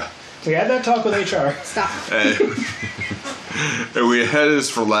 Jeff. yeah. We had that talk with HR. Stop. And we had this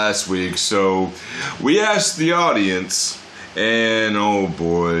for last week, so we asked the audience, and oh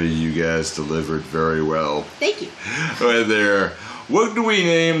boy, you guys delivered very well. Thank you. Right there. What do we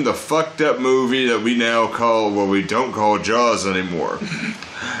name the fucked up movie that we now call, well, we don't call Jaws anymore?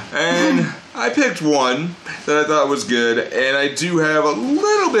 And I picked one that I thought was good, and I do have a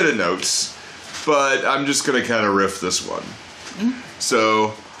little bit of notes, but I'm just going to kind of riff this one.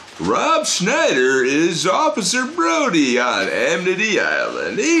 So, Rob Schneider is Officer Brody on Amity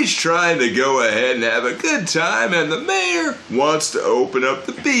Island. He's trying to go ahead and have a good time, and the mayor wants to open up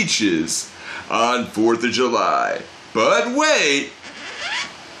the beaches on 4th of July. But wait!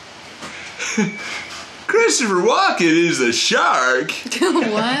 Christopher Walken is the shark.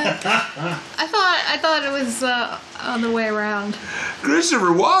 What? I thought it was on the way around. Christopher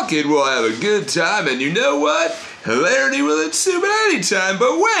Walken will have a good time, and you know what? Hilarity will ensue at any time,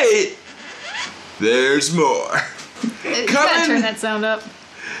 but wait! There's more. You gotta turn that sound up.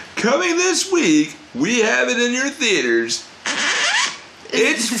 Coming this week, we have it in your theaters.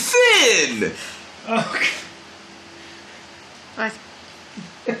 It's Finn! Oh, What?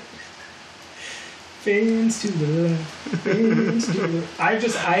 fins to the left, fins to the left.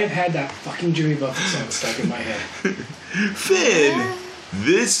 I have had that fucking Jimmy Buffett song stuck in my head. Finn,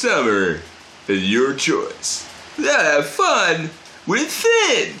 this summer is your choice. Have fun with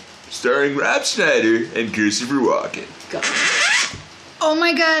Finn, starring Rob Schneider and Christopher Walken. Oh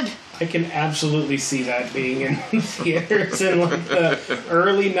my god. I can absolutely see that being in theaters in like the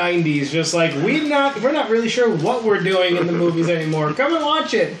early '90s. Just like we're not really sure what we're doing in the movies anymore. Come and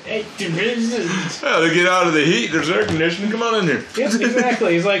watch it. Well, to get out of the heat, there's air conditioning. Come on in here. Yes,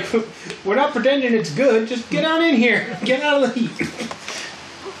 exactly. He's like, we're not pretending it's good. Just get on in here. Get out of the heat.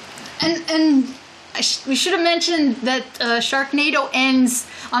 And we should have mentioned that Sharknado ends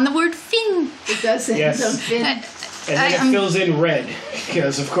on the word fin. It does end Yes. on fin. And then it fills in red,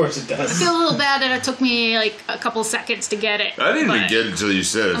 because of course it I does. feel a little bad that it took me like a couple seconds to get it. I didn't even but get it until you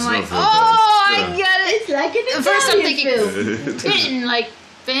said it. I'm so like, I feel oh, bad. I get it. It's like an At first I'm Italian thinking film. Finn, like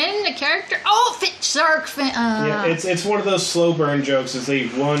Finn, the character. Oh, Finn, shark, Finn. Yeah, it's one of those slow burn jokes. It's like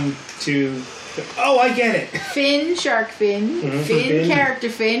 1, 2. Oh, I get it. Fin, shark fin, fin, Fin.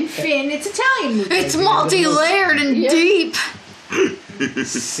 character fin, fin. It's Italian movie. It's multi-layered and Yeah. deep.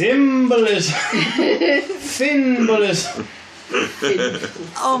 Symbolism. Symbolism.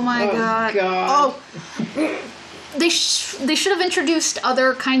 Oh my Oh, god. God. Oh. They should have introduced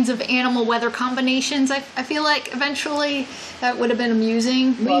other kinds of animal weather combinations. I feel like eventually that would have been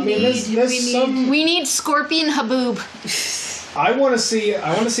amusing. Well, I mean, there's some. We need Scorpion Haboob. I want to see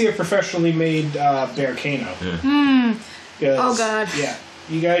a professionally made Bear Kano. Oh, God. Yeah,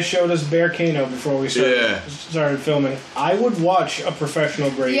 you guys showed us Bear Kano before we started filming. I would watch a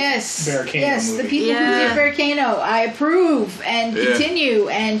professional grade Yes, Bear Kano yes, movie. the people who Yeah. did Volcano, I approve and Yeah. continue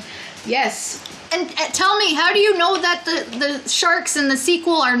and yes. And tell me, how do you know that the sharks in the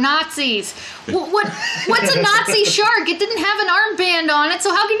sequel are Nazis? What's a Nazi shark? It didn't have an armband on it,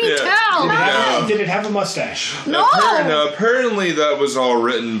 so how can you Yeah. tell? Yeah. Did it have a mustache? No. Apparently that was all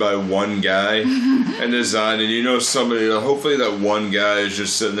written by one guy and designed, and you know somebody, hopefully that one guy is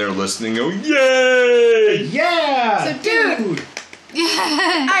just sitting there listening going, yay! Yeah. So, dude,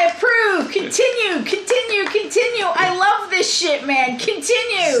 I approve. Continue. I love this shit, man.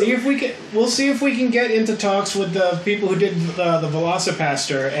 Continue. We'll see if we can get into talks with the people who did the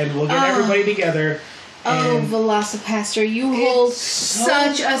Velocipaster, and we'll get everybody together. Oh, and Velocipaster, you hold so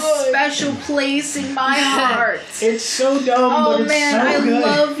such a good. special place in my heart. It's so dumb, Oh but it's man, so I good.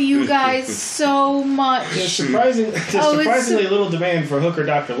 love you guys so much. There's surprisingly little demand for hooker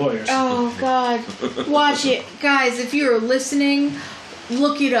doctor lawyers. Oh God, watch it, guys. If you're listening,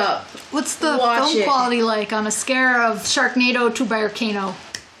 look it up. What's the Watch film it. quality like on a scale of Sharknado to Volcano?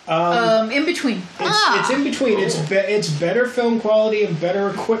 In between. It's in between. It's better film quality and better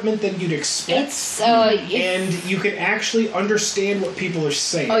equipment than you'd expect. It's and you can actually understand what people are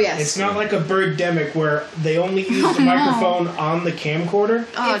saying. Oh, yes. It's not like a Birdemic where they only use the microphone on the camcorder.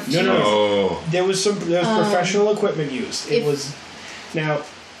 Oh, No. Oh. There was professional equipment used. It if- was Now,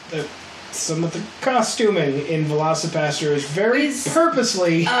 some of the costuming in Velocipaster is very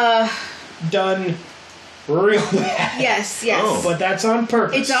purposely done real bad. Yes. Oh. But that's on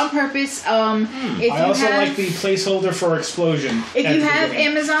purpose. It's on purpose. If I also like the placeholder for explosion. If at you the have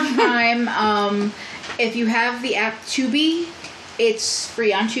beginning. Amazon Prime, if you have the app Tubi, it's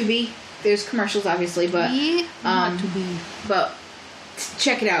free on Tubi. There's commercials, obviously, but but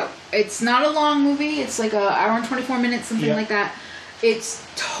check it out. It's not a long movie. It's like an hour and 24 minutes, something like that. It's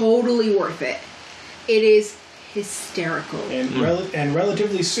totally worth it. It is hysterical. And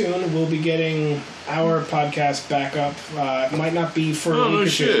relatively soon, we'll be getting our podcast back up. It might not be for a week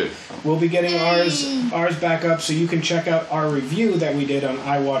or two. We'll be getting ours back up, so you can check out our review that we did on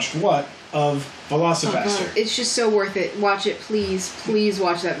I Watched What of Velocipaster. It's just so worth it. Watch it, please. Please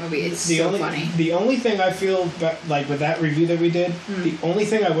watch that movie. It's funny. The only thing I feel like with that review that we did, the only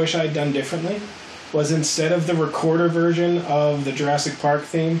thing I wish I had done differently was instead of the recorder version of the Jurassic Park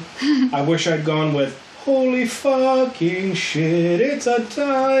theme, I wish I'd gone with "Holy fucking shit, it's a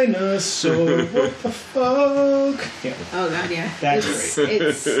dinosaur, what the fuck?" Yeah. Oh god, yeah. That's great.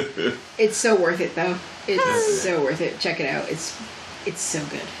 It's so worth it though. It's so worth it. Check it out. It's so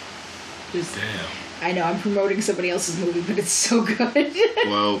good. Just, Damn. I know I'm promoting somebody else's movie, but it's so good.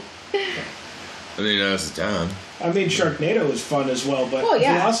 Well, I think now's the time. I mean, Sharknado is fun as well, but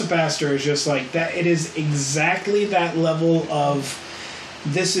Velocipaster is just like that. It is exactly that level of,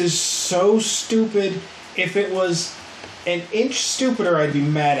 this is so stupid. If it was an inch stupider, I'd be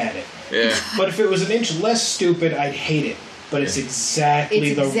mad at it. Yeah. But if it was an inch less stupid, I'd hate it. But it's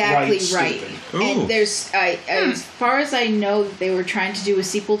exactly the right stupid. And there's, as far as I know, they were trying to do a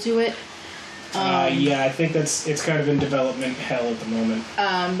sequel to it. Yeah, I think it's kind of in development hell at the moment.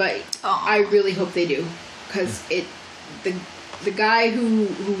 But I really hope they do, because the guy who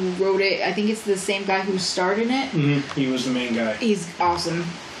wrote it, I think it's the same guy who starred in it. Mm-hmm. He was the main guy. He's awesome,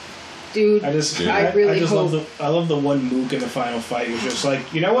 dude. I love the one mook in the final fight who's just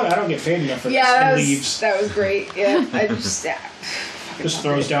like, you know what? I don't get paid enough for this, and and leaves. That was great. Yeah, I just just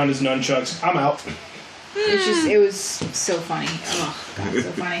throws down his nunchucks. I'm out. It was so funny. Oh god,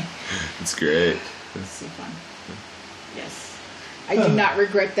 so funny. It's great. It's so fun. Yes, I do not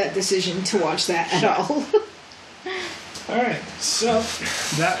regret that decision to watch that at all. Alright, so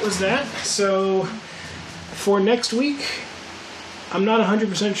that was that. So for next week, I'm not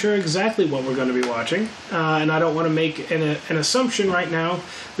 100% sure exactly what we're going to be watching, and I don't want to make an assumption right now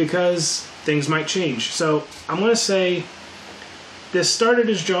because things might change. So I'm going to say this started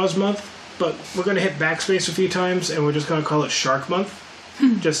as Jaws month, but we're going to hit backspace a few times, and we're just going to call it Shark month,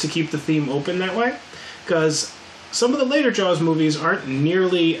 just to keep the theme open that way, because some of the later Jaws movies aren't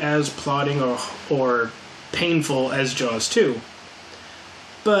nearly as plotting or painful as Jaws 2.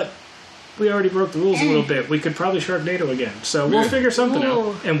 But we already broke the rules a little bit. We could probably Sharknado again. So we'll figure something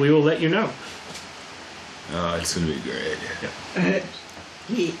out, and we will let you know. Oh, it's going to be great.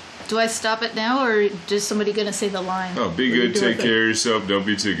 Yeah. Do I stop it now, or is somebody going to say the line? Oh, be good, take care of yourself, don't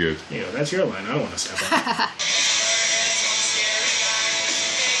be too good. That's your line. I don't want to step on it.